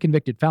criminal. I'm a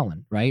convicted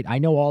felon, right? I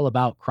know all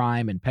about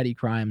crime and petty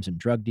crimes and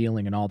drug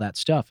dealing and all that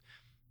stuff.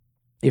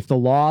 If the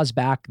laws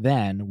back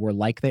then were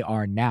like they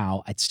are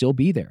now, I'd still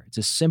be there. It's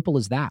as simple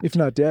as that. If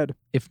not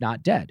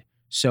dead.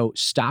 So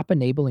stop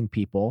enabling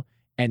people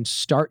and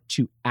start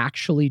to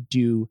actually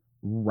do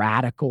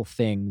radical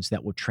things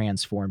that will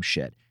transform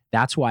shit.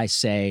 That's why I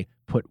say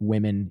put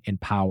women in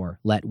power.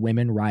 Let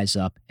women rise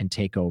up and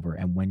take over.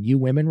 And when you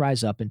women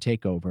rise up and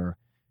take over,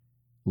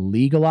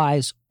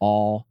 legalize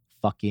all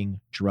fucking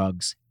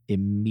drugs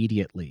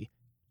immediately.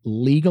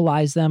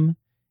 Legalize them.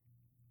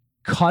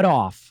 Cut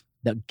off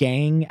the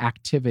gang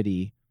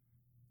activity,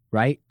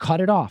 right? Cut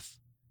it off.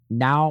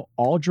 Now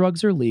all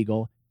drugs are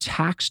legal.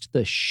 Taxed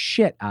the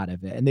shit out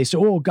of it. And they say,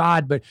 oh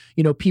God, but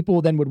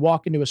people then would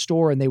walk into a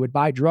store and they would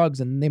buy drugs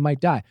and they might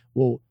die.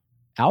 Well,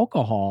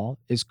 alcohol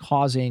is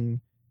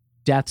causing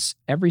deaths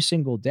every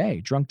single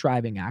day. Drunk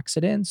driving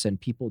accidents and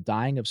people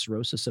dying of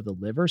cirrhosis of the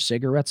liver.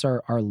 Cigarettes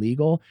are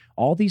legal.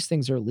 All these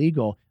things are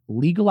legal.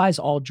 Legalize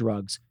all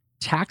drugs,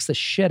 tax the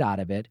shit out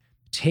of it.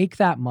 Take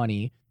that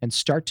money and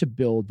start to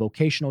build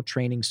vocational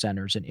training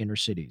centers in inner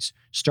cities.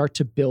 Start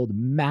to build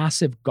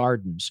massive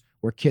gardens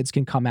where kids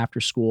can come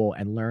after school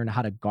and learn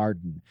how to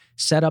garden.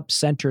 Set up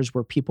centers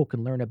where people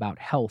can learn about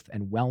health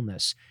and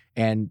wellness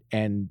and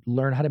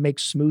learn how to make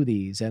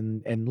smoothies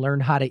and learn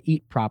how to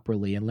eat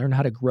properly and learn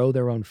how to grow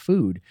their own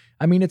food.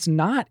 I mean, it's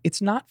not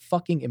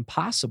fucking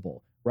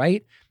impossible,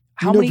 right?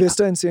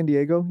 Vista in San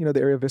Diego?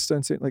 The area of Vista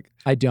in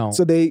I don't.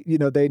 So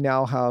they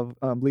now have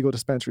legal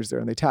dispensaries there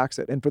and they tax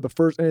it. And for the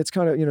first, and it's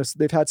kind of,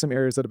 they've had some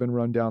areas that have been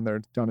run down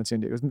in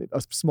San Diego. It's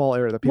a small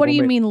area that people What do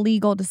you mean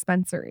legal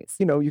dispensaries?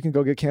 You can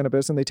go get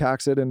cannabis and they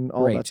tax it and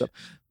all Great. that stuff.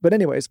 But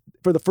anyways,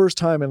 for the first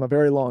time in a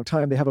very long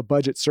time, they have a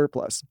budget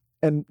surplus.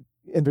 And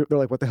And they're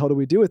like, what the hell do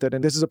we do with it?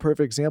 And this is a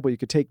perfect example. You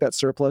could take that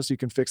surplus, you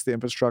can fix the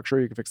infrastructure,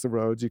 you can fix the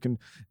roads, you can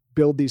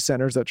build these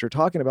centers that you're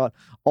talking about,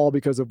 all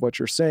because of what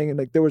you're saying. And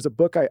like, there was a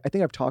book, I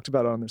think I've talked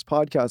about it on this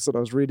podcast, that I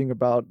was reading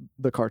about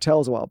the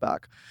cartels a while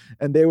back.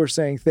 And they were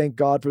saying, thank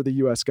God for the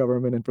US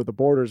government and for the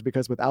borders,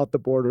 because without the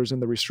borders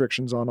and the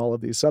restrictions on all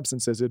of these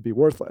substances, it'd be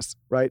worthless,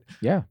 right?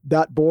 Yeah.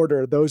 That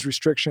border, those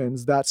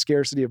restrictions, that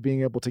scarcity of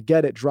being able to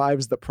get it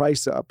drives the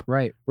price up.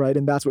 Right. Right.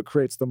 And that's what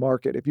creates the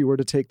market. If you were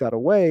to take that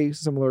away,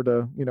 similar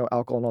to,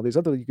 alcohol and all these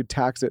other, you could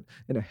tax it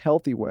in a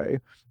healthy way,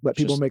 let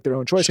people make their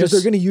own choice, because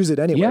they're going to use it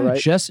anyway,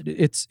 right?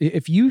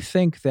 If you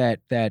think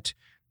that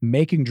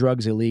making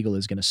drugs illegal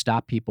is going to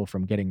stop people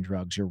from getting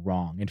drugs, you're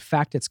wrong. In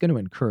fact, it's going to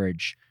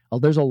encourage.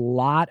 There's a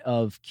lot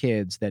of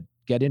kids that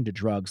get into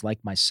drugs, like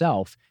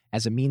myself,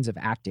 as a means of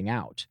acting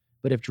out.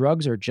 But if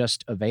drugs are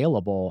just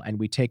available and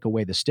we take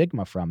away the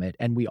stigma from it,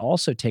 and we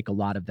also take a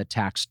lot of the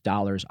tax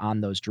dollars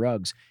on those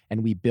drugs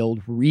and we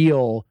build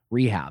real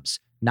rehabs,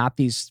 not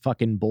these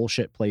fucking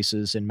bullshit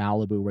places in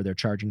Malibu where they're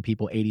charging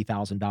people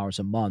 $80,000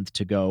 a month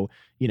to go,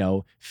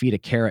 feed a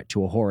carrot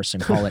to a horse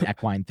and call it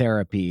equine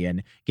therapy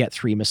and get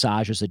 3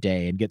 massages a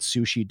day and get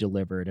sushi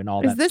delivered and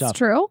all that stuff. Is this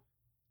true?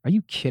 Are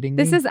you kidding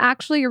me? This is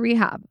actually a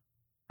rehab.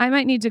 I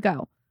might need to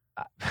go.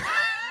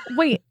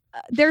 Wait,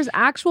 there's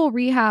actual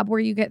rehab where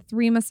you get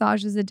 3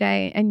 massages a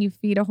day and you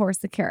feed a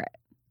horse a carrot.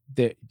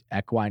 The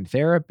equine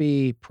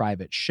therapy,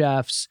 private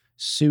chefs,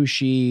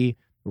 sushi,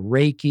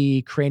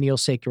 Reiki,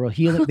 craniosacral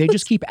healing. They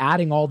just keep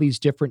adding all these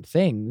different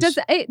things.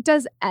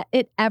 Does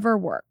it ever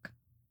work?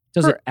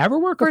 Does it ever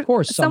work? Of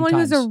course, someone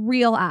sometimes. who's a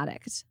real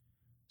addict.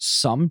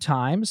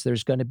 Sometimes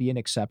there's going to be an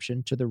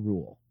exception to the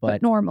rule.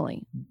 But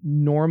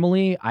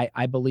normally,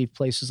 I believe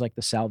places like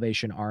the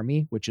Salvation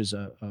Army, which is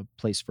a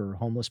place for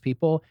homeless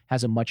people,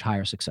 has a much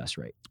higher success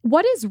rate.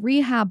 What is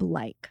rehab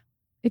like?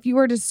 If you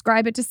were to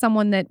describe it to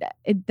someone that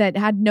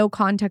had no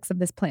context of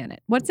this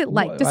planet, what's it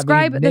like?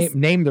 Describe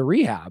name the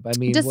rehab.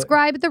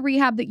 Describe the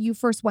rehab that you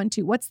first went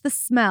to. What's the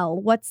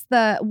smell? What's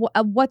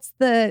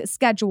the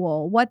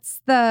schedule?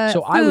 What's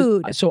the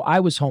food? I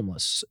was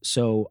homeless.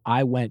 So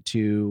I went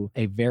to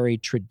a very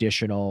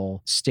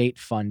traditional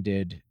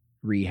state-funded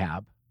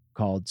rehab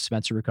called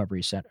Pasadena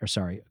Recovery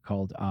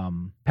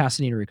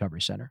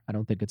Center. I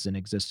don't think it's in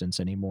existence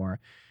anymore.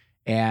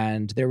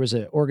 And there was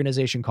an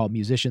organization called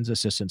Musicians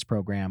Assistance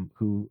Program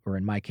or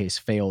in my case,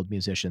 Failed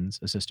Musicians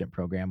Assistant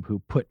Program, who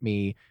put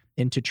me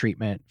into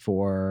treatment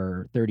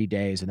for 30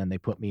 days. And then they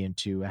put me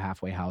into a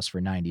halfway house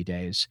for 90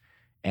 days.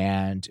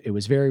 And it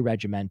was very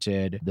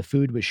regimented. The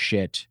food was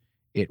shit.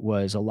 It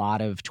was a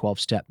lot of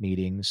 12-step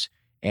meetings.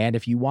 And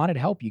if you wanted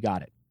help, you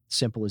got it.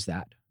 Simple as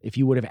that. If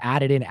you would have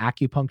added in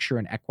acupuncture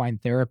and equine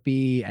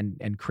therapy and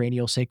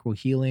craniosacral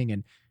healing,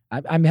 and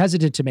I'm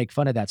hesitant to make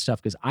fun of that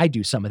stuff because I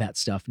do some of that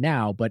stuff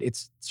now, but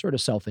it's sort of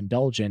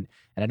self-indulgent,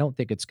 and I don't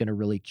think it's going to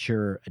really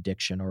cure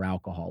addiction or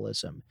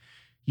alcoholism.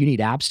 You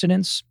need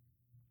abstinence,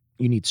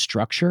 you need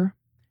structure,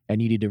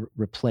 and you need to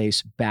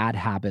replace bad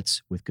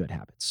habits with good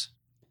habits.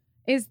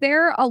 Is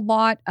there a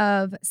lot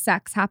of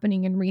sex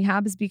happening in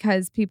rehabs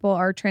because people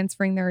are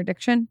transferring their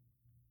addiction?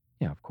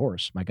 Yeah, of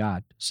course. My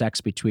God.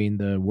 Sex between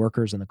the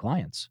workers and the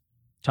clients.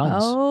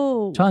 Tons.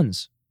 Oh.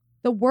 Tons.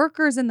 The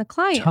workers and the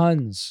clients.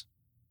 Tons.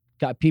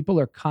 People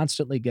are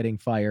constantly getting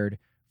fired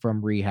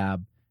from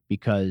rehab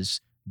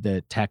because the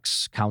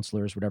techs,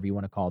 counselors, whatever you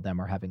want to call them,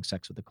 are having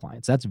sex with the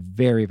clients. That's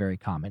very, very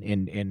common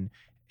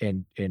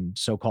in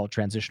so-called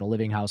transitional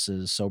living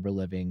houses, sober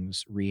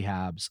livings,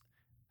 rehabs,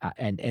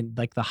 and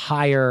like the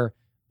higher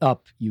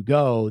up you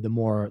go, the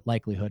more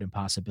likelihood and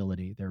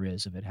possibility there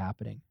is of it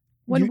happening.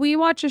 When we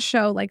watch a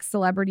show like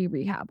Celebrity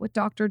Rehab with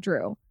Dr.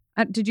 Drew,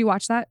 did you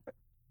watch that?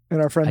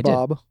 And our friend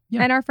Bob.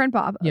 Yeah. And our friend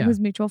Bob, Yeah. who's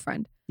a mutual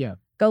friend. Yeah.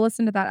 Go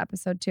listen to that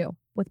episode too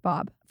with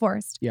Bob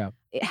Forrest. Yeah.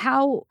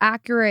 How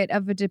accurate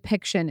of a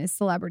depiction is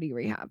Celebrity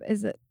Rehab?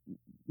 Is it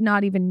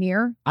not even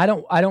near? I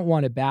don't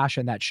want to bash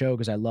on that show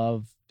because I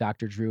love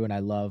Dr. Drew and I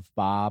love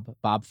Bob.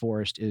 Bob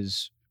Forrest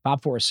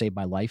saved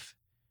my life.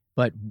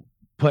 But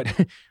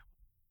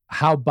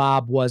how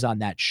Bob was on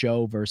that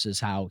show versus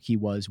how he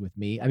was with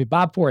me. I mean,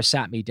 Bob Forrest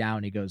sat me down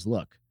and he goes,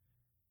 look,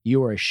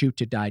 you are a shoot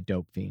to die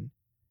dope fiend.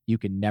 You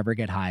can never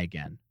get high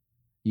again.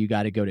 You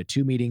got to go to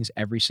 2 meetings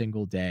every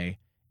single day.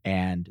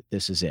 And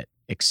this is it.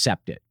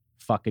 Accept it.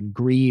 Fucking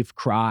grieve,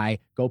 cry,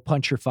 go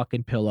punch your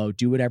fucking pillow,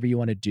 do whatever you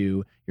want to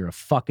do. You're a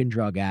fucking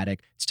drug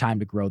addict. It's time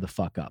to grow the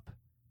fuck up.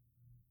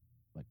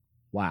 Like,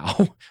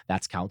 wow,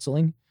 that's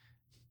counseling.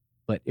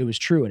 But it was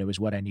true and it was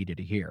what I needed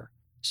to hear.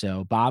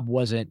 So Bob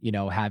wasn't,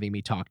 having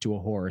me talk to a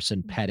horse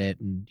and pet it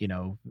and,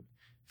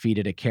 feed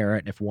it a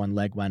carrot. And if one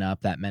leg went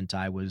up, that meant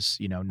I was,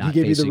 not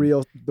He gave facing,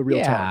 you the real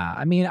yeah, talk.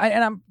 I mean,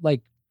 I'm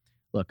like,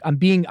 look, I'm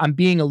being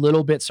a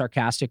little bit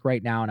sarcastic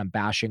right now, and I'm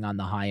bashing on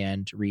the high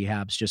end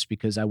rehabs just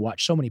because I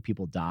watch so many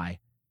people die.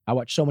 I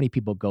watch so many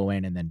people go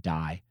in and then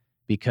die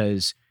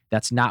because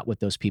that's not what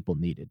those people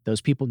needed.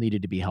 Those people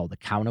needed to be held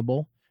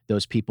accountable.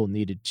 Those people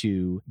needed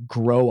to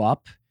grow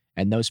up,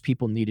 and those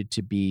people needed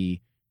to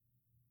be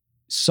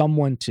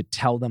someone to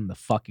tell them the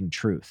fucking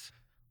truth.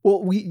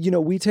 Well,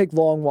 we take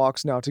long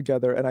walks now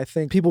together, and I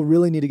think people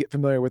really need to get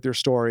familiar with your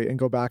story and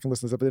go back and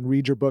listen to stuff and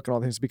read your book and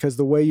all things, because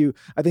the way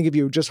I think if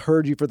you just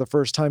heard you for the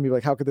first time, you're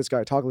like, how could this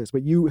guy talk like this?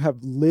 But you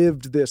have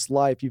lived this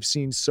life. You've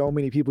seen so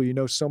many people, you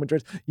know, so many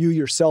trends. You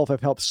yourself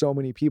have helped so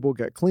many people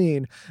get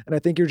clean. And I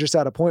think you're just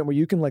at a point where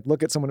you can like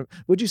look at someone.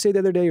 What'd you say the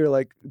other day? You're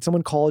like,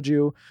 someone called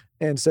you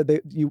and said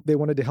they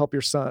wanted to help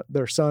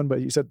their son, but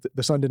you said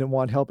the son didn't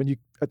want help. And you,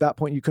 at that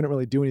point, you couldn't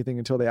really do anything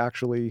until they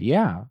actually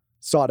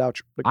sought out.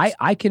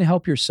 I can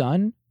help your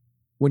son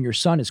when your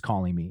son is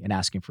calling me and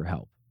asking for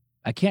help.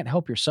 I can't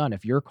help your son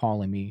if you're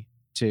calling me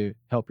to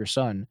help your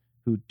son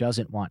who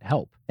doesn't want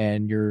help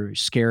and you're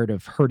scared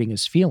of hurting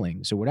his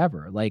feelings or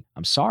whatever. Like,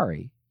 I'm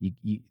sorry.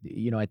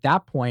 You know, at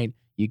that point,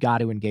 you got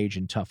to engage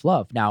in tough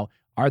love. Now,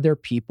 are there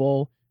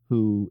people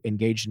who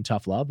engaged in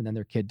tough love and then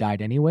their kid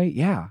died anyway?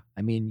 Yeah.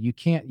 I mean, you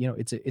can't, you know,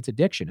 it's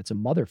addiction. It's a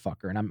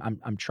motherfucker. And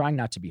I'm trying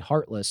not to be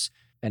heartless,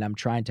 and I'm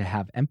trying to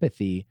have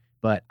empathy,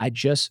 but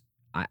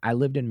I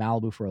lived in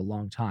Malibu for a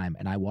long time,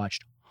 and I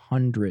watched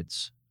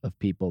hundreds of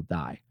people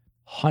die.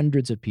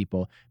 Hundreds of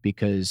people,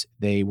 because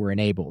they were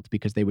enabled,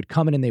 because they would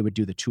come in and they would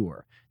do the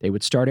tour. They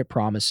would start at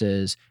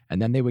Promises,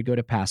 and then they would go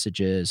to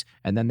Passages,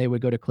 and then they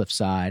would go to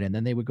Cliffside, and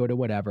then they would go to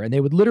whatever. And they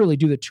would literally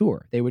do the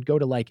tour. They would go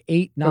to like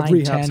 8,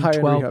 9, 10,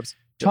 12.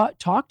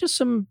 Talk to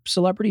some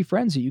celebrity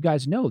friends that you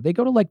guys know. They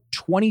go to like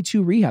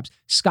 22 rehabs.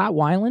 Scott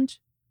Weiland,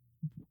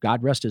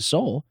 God rest his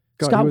soul.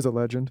 God, he was a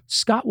legend.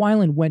 Scott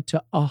Weiland went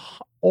to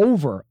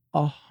over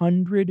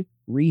 100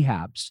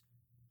 rehabs.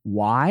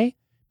 Why?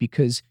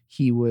 Because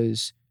he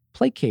was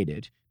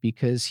placated,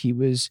 because he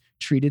was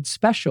treated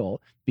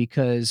special,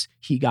 because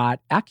he got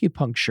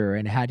acupuncture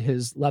and had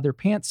his leather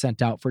pants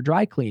sent out for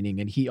dry cleaning,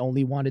 and he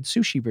only wanted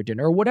sushi for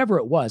dinner or whatever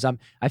it was.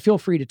 I feel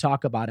free to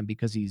talk about him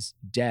because he's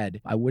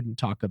dead. I wouldn't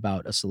talk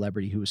about a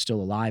celebrity who is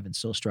still alive and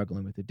still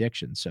struggling with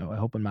addiction. So I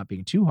hope I'm not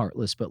being too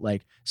heartless, but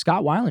like,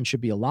 Scott Weiland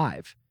should be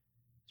alive.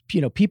 You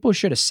know, people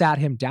should have sat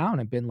him down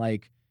and been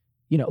like,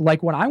 you know,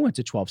 like when I went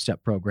to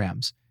 12-step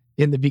programs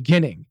in the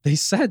beginning, they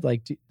said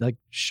like,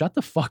 shut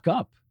the fuck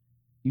up.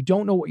 You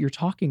don't know what you're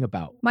talking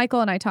about. Michael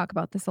and I talk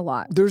about this a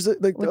lot. There's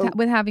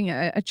with having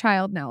a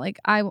child now. Like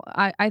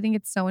I think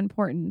it's so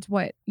important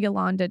what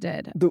Yolanda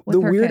did. The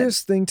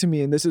weirdest thing to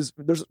me, and this is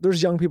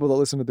there's young people that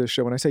listen to this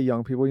show. When I say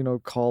young people, you know,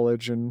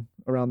 college and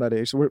around that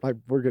age. So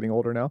we're getting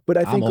older now. But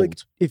I think like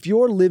if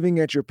you're living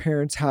at your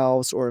parents'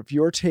 house, or if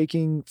you're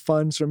taking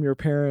funds from your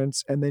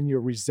parents and then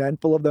you're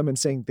resentful of them and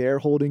saying they're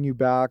holding you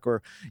back,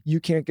 or you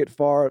can't get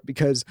far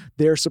because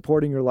they're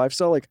supporting your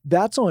lifestyle, like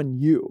that's on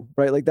you,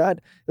 right? Like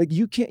that, like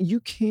you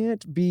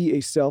can't be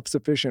a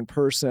self-sufficient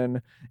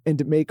person and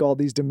to make all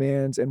these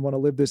demands and want to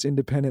live this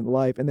independent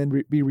life and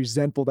then be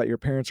resentful that your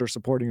parents are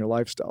supporting your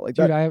lifestyle. Like,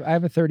 dude, I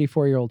have a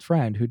 34-year-old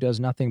friend who does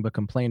nothing but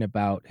complain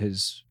about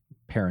his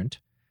parent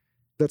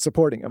that's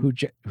supporting him,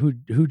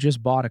 who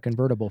just bought a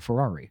convertible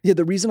Ferrari. Yeah,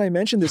 the reason I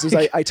mentioned this is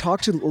I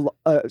talked to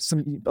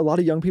a lot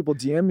of young people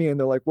DM me, and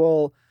they're like,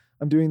 well,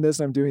 I'm doing this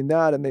and I'm doing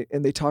that,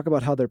 and they talk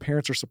about how their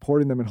parents are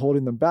supporting them and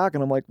holding them back,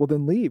 and I'm like, well,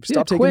 then leave.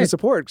 Stop taking the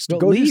support.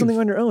 Go do something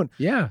on your own.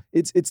 Yeah,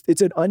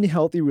 it's an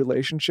unhealthy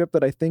relationship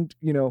that I think,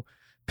 you know,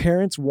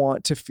 parents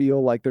want to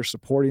feel like they're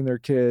supporting their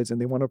kids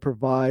and they want to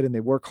provide and they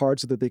work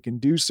hard so that they can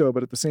do so.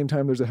 But at the same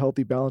time, there's a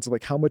healthy balance of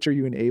like, how much are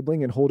you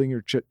enabling and holding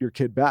your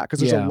kid back? Because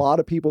there's a lot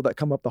of people that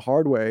come up the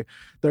hard way.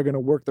 They're going to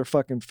work their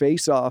fucking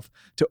face off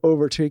to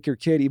overtake your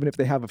kid, even if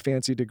they have a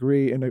fancy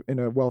degree in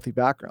a wealthy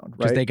background,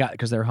 right?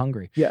 Because they're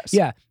hungry. Yes.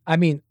 Yeah. I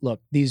mean,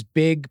 look, these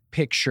big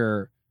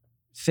picture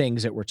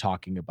things that we're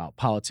talking about,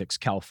 politics,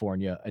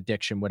 California,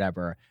 addiction,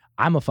 whatever,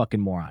 I'm a fucking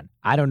moron.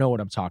 I don't know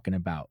what I'm talking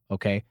about.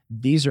 Okay.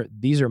 These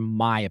are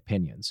my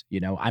opinions. You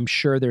know, I'm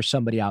sure there's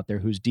somebody out there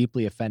who's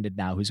deeply offended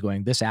now, who's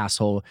going, this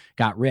asshole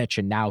got rich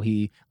and now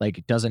he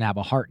like doesn't have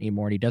a heart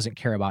anymore and he doesn't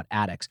care about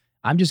addicts.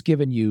 I'm just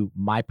giving you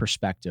my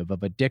perspective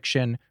of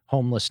addiction,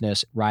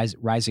 homelessness,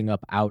 rising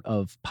up out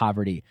of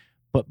poverty.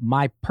 But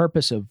my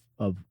purpose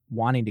of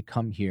wanting to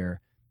come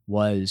here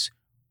was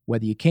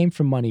whether you came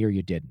from money or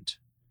you didn't,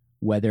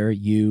 whether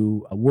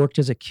you worked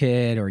as a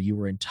kid or you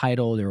were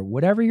entitled or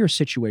whatever your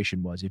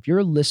situation was, if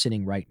you're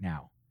listening right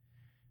now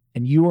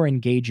and you are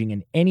engaging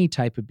in any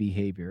type of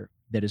behavior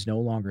that is no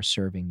longer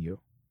serving you,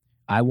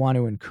 I want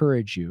to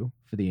encourage you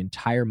for the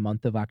entire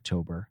month of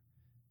October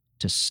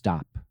to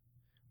stop.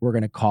 We're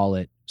going to call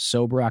it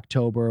Sober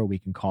October. We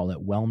can call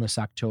it Wellness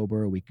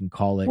October. We can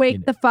call it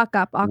Wake the Fuck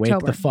Up October.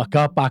 Wake the Fuck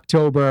Up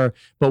October.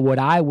 But what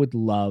I would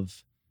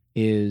love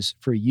is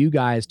for you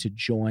guys to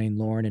join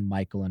Lauren and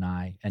Michael and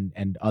I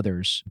and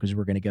others, because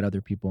we're going to get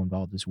other people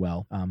involved as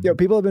well. Yeah,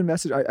 people have been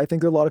messaging. I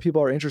think a lot of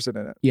people are interested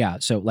in it. Yeah,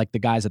 so like the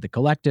guys at the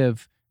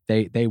collective,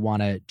 they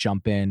want to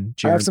jump in.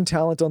 I have some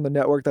talent on the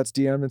network that's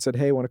DM'd and said,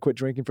 hey, I want to quit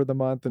drinking for the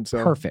month. And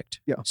so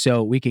perfect. Yeah.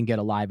 So we can get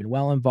Alive and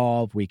Well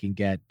involved. We can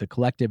get the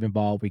collective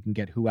involved. We can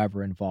get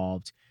whoever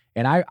involved.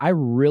 And I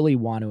really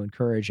want to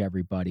encourage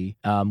everybody,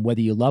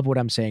 whether you love what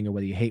I'm saying or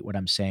whether you hate what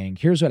I'm saying,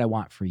 here's what I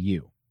want for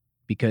you.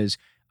 Because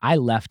I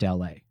left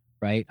LA,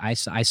 right? I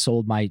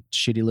sold my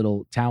shitty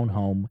little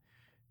townhome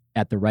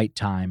at the right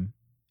time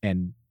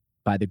and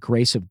by the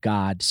grace of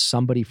God,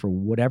 somebody for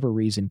whatever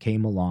reason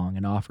came along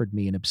and offered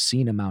me an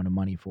obscene amount of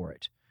money for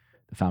it.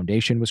 The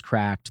foundation was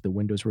cracked. The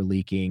windows were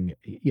leaking.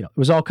 You know, it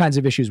was all kinds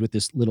of issues with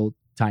this little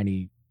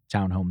tiny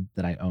townhome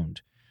that I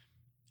owned.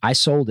 I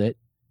sold it.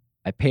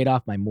 I paid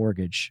off my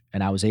mortgage,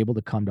 and I was able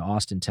to come to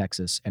Austin,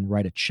 Texas, and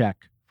write a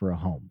check for a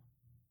home.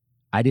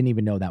 I didn't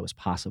even know that was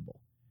possible.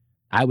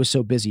 I was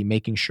so busy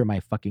making sure my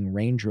fucking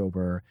Range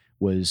Rover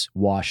was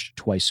washed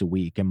twice a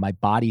week and my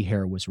body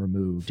hair was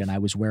removed and I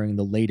was wearing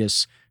the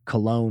latest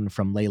cologne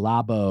from Le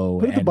Labo.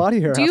 What did the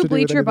body hair Do have you to do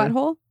bleach with your anything?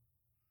 butthole?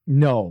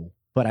 No,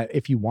 but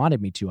if you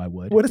wanted me to, I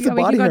would. What does the Yeah,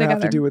 we can body go hair have to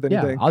together. do with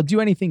anything? Yeah, I'll do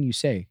anything you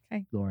say,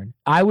 Okay. Lauren.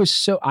 I was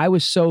so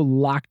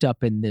locked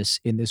up in this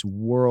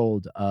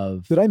world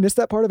of. Did I miss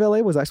that part of LA?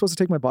 Was I supposed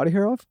to take my body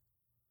hair off?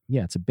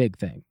 Yeah, it's a big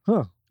thing.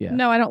 Huh. Yeah.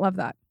 No, I don't love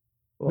that.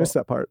 Missed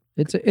that part.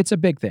 It's a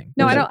big thing.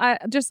 No, I There's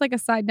don't. Just like a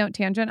side note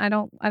tangent, I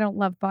don't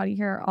love body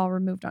hair all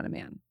removed on a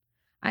man.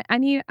 I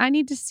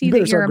need to see You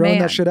better that you're start a growing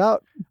man. that shit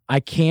out. I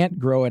can't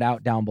grow it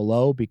out down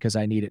below because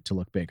I need it to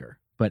look bigger.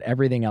 But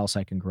everything else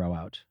I can grow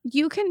out.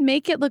 You can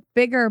make it look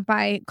bigger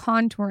by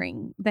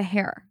contouring the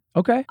hair.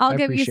 Okay. I'll I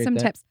give you appreciate some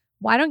that. tips.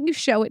 Why don't you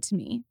show it to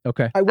me?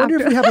 Okay. I wonder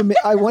if we have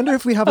I wonder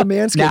if we have a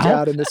Manscaped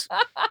Now? ad in this.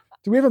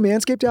 Do we have a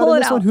Manscaped ad Pull in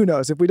it this one? out. Who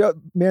knows? If we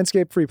don't,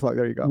 Manscaped free plug.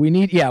 There you go. We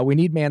need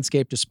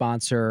Manscaped to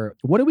sponsor.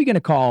 What are we going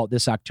to call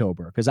this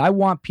October? Because I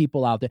want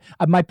people out there.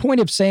 My point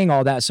of saying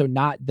all that, so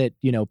not that,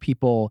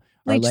 people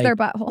are Bleach like, their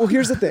butthole. Well,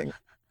 here's the thing.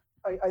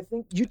 I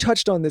think you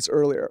touched on this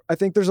earlier. I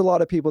think there's a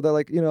lot of people that are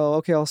like,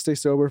 okay, I'll stay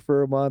sober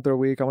for a month or a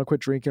week. I'm going to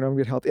quit drinking. I'm going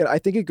to get healthy. And I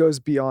think it goes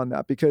beyond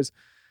that because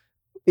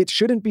it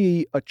shouldn't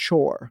be a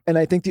chore. And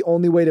I think the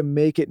only way to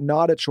make it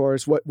not a chore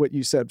is what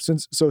you said.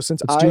 Since let's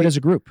do it as a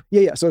group.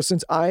 Yeah. So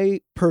since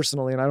I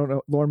personally, and I don't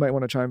know, Lauren might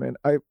want to chime in,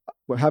 I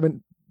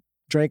haven't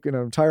drank in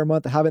an entire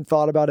month. I haven't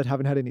thought about it.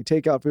 Haven't had any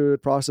takeout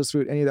food, processed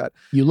food, any of that.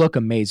 You look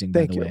amazing,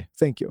 by the way.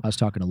 Thank you. I was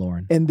talking to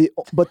Lauren. And the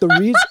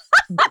reason,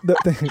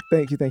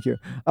 thank you,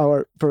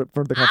 for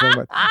the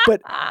compliment.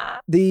 But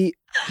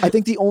I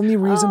think the only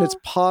reason it's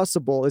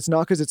possible, it's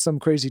not because it's some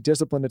crazy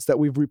discipline. It's that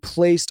we've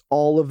replaced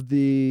all of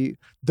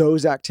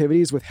those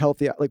activities with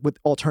healthy, like with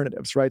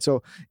alternatives, right?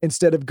 So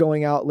instead of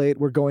going out late,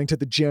 we're going to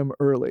the gym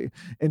early.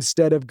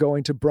 Instead of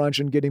going to brunch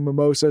and getting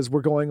mimosas,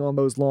 we're going on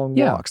those long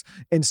walks.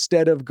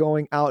 Instead of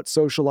going out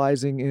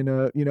socializing in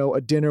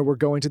a dinner, we're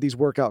going to these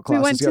workout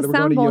classes. We went to We're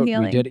sound bowl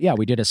yoga. healing.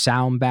 We did a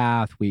sound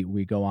bath.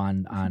 We go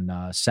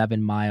on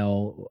 7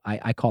 mile.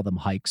 I call them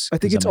hikes. I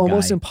think 'cause it's I'm a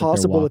almost guy, but they're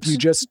impossible if you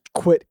walks. just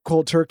quit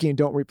cold turkey and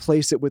don't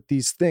replace it with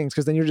these things,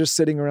 because then you're just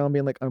sitting around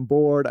being like, I'm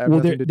bored. I have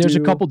nothing to do. There's a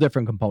couple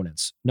different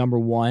components. Number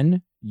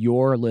one,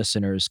 your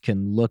listeners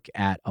can look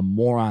at a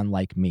moron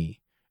like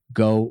me,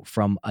 go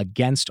from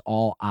against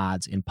all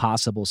odds,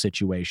 impossible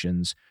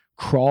situations,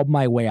 crawled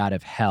my way out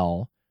of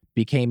hell,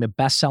 became a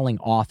best-selling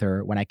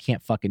author when I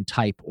can't fucking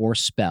type or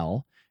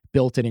spell,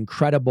 built an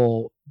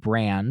incredible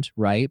brand,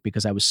 right?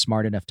 Because I was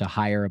smart enough to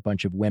hire a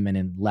bunch of women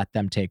and let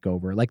them take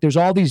over. Like there's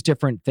all these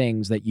different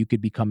things that you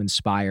could become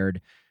inspired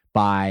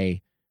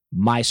by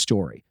my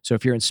story. So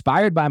if you're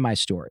inspired by my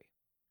story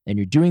and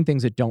you're doing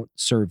things that don't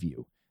serve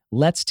you,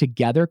 let's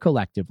together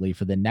collectively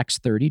for the next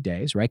 30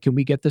 days, right? Can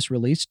we get this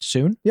released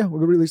soon? Yeah,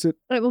 we'll release it.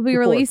 It will be The 4th.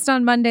 released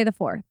on Monday the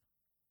 4th.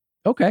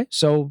 Okay.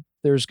 So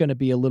there's going to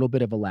be a little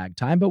bit of a lag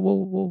time, but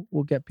we'll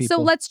get people.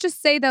 So let's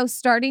just say though,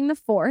 starting the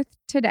 4th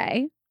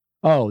today,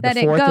 the that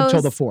 4th it goes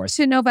until the 4th.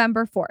 to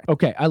November 4th.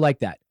 Okay. I like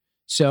that.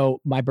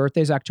 So my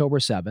birthday's October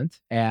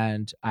 7th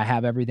and I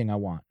have everything I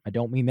want. I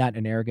don't mean that in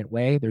an arrogant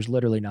way. There's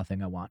literally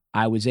nothing I want.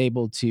 I was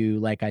able to,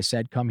 like I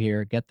said, come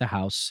here, get the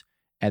house.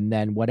 And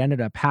then what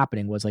ended up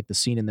happening was like the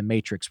scene in The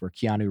Matrix where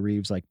Keanu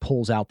Reeves like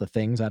pulls out the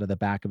things out of the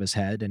back of his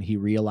head and he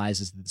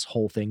realizes that this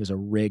whole thing is a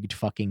rigged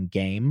fucking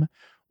game.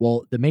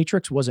 Well, The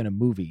Matrix wasn't a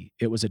movie.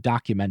 It was a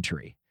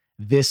documentary.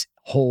 This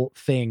whole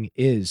thing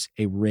is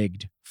a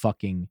rigged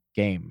fucking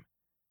game.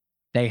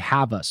 They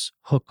have us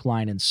hook,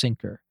 line, and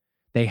sinker.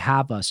 They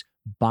have us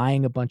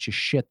buying a bunch of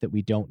shit that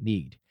we don't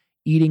need,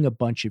 eating a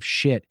bunch of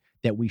shit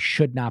that we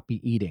should not be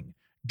eating,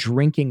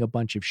 drinking a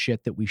bunch of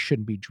shit that we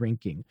shouldn't be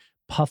drinking,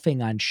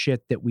 puffing on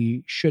shit that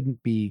we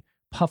shouldn't be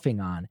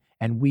puffing on.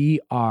 And we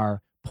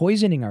are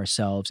poisoning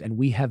ourselves and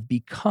we have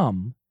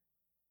become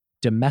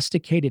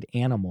domesticated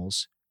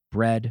animals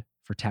bred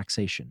for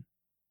taxation.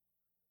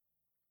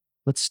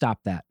 Let's stop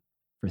that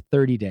for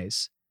 30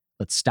 days.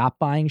 Let's stop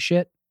buying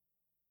shit.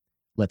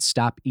 Let's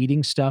stop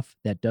eating stuff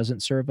that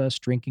doesn't serve us,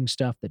 drinking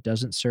stuff that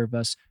doesn't serve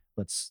us.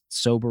 Let's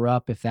sober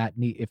up if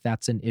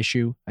that's an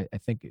issue. I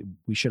think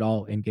we should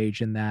all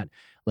engage in that.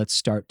 Let's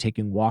start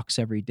taking walks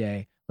every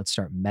day. Let's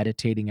start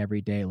meditating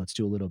every day. Let's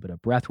do a little bit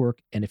of breath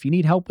work. And if you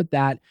need help with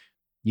that,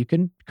 you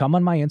can come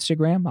on my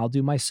Instagram. I'll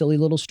do my silly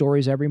little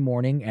stories every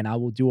morning and I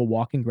will do a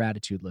walking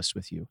gratitude list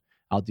with you.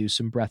 I'll do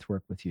some breath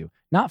work with you.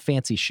 Not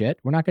fancy shit.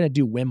 We're not going to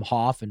do Wim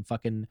Hof and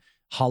fucking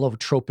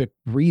holotropic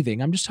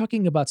breathing. I'm just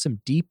talking about some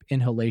deep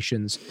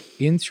inhalations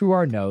in through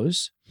our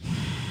nose,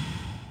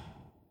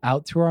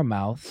 out through our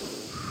mouth.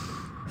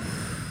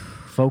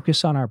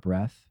 Focus on our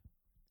breath.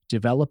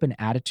 Develop an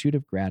attitude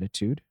of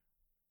gratitude.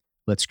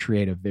 Let's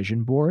create a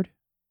vision board.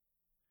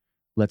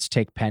 Let's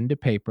take pen to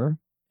paper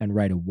and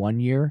write a 1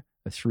 year,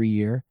 a 3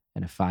 year,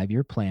 and a 5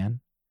 year plan.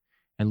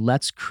 And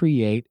let's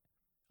create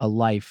a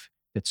life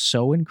that's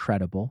so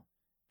incredible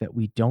that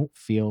we don't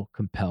feel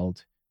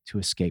compelled to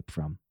escape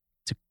from,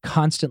 to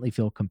constantly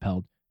feel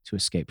compelled to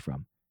escape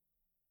from.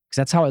 Because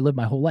that's how I lived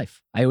my whole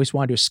life. I always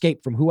wanted to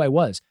escape from who I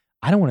was.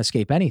 I don't want to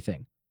escape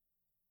anything.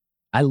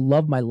 I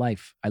love my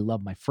life. I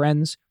love my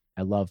friends.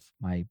 I love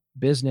my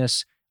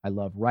business. I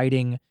love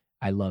writing.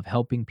 I love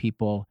helping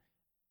people.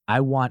 I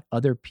want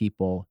other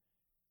people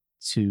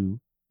to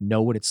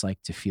know what it's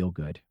like to feel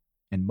good.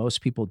 And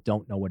most people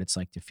don't know what it's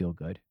like to feel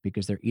good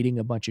because they're eating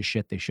a bunch of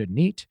shit they shouldn't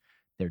eat.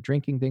 They're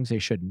drinking things they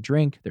shouldn't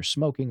drink. They're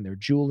smoking, they're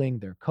juuling,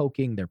 they're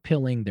coking, they're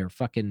pilling, they're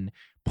fucking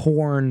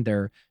porn,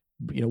 they're,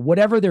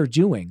 whatever they're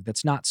doing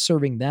that's not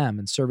serving them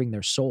and serving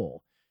their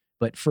soul.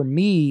 But for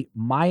me,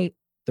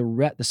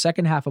 the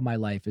second half of my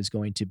life is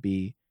going to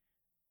be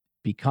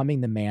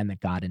becoming the man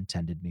that God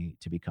intended me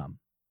to become.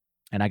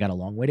 And I got a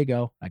long way to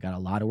go. I got a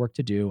lot of work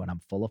to do, and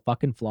I'm full of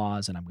fucking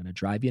flaws, and I'm going to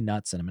drive you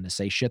nuts, and I'm going to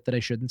say shit that I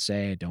shouldn't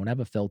say. I don't have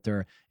a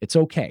filter. It's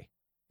okay.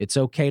 It's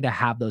okay to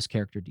have those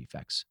character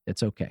defects.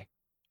 It's okay.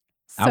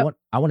 So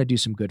I want to do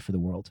some good for the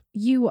world.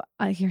 you're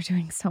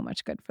doing so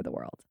much good for the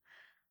world.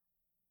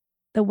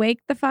 The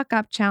Wake the Fuck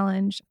Up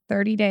Challenge,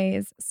 30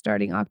 days,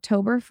 starting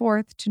October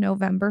 4th to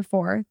November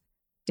 4th.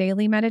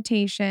 Daily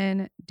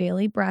meditation,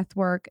 daily breath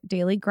work,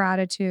 daily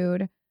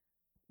gratitude,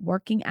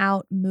 working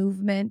out,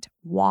 movement,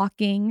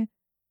 walking,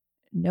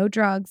 no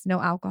drugs, no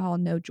alcohol,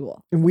 no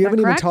Juul. And we Is that haven't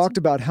even correct? talked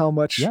about how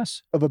much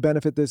Yes. of a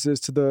benefit this is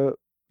to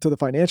the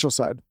financial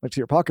side, like to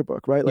your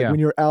pocketbook, right? Like Yeah. when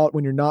you're out,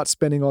 when you're not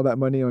spending all that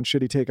money on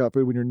shitty takeout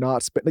food, when you're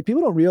not like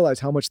people don't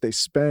realize how much they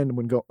spend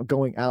when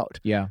going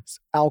out. Yeah.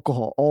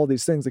 Alcohol, all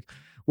these things. Like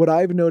what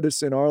I've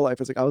noticed in our life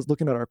is like I was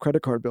looking at our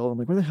credit card bill. I'm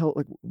like, where the hell?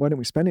 Like, why didn't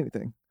we spend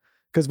anything?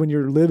 Because when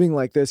you're living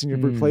like this and you're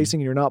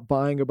replacing, and you're not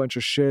buying a bunch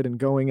of shit and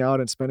going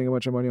out and spending a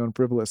bunch of money on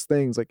frivolous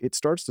things, like it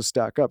starts to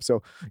stack up.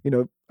 So,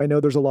 I know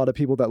there's a lot of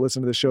people that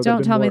listen to the show.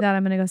 Don't tell me that.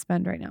 I'm going to go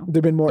spend right now.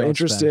 They've been more Don't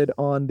interested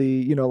on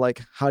the,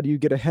 like, how do you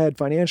get ahead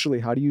financially?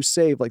 How do you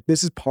save? Like,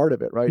 this is part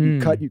of it, right?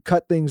 You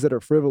cut things that are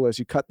frivolous.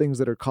 You cut things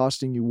that are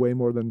costing you way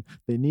more than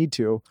they need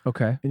to.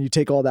 Okay. And you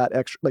take all that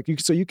extra,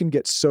 so you can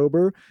get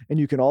sober, and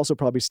you can also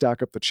probably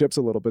stack up the chips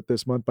a little bit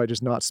this month by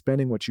just not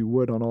spending what you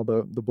would on all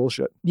the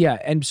bullshit. Yeah.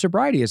 And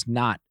sobriety is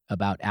not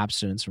about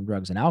abstinence from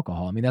drugs and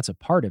alcohol. I mean, that's a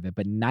part of it,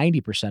 but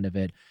 90% of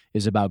it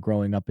is about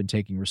growing up and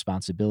taking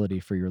responsibility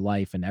for your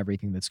life and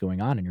everything that's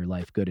going on in your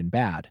life, good and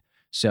bad.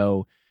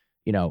 So,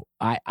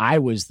 I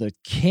was the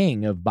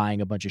king of buying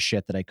a bunch of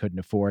shit that I couldn't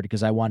afford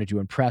because I wanted to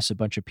impress a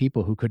bunch of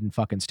people who couldn't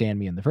fucking stand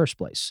me in the first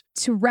place.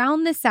 To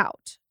round this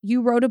out,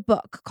 you wrote a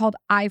book called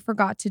I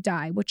Forgot to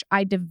Die, which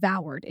I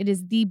devoured. It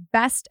is the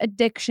best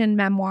addiction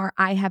memoir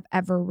I have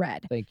ever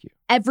read. Thank you.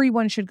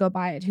 Everyone should go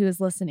buy it who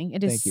is listening.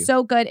 It is Thank you.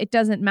 so good. It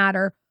doesn't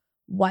matter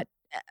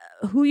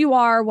who you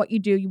are, what you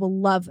do. You will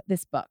love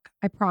this book.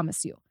 I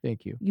promise you.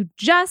 Thank you. You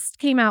just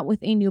came out with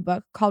a new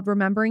book called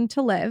Remembering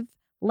to Live,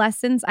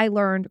 Lessons I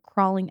Learned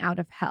Crawling Out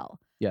of Hell.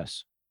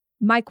 Yes.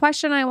 My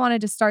question I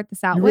wanted to start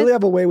this out You with. really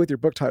have a way with your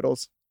book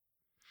titles.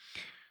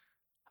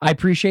 I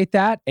appreciate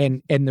that.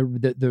 And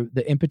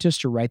the impetus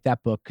to write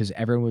that book, because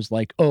everyone was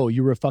like, oh,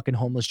 you were a fucking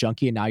homeless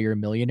junkie and now you're a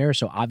millionaire.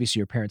 So obviously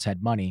your parents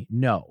had money.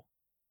 No.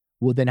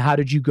 Well, then how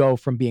did you go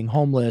from being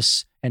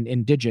homeless and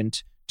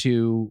indigent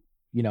to,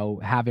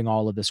 having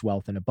all of this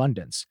wealth and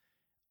abundance?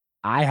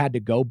 I had to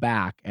go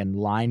back and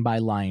line by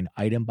line,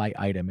 item by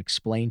item,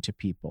 explain to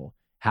people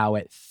how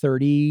at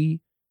 30,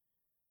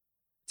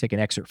 take an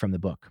excerpt from the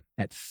book,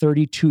 at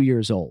 32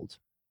 years old,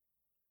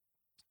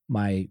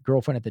 my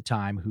girlfriend at the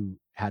time, who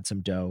had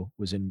some dough,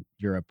 was in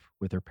Europe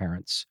with her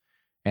parents.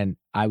 And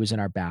I was in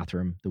our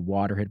bathroom. The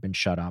water had been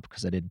shut off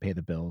because I didn't pay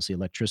the bills. The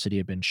electricity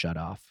had been shut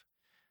off.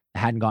 I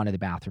hadn't gone to the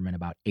bathroom in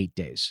about 8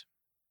 days.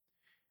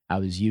 I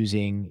was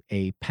using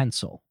a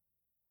pencil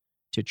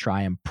to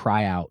try and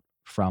pry out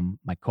from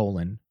my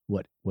colon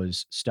what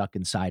was stuck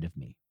inside of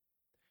me.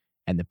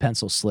 And the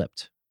pencil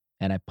slipped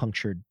and I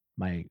punctured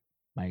my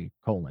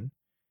colon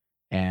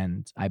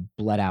and I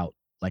bled out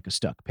like a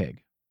stuck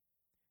pig.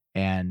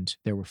 And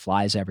there were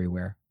flies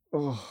everywhere.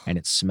 Oh. And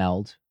it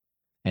smelled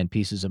and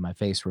pieces of my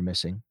face were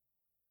missing.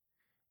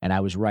 And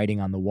I was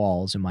writing on the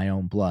walls in my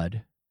own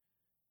blood,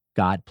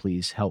 God,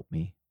 please help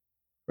me,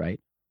 right?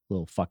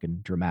 Little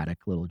fucking dramatic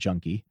little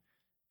junkie,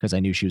 because I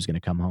knew she was going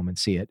to come home and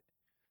see it.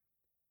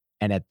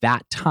 And at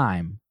that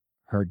time,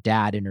 her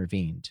dad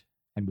intervened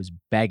and was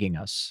begging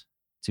us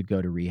to go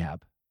to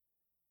rehab.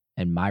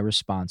 And my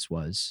response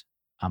was,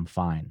 I'm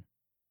fine.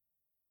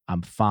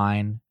 I'm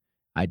fine.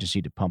 I just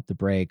need to pump the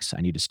brakes. I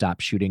need to stop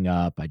shooting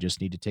up. I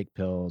just need to take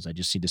pills. I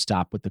just need to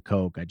stop with the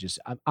coke.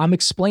 I'm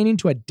explaining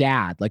to a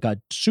dad, like a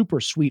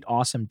super sweet,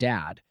 awesome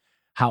dad,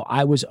 how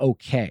I was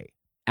okay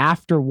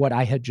after what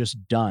I had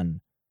just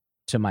done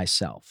to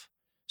myself.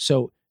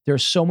 So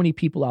there's so many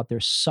people out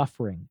there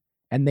suffering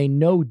and they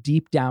know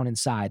deep down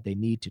inside they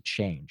need to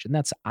change. And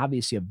that's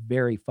obviously a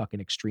very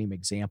fucking extreme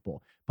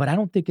example, but I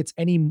don't think it's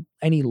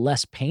any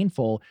less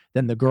painful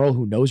than the girl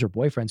who knows her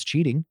boyfriend's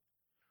cheating,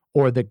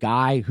 or the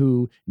guy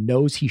who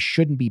knows he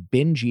shouldn't be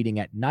binge eating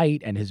at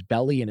night and his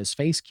belly and his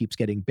face keeps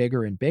getting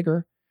bigger and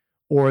bigger,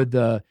 or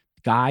the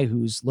guy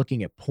who's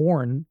looking at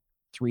porn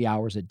 3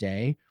 hours a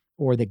day,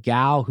 or the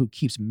gal who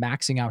keeps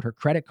maxing out her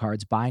credit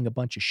cards, buying a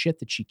bunch of shit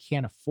that she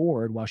can't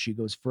afford while she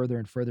goes further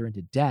and further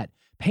into debt.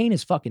 Pain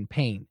is fucking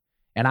pain.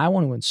 And I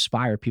want to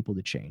inspire people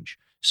to change.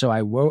 So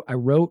I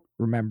wrote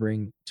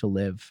Remembering to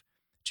Live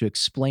to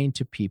explain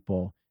to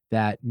people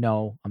that,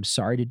 no, I'm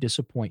sorry to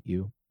disappoint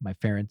you. My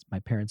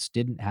parents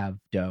didn't have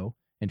dough.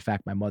 In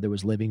fact, my mother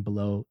was living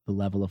below the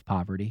level of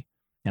poverty,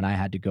 and I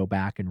had to go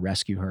back and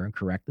rescue her and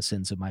correct the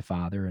sins of my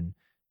father and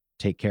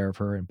take care of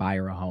her and buy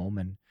her a home,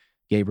 and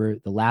gave her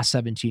the last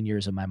 17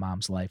 years of my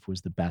mom's life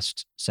was the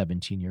best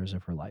 17 years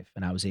of her life.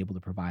 And I was able to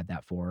provide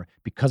that for her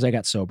because I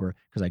got sober,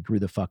 because I grew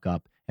the fuck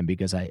up, and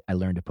because I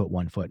learned to put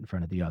one foot in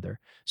front of the other.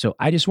 So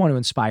I just want to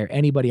inspire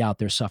anybody out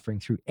there suffering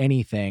through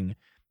anything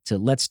to,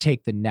 let's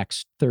take the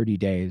next 30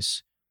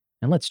 days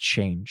and let's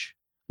change.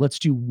 Let's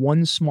do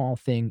one small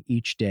thing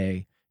each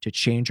day to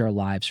change our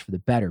lives for the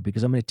better.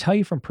 Because I'm going to tell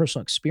you from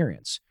personal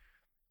experience,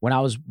 when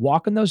I was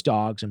walking those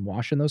dogs and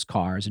washing those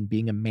cars and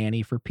being a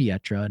Manny for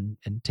Pietra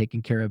and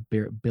taking care of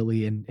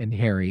Billy and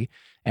Harry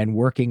and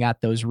working at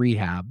those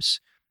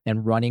rehabs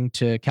and running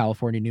to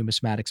California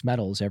Numismatics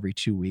Metals every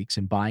 2 weeks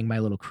and buying my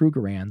little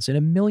Krugerrands, in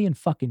a million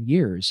fucking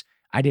years,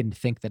 I didn't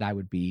think that I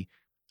would be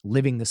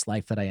living this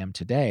life that I am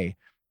today.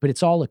 But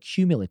it's all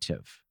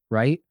accumulative,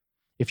 right?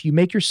 If you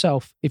make your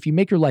life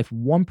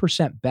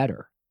 1%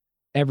 better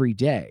every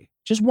day,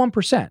 just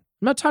 1%. I'm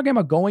not talking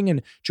about going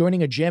and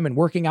joining a gym and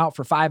working out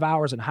for 5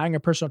 hours and hiring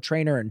a personal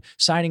trainer and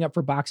signing up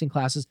for boxing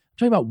classes. I'm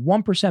talking about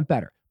 1%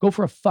 better. Go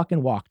for a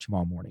fucking walk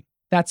tomorrow morning.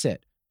 That's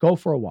it. Go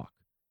for a walk.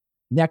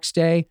 Next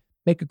day,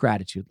 make a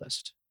gratitude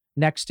list.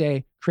 Next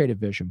day, create a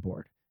vision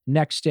board.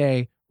 Next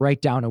day,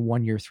 write down a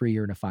 1 year, 3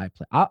 year, and a 5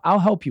 plan. I'll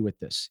help you with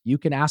this. You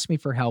can ask me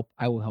for help.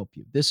 I will help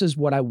you. This is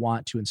what I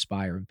want to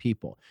inspire in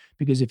people.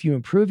 Because if you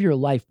improve your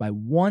life by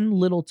one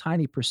little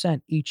tiny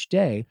 % each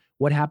day,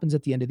 what happens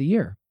at the end of the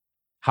year?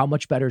 How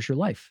much better is your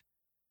life?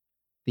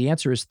 The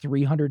answer is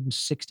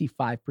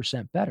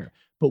 365% better.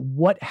 But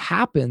what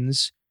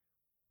happens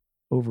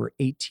over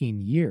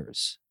 18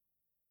 years?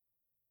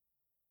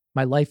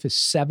 My life is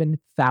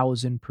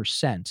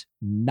 7,000%,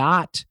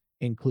 not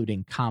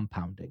including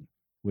compounding,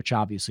 which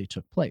obviously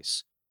took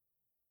place.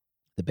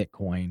 The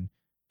Bitcoin,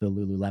 the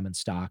Lululemon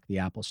stock, the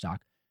Apple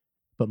stock.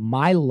 But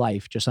my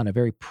life, just on a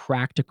very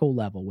practical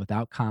level,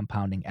 without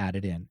compounding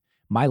added in,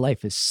 my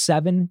life is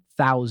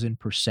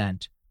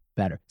 7,000%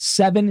 better.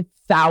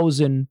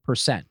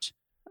 7,000%.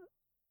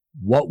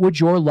 What would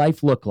your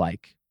life look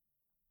like?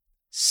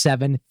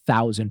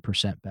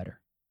 7,000% better.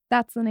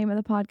 That's the name of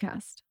the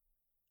podcast.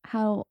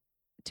 How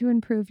to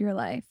improve your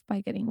life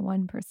by getting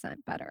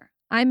 1% better.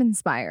 I'm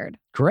inspired.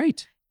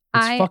 Great.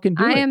 Let's fucking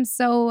do it. I am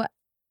so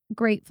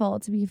grateful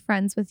to be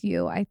friends with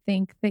you. I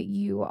think that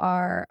you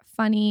are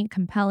funny,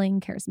 compelling,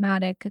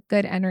 charismatic,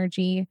 good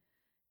energy,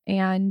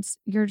 and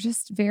you're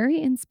just very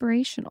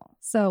inspirational.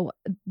 So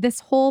this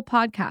whole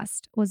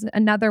podcast was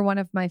another one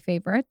of my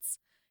favorites.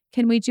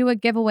 Can we do a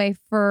giveaway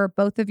for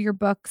both of your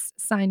books,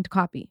 signed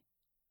copy?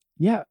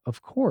 Yeah,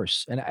 of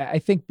course. And I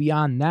think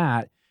beyond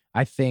that,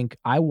 I think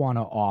I want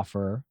to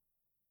offer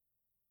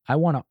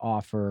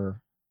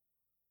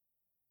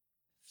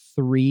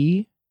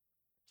 3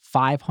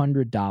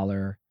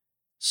 $500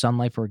 Sun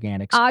Life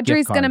Organics.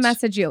 Audrey's going to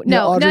message you.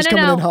 No, Audrey's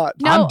coming in hot.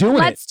 I'm doing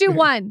let's do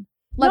one.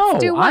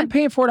 Let's do one. I'm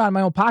paying for it out of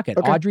my own pocket.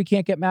 Okay. Audrey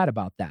can't get mad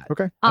about that.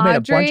 Okay. I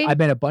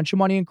made a bunch of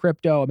money in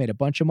crypto. I made a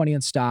bunch of money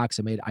in stocks.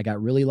 I got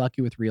really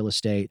lucky with real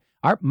estate.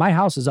 My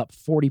house is up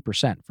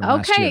 40% from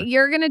last year. Okay,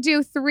 you're going to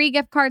do 3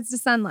 gift cards to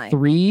Sun Life.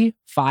 3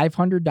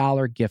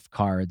 $500 gift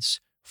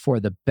cards for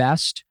the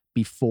best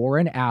before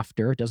and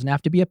after. It doesn't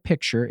have to be a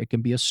picture. It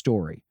can be a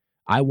story.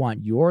 I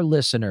want your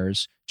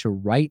listeners to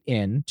write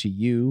in to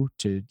you,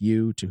 to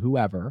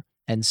whoever,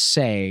 and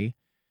say,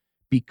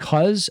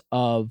 because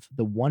of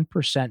the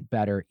 1%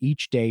 better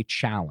each day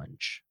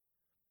challenge,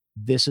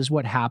 this is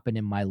what happened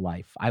in my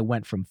life. I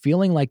went from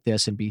feeling like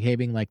this and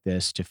behaving like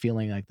this to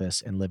feeling like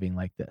this and living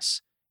like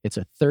this. It's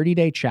a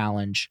 30-day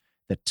challenge.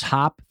 The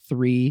top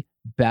 3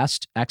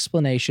 best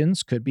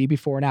explanations could be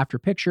before and after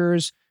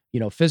pictures,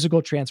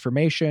 physical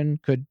transformation,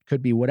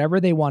 could be whatever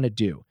they want to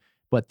do.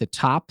 But the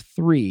top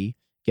 3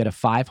 get a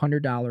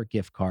 $500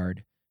 gift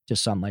card to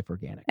Sun Life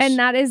Organics. And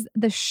that is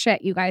the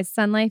shit, you guys.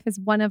 Sun Life is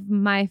one of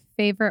my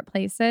favorite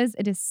places.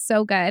 It is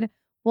so good.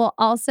 We'll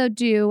also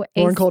do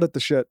Lauren called it the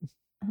shit.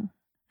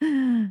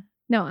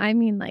 No, I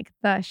mean like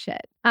the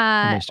shit. We'll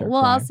crying.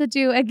 Also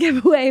do a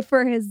giveaway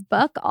for his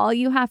book. All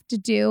you have to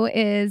do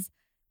is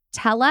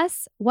tell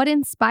us what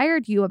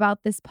inspired you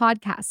about this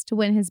podcast to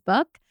win his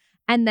book.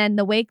 And then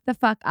the Wake the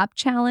Fuck Up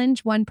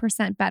Challenge,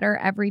 1% better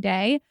every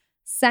day.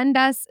 Send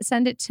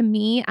it to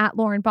me at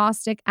Lauren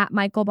Bostic, at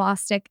Michael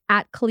Bostic,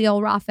 at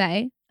Khalil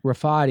Rafati.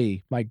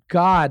 Rafati, my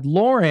God,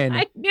 Lauren.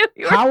 I knew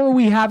you were. How are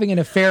we having an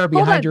affair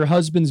behind your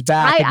husband's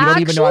back if you don't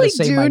even know how to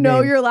say my name? I actually do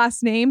know your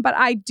last name, but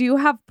I do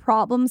have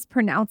problems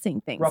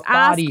pronouncing things. Rafati.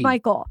 Ask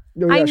Michael.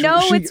 No, yeah, I know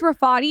it's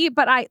Rafati,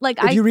 but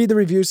if you read the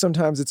reviews,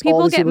 sometimes it's people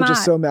all these get people mad.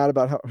 just so mad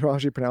about how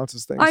she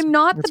pronounces things. I'm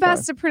not the It's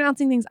best fine. at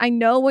pronouncing things. I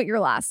know what your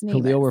last name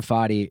Khalil is.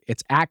 Rafati.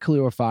 It's at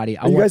Khalil Rafati.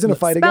 Are you guys in a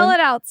fight Spell again?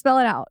 it out. Spell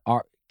it out.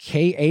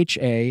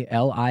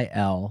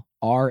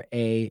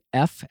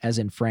 KHALILRAF as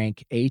in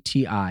Frank,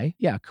 ATI.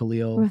 Yeah,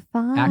 Khalil.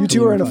 Rafati. You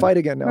two are in a fight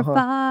again now, huh?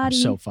 Rafati. I'm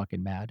so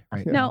fucking mad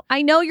right now. No,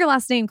 I know your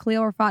last name,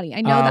 Khalil Rafati.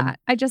 I know that.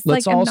 I just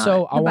Let's am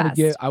also. not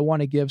the best. I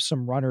want to give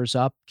some runners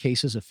up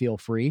cases of Feel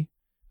Free.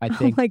 I Oh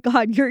think. my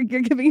God, you're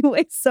giving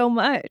away so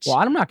much. Well,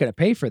 I'm not going to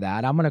pay for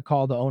that. I'm going to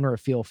call the owner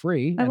of Feel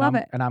Free. I love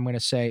it. And I'm going to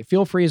say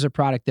Feel Free is a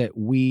product that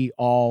we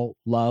all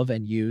love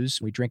and use.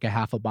 We drink a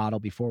half a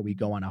bottle before we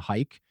go on a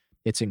hike.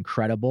 It's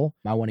incredible.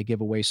 I want to give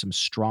away some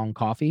Strong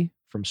Coffee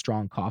from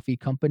Strong Coffee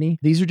Company.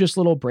 These are just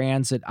little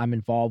brands that I'm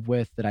involved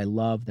with, that I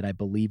love, that I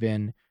believe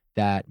in,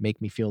 that make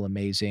me feel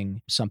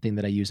amazing, something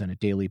that I use on a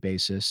daily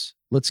basis.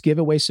 Let's give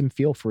away some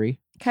Feel Free.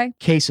 Okay.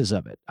 Cases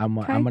of it. I'm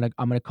Okay.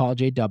 gonna call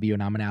JW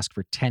and I'm gonna ask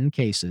for 10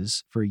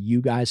 cases for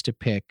you guys to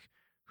pick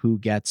who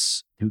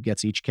gets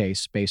each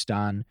case based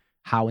on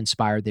how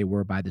inspired they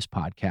were by this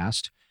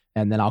podcast.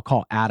 And then I'll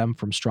call Adam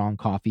from Strong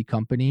Coffee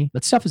Company.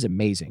 That stuff is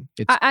amazing.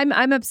 It's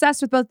I'm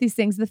obsessed with both these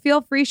things. The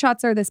Feel Free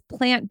shots are this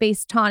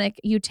plant-based tonic.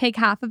 You take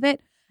half of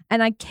it,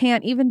 and I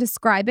can't even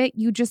describe it.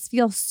 You just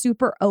feel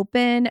super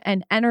open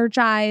and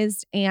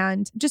energized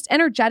and just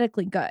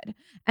energetically good.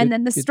 And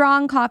then the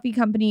Strong Coffee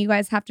Company, you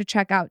guys have to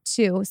check out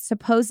too.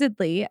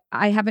 Supposedly,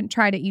 I haven't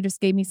tried it. You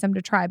just gave me some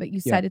to try, but you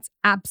said it's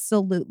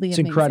absolutely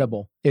amazing.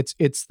 incredible. It's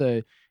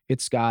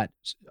got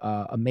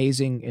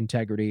amazing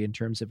integrity in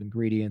terms of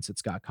ingredients.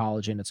 It's got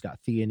collagen. It's got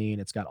theanine.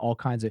 It's got all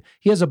kinds of.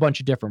 He has a bunch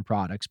of different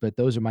products, but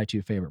those are my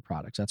two favorite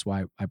products. That's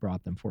why I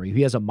brought them for you.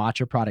 He has a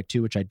matcha product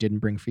too, which I didn't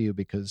bring for you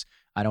because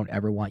I don't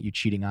ever want you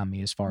cheating on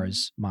me as far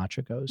as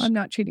matcha goes. I'm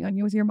not cheating on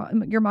you with your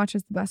matcha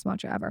is the best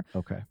matcha ever.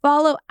 Okay.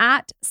 Follow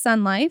at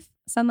Sun Life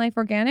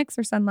Organics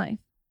or Sun Life.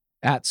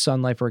 At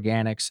Sun Life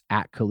Organics,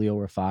 at Khalil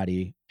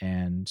Rafati,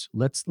 and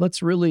let's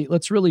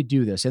really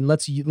do this, and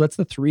let's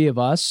the three of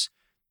us.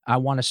 I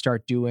want to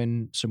start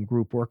doing some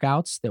group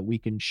workouts that we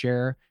can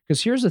share.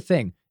 Because here's the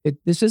thing: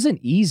 this isn't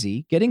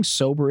easy. Getting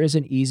sober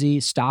isn't easy.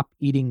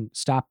 Stopping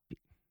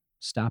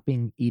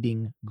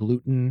eating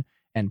gluten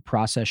and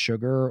processed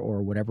sugar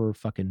or whatever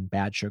fucking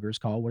bad sugar is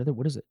called.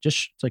 What is it?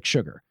 Just it's like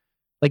sugar,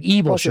 like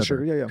evil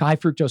sugar. Yeah. High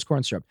fructose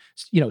corn syrup.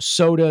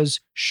 Sodas,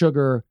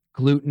 sugar,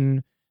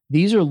 gluten.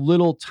 These are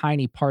little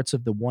tiny parts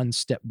of the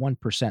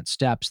 1%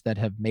 steps that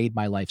have made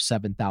my life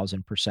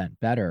 7,000%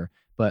 better.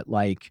 But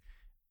like,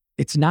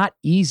 it's not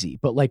easy.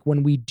 But like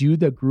when we do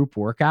the group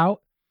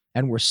workout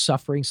and we're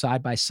suffering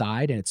side by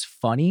side and it's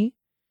funny,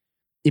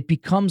 it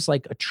becomes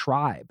like a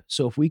tribe.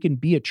 So if we can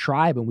be a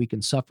tribe and we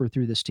can suffer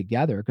through this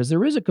together, because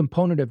there is a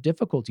component of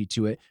difficulty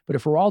to it, but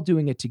if we're all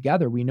doing it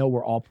together, we know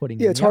we're all putting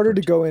in Yeah, it's harder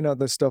effort. to go in on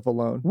this stuff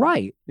alone.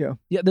 Right. Yeah.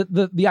 Yeah.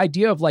 The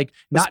idea of like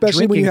not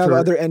especially when you drinking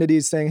have for, other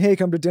entities saying, "Hey,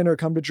 come to dinner,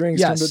 come to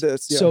drinks, come yes. to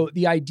this." Yeah. So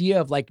the idea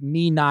of like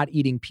me not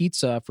eating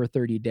pizza for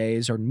 30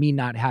 days or me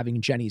not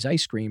having Jenny's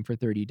ice cream for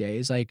 30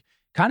 days, like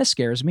kind of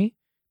scares me.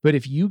 But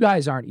if you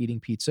guys aren't eating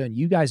pizza and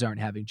you guys aren't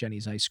having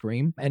Jenny's ice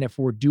cream, and if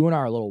we're doing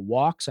our little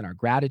walks and our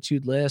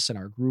gratitude lists and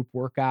our group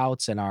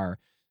workouts and our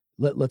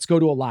let's go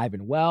to Alive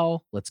and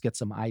Well, let's get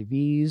some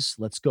IVs,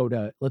 let's go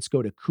to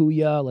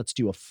Kuya, let's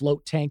do a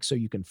float tank so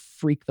you can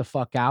freak the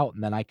fuck out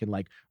and then I can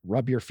like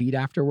rub your feet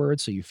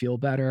afterwards so you feel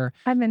better.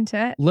 I'm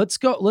into it. Let's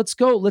go.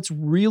 Let's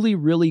really,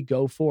 really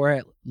go for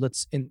it.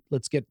 Let's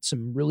get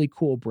some really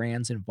cool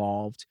brands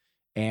involved.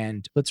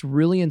 And let's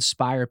really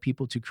inspire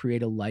people to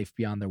create a life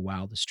beyond their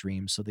wildest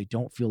dreams so they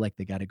don't feel like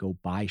they got to go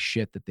buy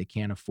shit that they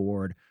can't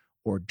afford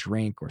or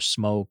drink or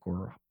smoke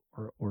or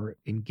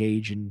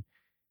engage in,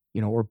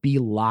 or be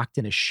locked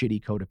in a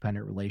shitty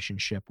codependent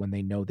relationship when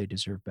they know they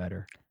deserve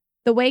better.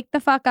 The Wake the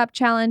Fuck Up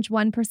Challenge,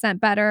 1%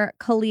 better.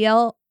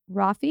 Khalil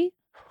Rafi.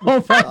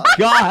 Oh my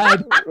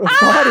God.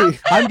 Rafati.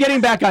 I'm getting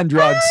back on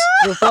drugs.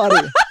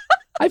 Rafati.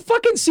 I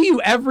fucking see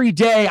you every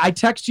day. I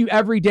text you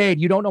every day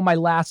and you don't know my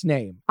last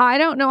name. I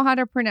don't know how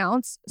to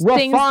pronounce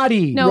things.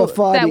 Rafati. No,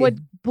 Rafati. that would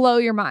blow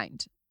your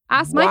mind.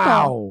 Ask Michael.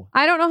 Wow.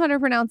 I don't know how to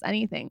pronounce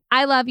anything.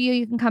 I love you.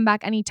 You can come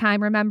back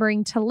anytime.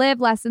 Remembering to Live,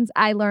 Lessons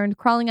I Learned,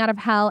 Crawling Out of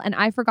Hell, and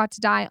I Forgot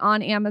to Die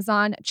on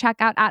Amazon. Check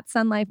out at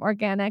Sun Life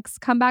Organics.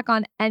 Come back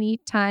on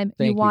anytime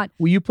you want.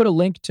 Will you put a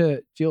link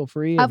to Feel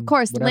Free? Of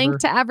course. Whatever? Link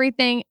to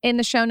everything in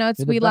the show notes.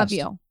 You're the We love best.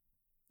 you.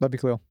 Love you,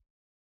 Khalil.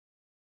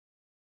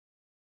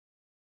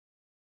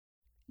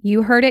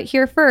 You heard it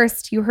here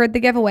first. You heard the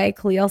giveaway.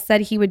 Khalil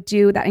said he would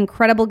do that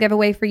incredible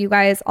giveaway for you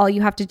guys. All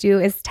you have to do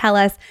is tell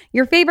us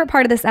your favorite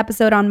part of this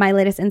episode on my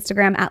latest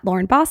Instagram at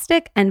Lauren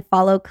Bostic and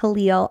follow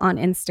Khalil on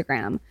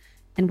Instagram.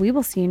 And we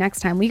will see you next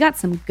time. We got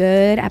some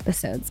good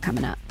episodes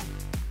coming up.